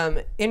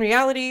 in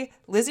reality,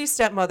 Lizzie's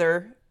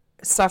stepmother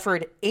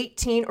suffered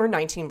 18 or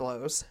 19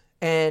 blows,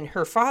 and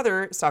her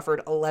father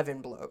suffered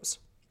 11 blows.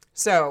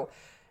 So...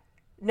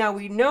 Now,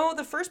 we know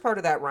the first part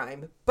of that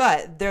rhyme,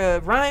 but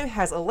the rhyme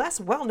has a less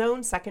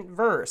well-known second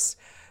verse.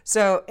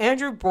 So,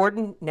 Andrew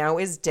Borden now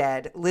is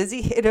dead.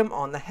 Lizzie hit him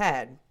on the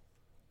head.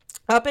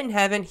 Up in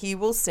heaven he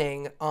will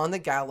sing. On the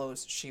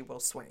gallows she will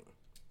swing.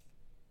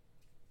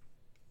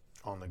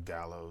 On the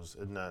gallows.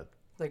 Isn't that...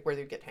 Like where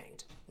they get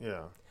hanged.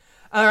 Yeah.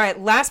 All right.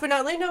 Last but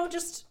not least. No,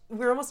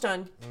 we're almost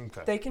done.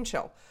 Okay. They can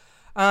chill.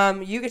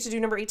 You get to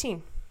do number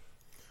 18.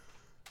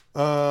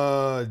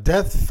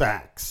 Death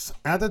facts.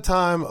 At the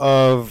time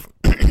of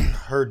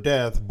her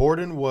death,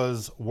 Borden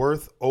was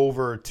worth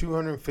over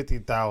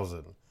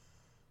 $250,000.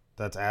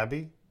 That's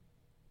Abby?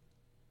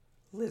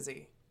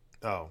 Lizzie.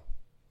 Oh,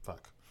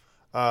 fuck.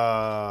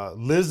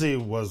 Lizzie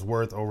was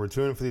worth over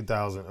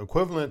 $250,000,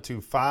 equivalent to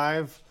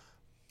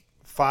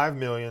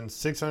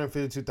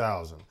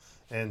 $5,652,000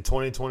 in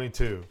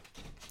 2022.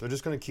 They're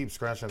just going to keep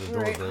scratching at the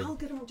door. Right. I'll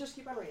get them. Just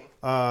keep on reading.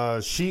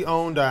 She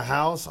owned a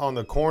house on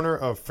the corner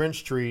of French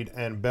Street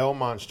and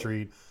Belmont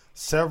Street,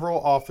 several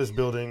office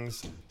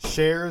buildings,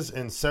 shares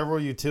in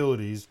several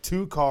utilities,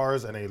 2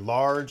 cars, and a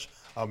large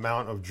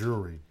amount of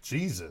jewelry.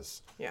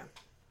 Jesus. Yeah.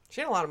 She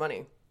had a lot of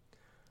money.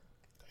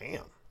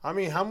 Damn. I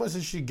mean, how much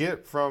did she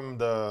get from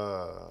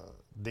the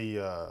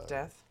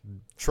Death?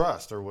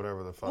 Trust or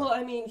whatever the fuck? Well,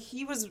 I mean,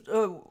 he was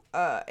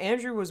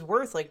Andrew was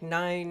worth like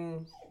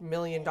 $9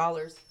 million.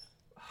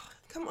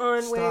 Come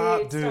on, Stop,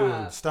 Wade.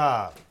 dude.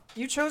 Stop.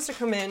 You chose to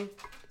come in.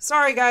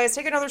 Sorry, guys.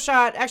 Take another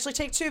shot. Actually,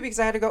 take 2 because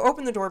I had to go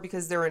open the door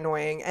because they're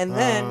annoying. And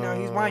then now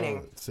he's whining.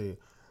 Let's see.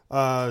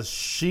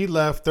 She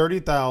left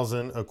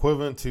 $30,000,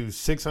 equivalent to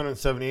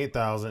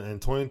 $678,000 in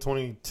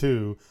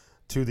 2022,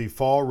 to the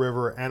Fall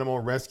River Animal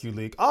Rescue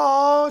League.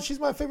 Oh, she's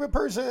my favorite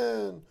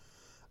person.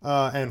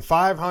 And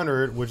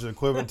 $500, which is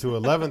equivalent to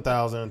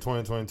 $11,000 in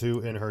 2022,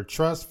 in her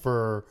trust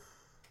for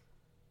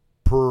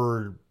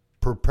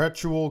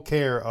perpetual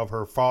care of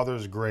her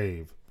father's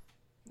grave.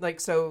 Like,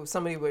 so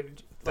somebody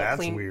would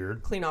That's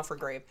weird. Clean off her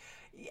grave.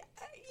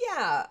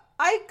 Yeah,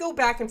 I go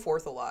back and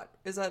forth a lot.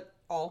 Is that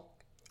all?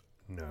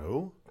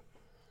 No.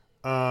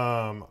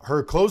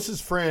 Her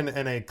closest friend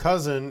and a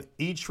cousin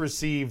each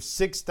received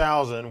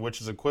 $6,000,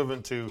 which is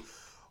equivalent to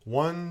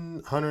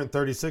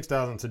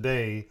 $136,000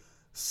 today,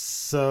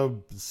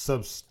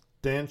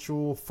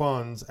 substantial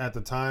funds at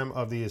the time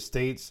of the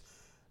estate's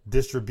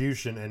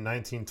distribution in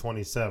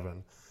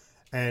 1927.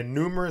 And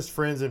numerous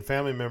friends and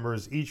family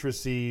members each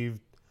received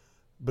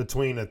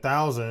between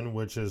 $1,000,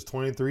 which is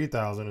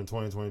 $23,000 in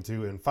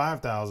 2022, and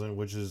 $5,000,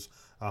 which is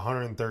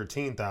 $113,000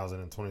 in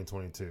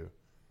 2022.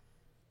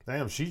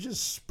 Damn, she's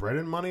just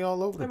spreading money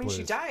all over the place. I mean,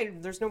 she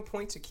died. There's no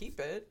point to keep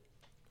it.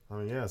 I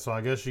mean, yeah. So I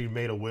guess she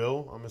made a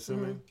will, I'm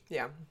assuming. Mm-hmm.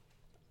 Yeah.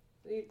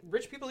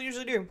 Rich people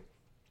usually do.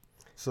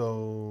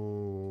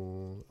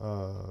 So,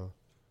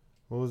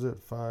 what was it?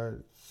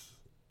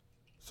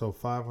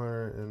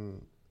 500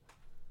 and...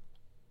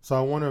 So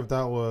I wonder if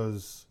that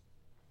was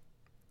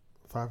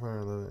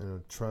 511 in a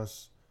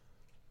trust.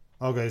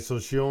 Okay, so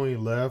she only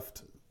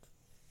left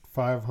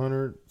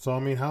 500. So,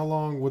 I mean, how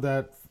long would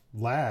that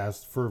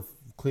last for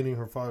cleaning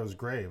her father's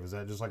grave? Is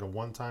that just like a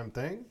one-time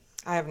thing?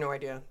 I have no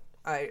idea.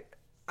 I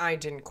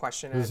didn't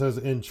question it. It says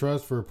in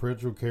trust for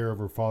perpetual care of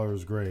her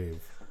father's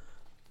grave.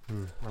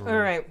 All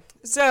right.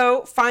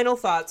 So, final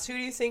thoughts. Who do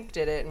you think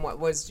did it, and what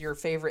was your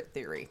favorite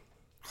theory?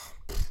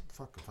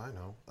 Fuck if I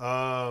know.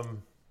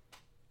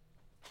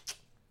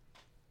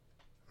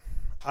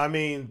 I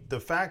mean, the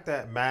fact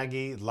that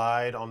Maggie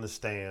lied on the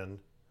stand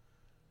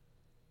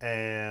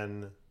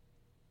and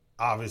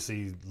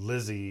obviously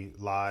Lizzie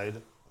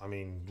lied I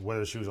mean,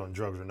 whether she was on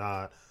drugs or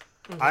not,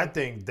 I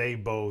think they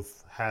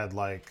both had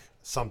like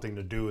something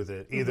to do with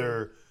it.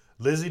 Either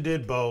Lizzie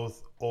did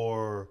both,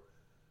 or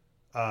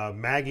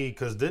Maggie,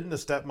 because didn't the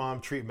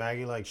stepmom treat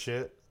Maggie like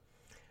shit?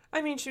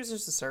 I mean, she was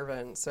just a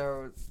servant,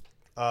 so.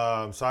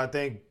 So I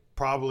think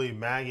probably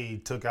Maggie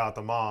took out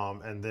the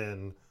mom, and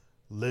then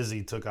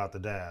Lizzie took out the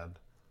dad.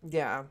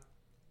 Yeah.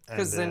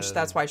 Because then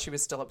that's why she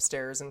was still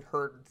upstairs and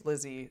heard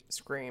Lizzie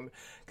scream.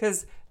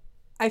 Because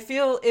I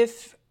feel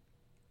if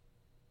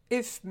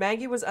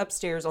Maggie was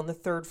upstairs on the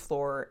 3rd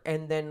floor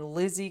and then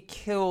Lizzie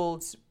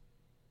killed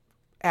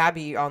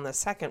Abby on the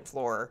 2nd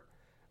floor,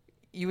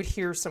 you would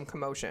hear some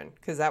commotion,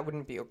 because that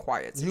wouldn't be a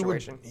quiet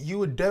situation. You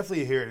would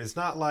definitely hear it. It's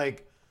not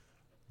like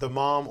the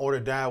mom or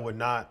the dad would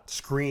not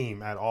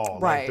scream at all.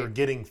 Right. Like they're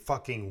getting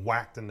fucking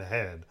whacked in the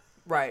head.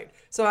 Right.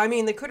 So, I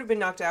mean, they could have been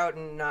knocked out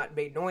and not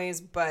made noise,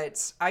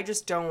 but I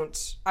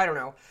don't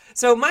know.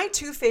 So my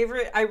 2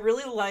 favorite, I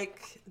really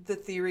like the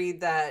theory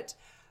that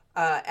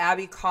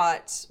Abby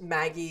caught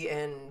Maggie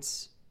and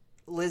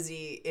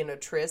Lizzie in a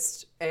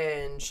tryst,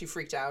 and she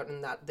freaked out,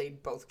 and that they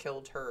both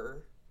killed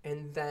her.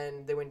 And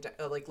then they went,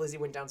 Lizzie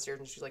went downstairs,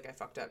 and she's like, I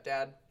fucked up,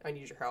 Dad. I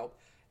need your help.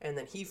 And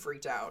then he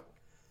freaked out.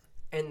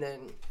 And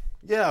then...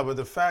 Yeah, but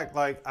the fact,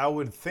 like, I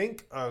would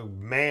think a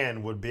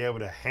man would be able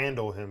to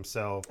handle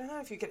himself. I don't know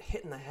if you get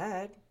hit in the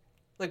head.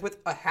 Like, with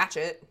a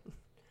hatchet.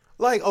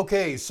 Like,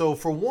 okay, so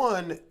for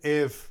one,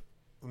 if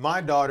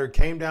my daughter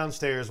came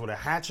downstairs with a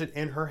hatchet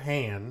in her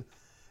hand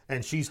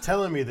and she's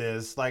telling me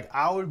this, like,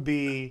 I would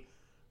be,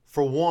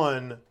 for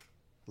one,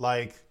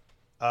 like,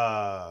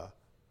 ready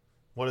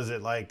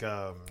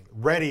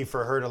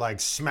for her to, like,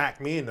 smack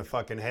me in the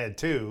fucking head,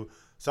 too.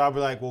 So I'd be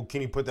like, well,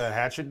 can you put that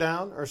hatchet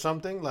down or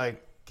something?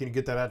 Like, can you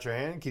get that out your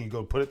hand? Can you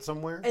go put it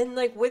somewhere? And,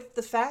 like, with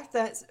the fact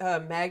that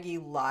Maggie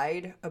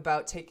lied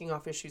about taking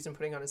off his shoes and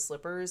putting on his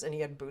slippers, and he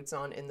had boots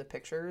on in the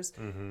pictures,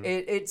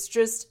 it's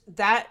just,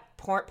 that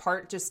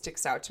part just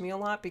sticks out to me a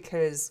lot,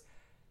 because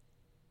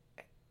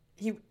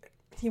you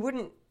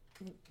wouldn't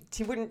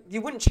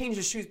change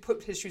his shoes,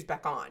 put his shoes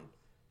back on,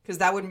 because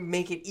that would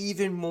make it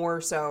even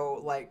more so,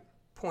 like,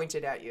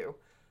 pointed at you.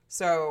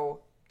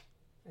 So,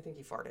 I think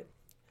he farted.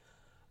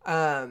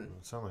 It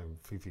sounded like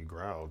Fifi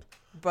growled.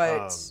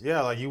 But yeah,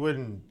 like you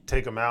wouldn't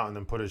take him out and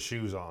then put his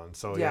shoes on.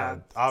 So yeah,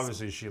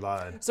 obviously she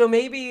lied. So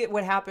maybe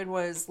what happened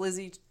was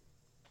Lizzie,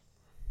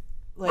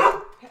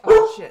 like,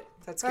 oh shit,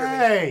 that scared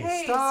me.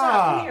 Hey,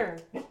 stop! Come here,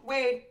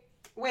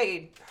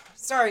 Wade.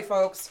 Sorry,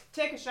 folks.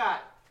 Take a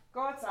shot.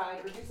 Go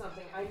outside or do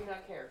something. I do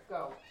not care.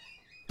 Go.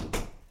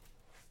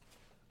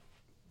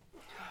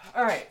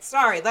 All right.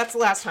 Sorry, that's the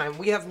last time.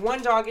 We have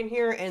one dog in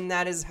here, and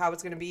that is how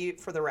it's going to be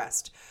for the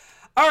rest.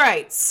 All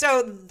right,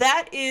 so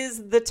that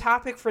is the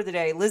topic for the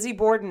day. Lizzie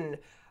Borden.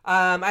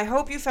 I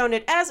hope you found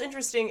it as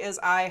interesting as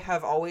I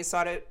have always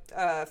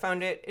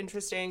found it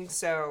interesting.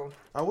 So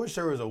I wish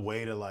there was a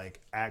way to like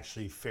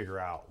actually figure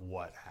out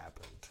what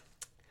happened.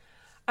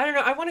 I don't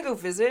know. I want to go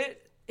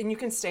visit, and you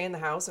can stay in the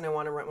house, and I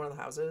want to rent one of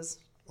the houses.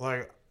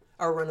 Like,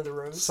 or one of the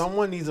rooms.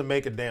 Someone needs to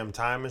make a damn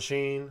time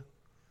machine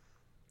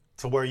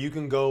to where you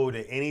can go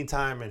to any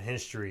time in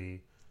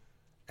history,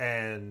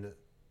 and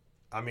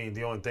I mean,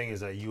 the only thing is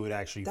that you would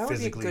actually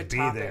physically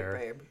be there.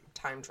 Babe.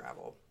 Time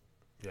travel.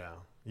 Yeah,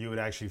 you would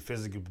actually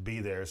physically be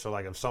there. So,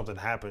 like, if something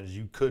happens,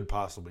 you could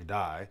possibly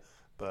die.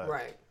 But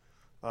right.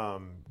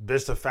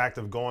 Just the fact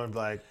of going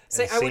like,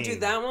 I would do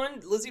that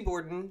one, Lizzie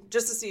Borden,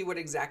 just to see what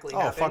exactly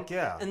happened. Oh fuck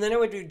yeah! And then I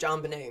would do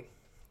John Bonet.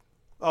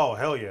 Oh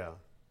hell yeah!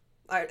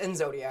 And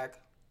Zodiac.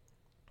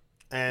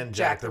 And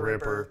Jack the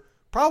Ripper.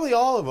 Probably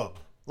all of them.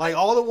 Like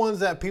all the ones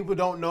that people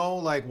don't know,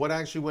 like what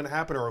actually would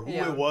happen or who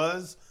it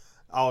was.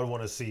 I would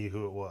want to see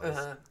who it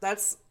was.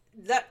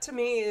 That to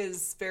me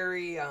is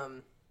very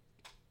I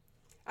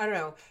don't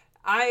know.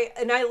 I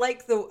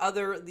like the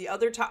other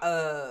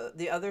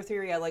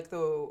theory. I like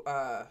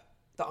the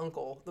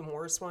uncle, the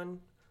Morris one,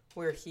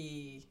 where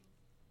he.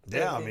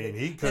 Yeah, I mean,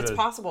 he could. It's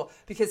possible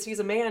because he's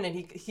a man, and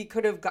he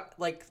could have got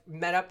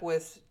met up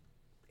with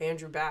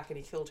Andrew back, and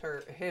he killed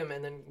him,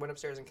 and then went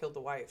upstairs and killed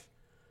the wife.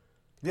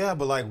 Yeah,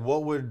 but like,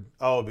 what would?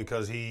 Oh,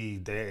 because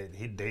he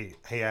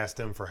asked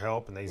them for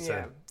help, and they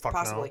said, "Fuck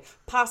no."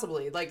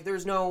 Possibly. Like,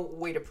 there's no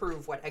way to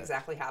prove what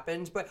exactly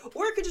happened,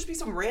 or it could just be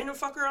some random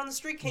fucker on the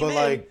street came in. But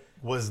like,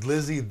 was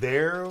Lizzie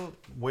there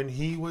when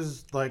he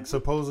was like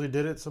supposedly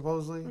did it?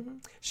 Supposedly,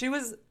 she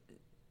was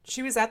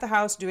at the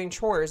house doing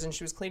chores, and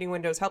she was cleaning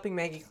windows, helping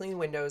Maggie clean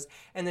windows,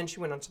 and then she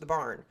went onto the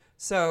barn.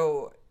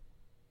 So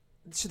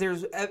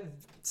there's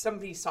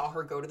somebody saw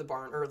her go to the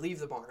barn or leave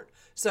the barn.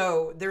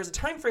 So there's a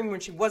time frame when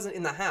she wasn't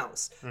in the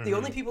house. The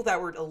only people that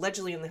were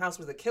allegedly in the house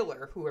was the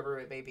killer, whoever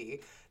it may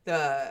be,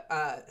 the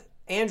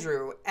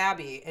Andrew,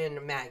 Abby,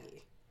 and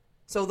Maggie.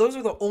 So those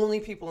are the only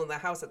people in the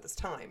house at this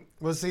time.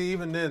 Well, see,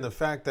 even then, the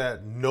fact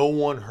that no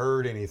one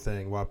heard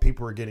anything while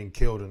people were getting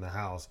killed in the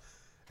house,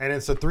 and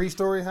it's a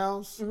 3-story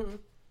house. Mm-hmm.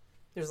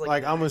 There's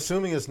like I'm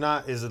assuming it's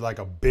not. Is it like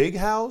a big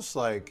house?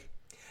 Like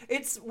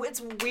it's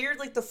weird.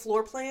 Like the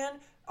floor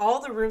plan.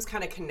 All the rooms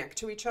kind of connect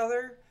to each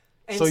other.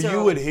 And so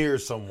you would hear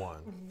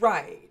someone.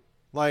 Right.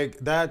 Like,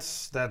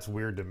 that's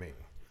weird to me.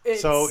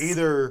 So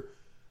either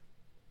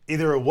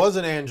it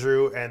wasn't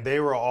Andrew and they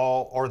were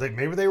all, or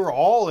maybe they were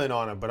all in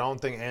on it, but I don't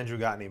think Andrew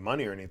got any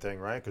money or anything,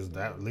 right? Because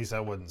at least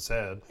that wasn't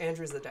said.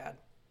 Andrew's the dad.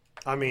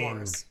 I mean,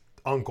 Morris.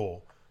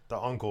 the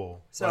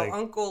uncle. So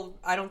uncle,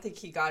 I don't think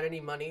he got any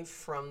money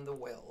from the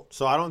will.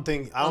 So I don't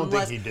think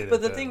he did it.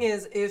 But the thing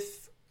is,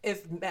 if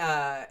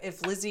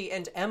Lizzie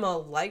and Emma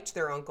liked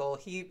their uncle,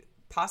 he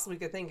possibly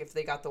could think if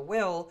they got the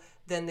will,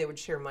 then they would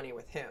share money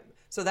with him.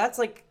 So that's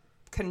like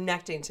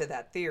connecting to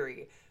that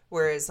theory.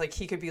 Whereas like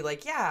he could be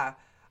like, yeah,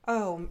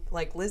 oh,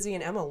 like Lizzie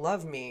and Emma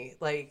love me.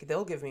 Like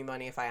they'll give me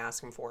money if I ask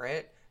them for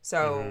it.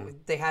 So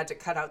they had to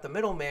cut out the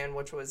middleman,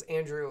 which was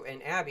Andrew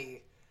and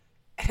Abby.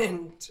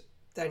 And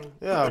then...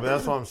 Yeah, but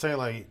that's what I'm saying.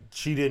 Like,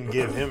 she didn't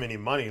give him any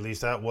money. At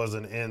least that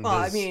wasn't in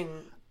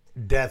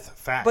death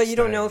facts. But you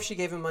don't know if she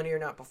gave him money or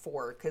not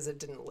before, because I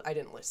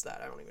didn't list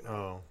that. I don't even know.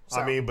 Oh. So.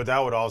 I mean, but that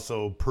would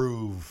also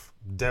prove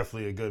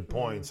definitely a good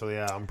point. So,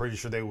 yeah, I'm pretty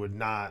sure they would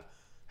not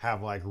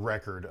have, like,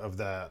 record of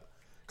that.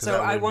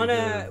 So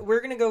we're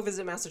going to go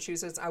visit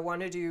Massachusetts. I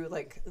want to do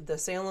like the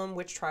Salem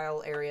witch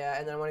trial area,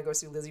 and then I want to go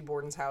see Lizzie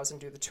Borden's house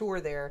and do the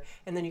tour there.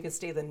 And then you can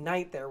stay the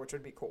night there, which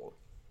would be cool.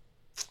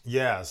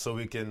 Yeah, so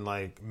we can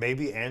like,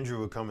 maybe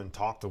Andrew would come and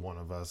talk to one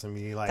of us and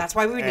be like, that's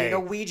why we would need a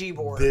Ouija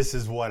board. This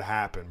is what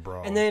happened,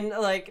 bro. And then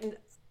like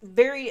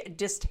very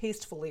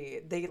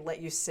distastefully, they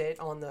let you sit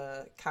on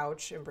the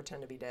couch and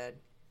pretend to be dead.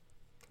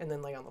 And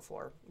then lay on the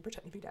floor and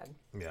pretend to be dead.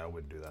 Yeah, I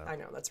wouldn't do that. I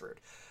know, that's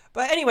rude.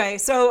 But anyway,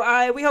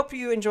 so we hope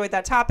you enjoyed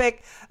that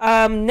topic.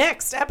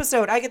 Next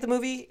episode, I get the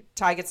movie,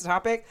 Ty gets the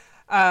topic.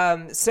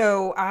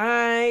 So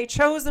I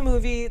chose the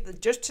movie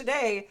just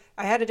today.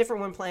 I had a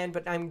different one planned,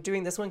 but I'm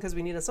doing this one because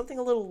we needed something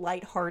a little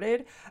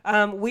lighthearted.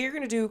 We're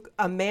going to do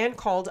A Man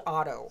Called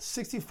Otto.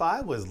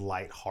 65 was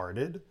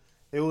lighthearted.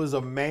 It was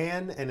a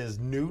man and his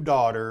new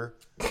daughter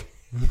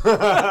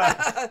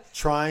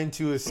trying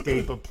to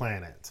escape a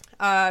planet.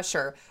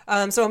 Sure.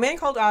 So A Man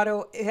Called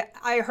Otto,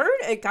 I heard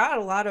it got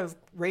a lot of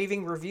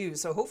raving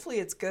reviews, so hopefully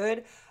it's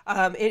good.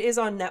 It is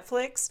on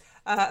Netflix.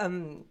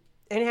 And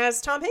it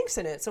has Tom Hanks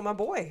in it. So my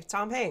boy,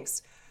 Tom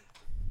Hanks.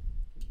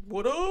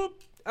 What up?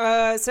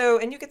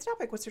 And you get the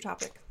topic. What's your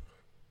topic?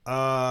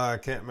 I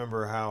can't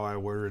remember how I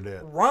worded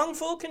it.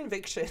 Wrongful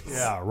convictions.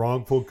 Yeah,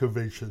 wrongful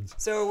convictions.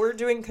 So we're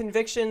doing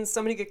convictions.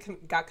 Somebody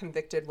got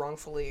convicted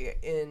wrongfully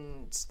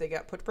and they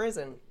got put to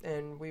prison.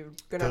 And we're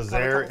going to because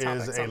there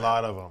is a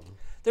lot of them.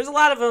 There's a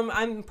lot of them.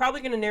 I'm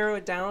probably going to narrow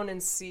it down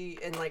and see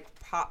and like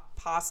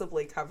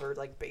possibly cover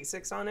like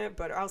basics on it,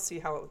 but I'll see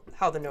how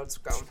the notes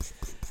go.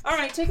 All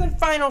right, take a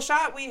final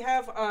shot. We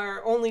have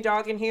our only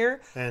dog in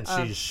here. And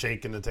she's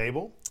shaking the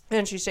table.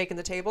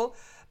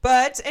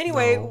 But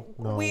anyway,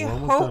 we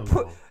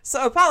hope...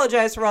 So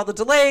apologize for all the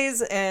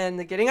delays and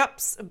the getting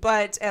ups,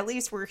 but at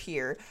least we're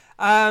here.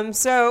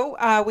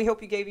 So we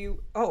hope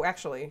Oh,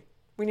 actually,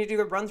 we need to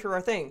do a run through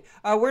our thing.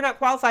 We're Not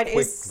Qualified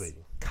is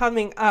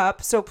coming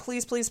up, so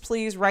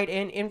please write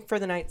in for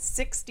the night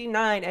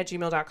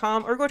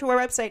 69@gmail.com or go to our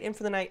website,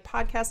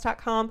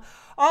 inforthenightpodcast.com.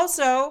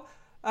 Also...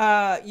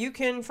 you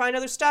can find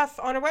other stuff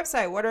on our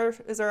website. What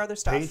is our other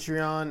stuff?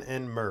 Patreon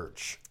and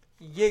merch.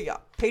 Yeah.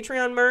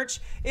 Patreon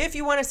merch. If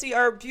you want to see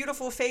our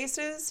beautiful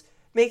faces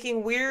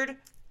making weird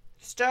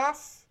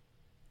stuff.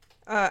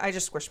 I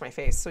just squished my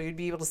face, so you'd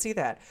be able to see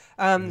that.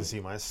 You can see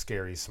my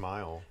scary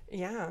smile.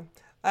 Yeah.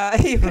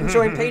 You can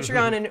join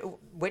Patreon and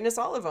witness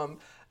all of them.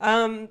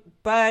 And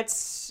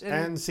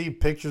see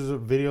pictures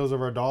of videos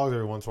of our dogs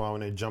every once in a while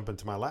when they jump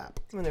into my lap.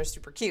 When they're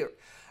super cute.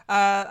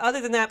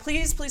 Other than that,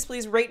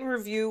 please rate and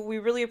review. We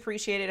really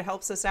appreciate it. It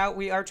helps us out.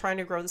 We are trying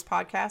to grow this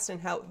podcast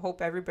and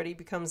hope everybody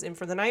becomes In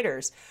for the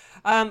Nighters.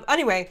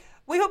 Anyway,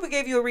 we hope we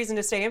gave you a reason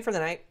to stay in for the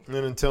night. And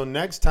until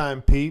next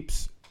time,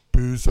 peeps,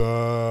 peace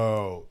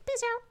out.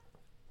 Peace out.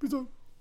 Peace out.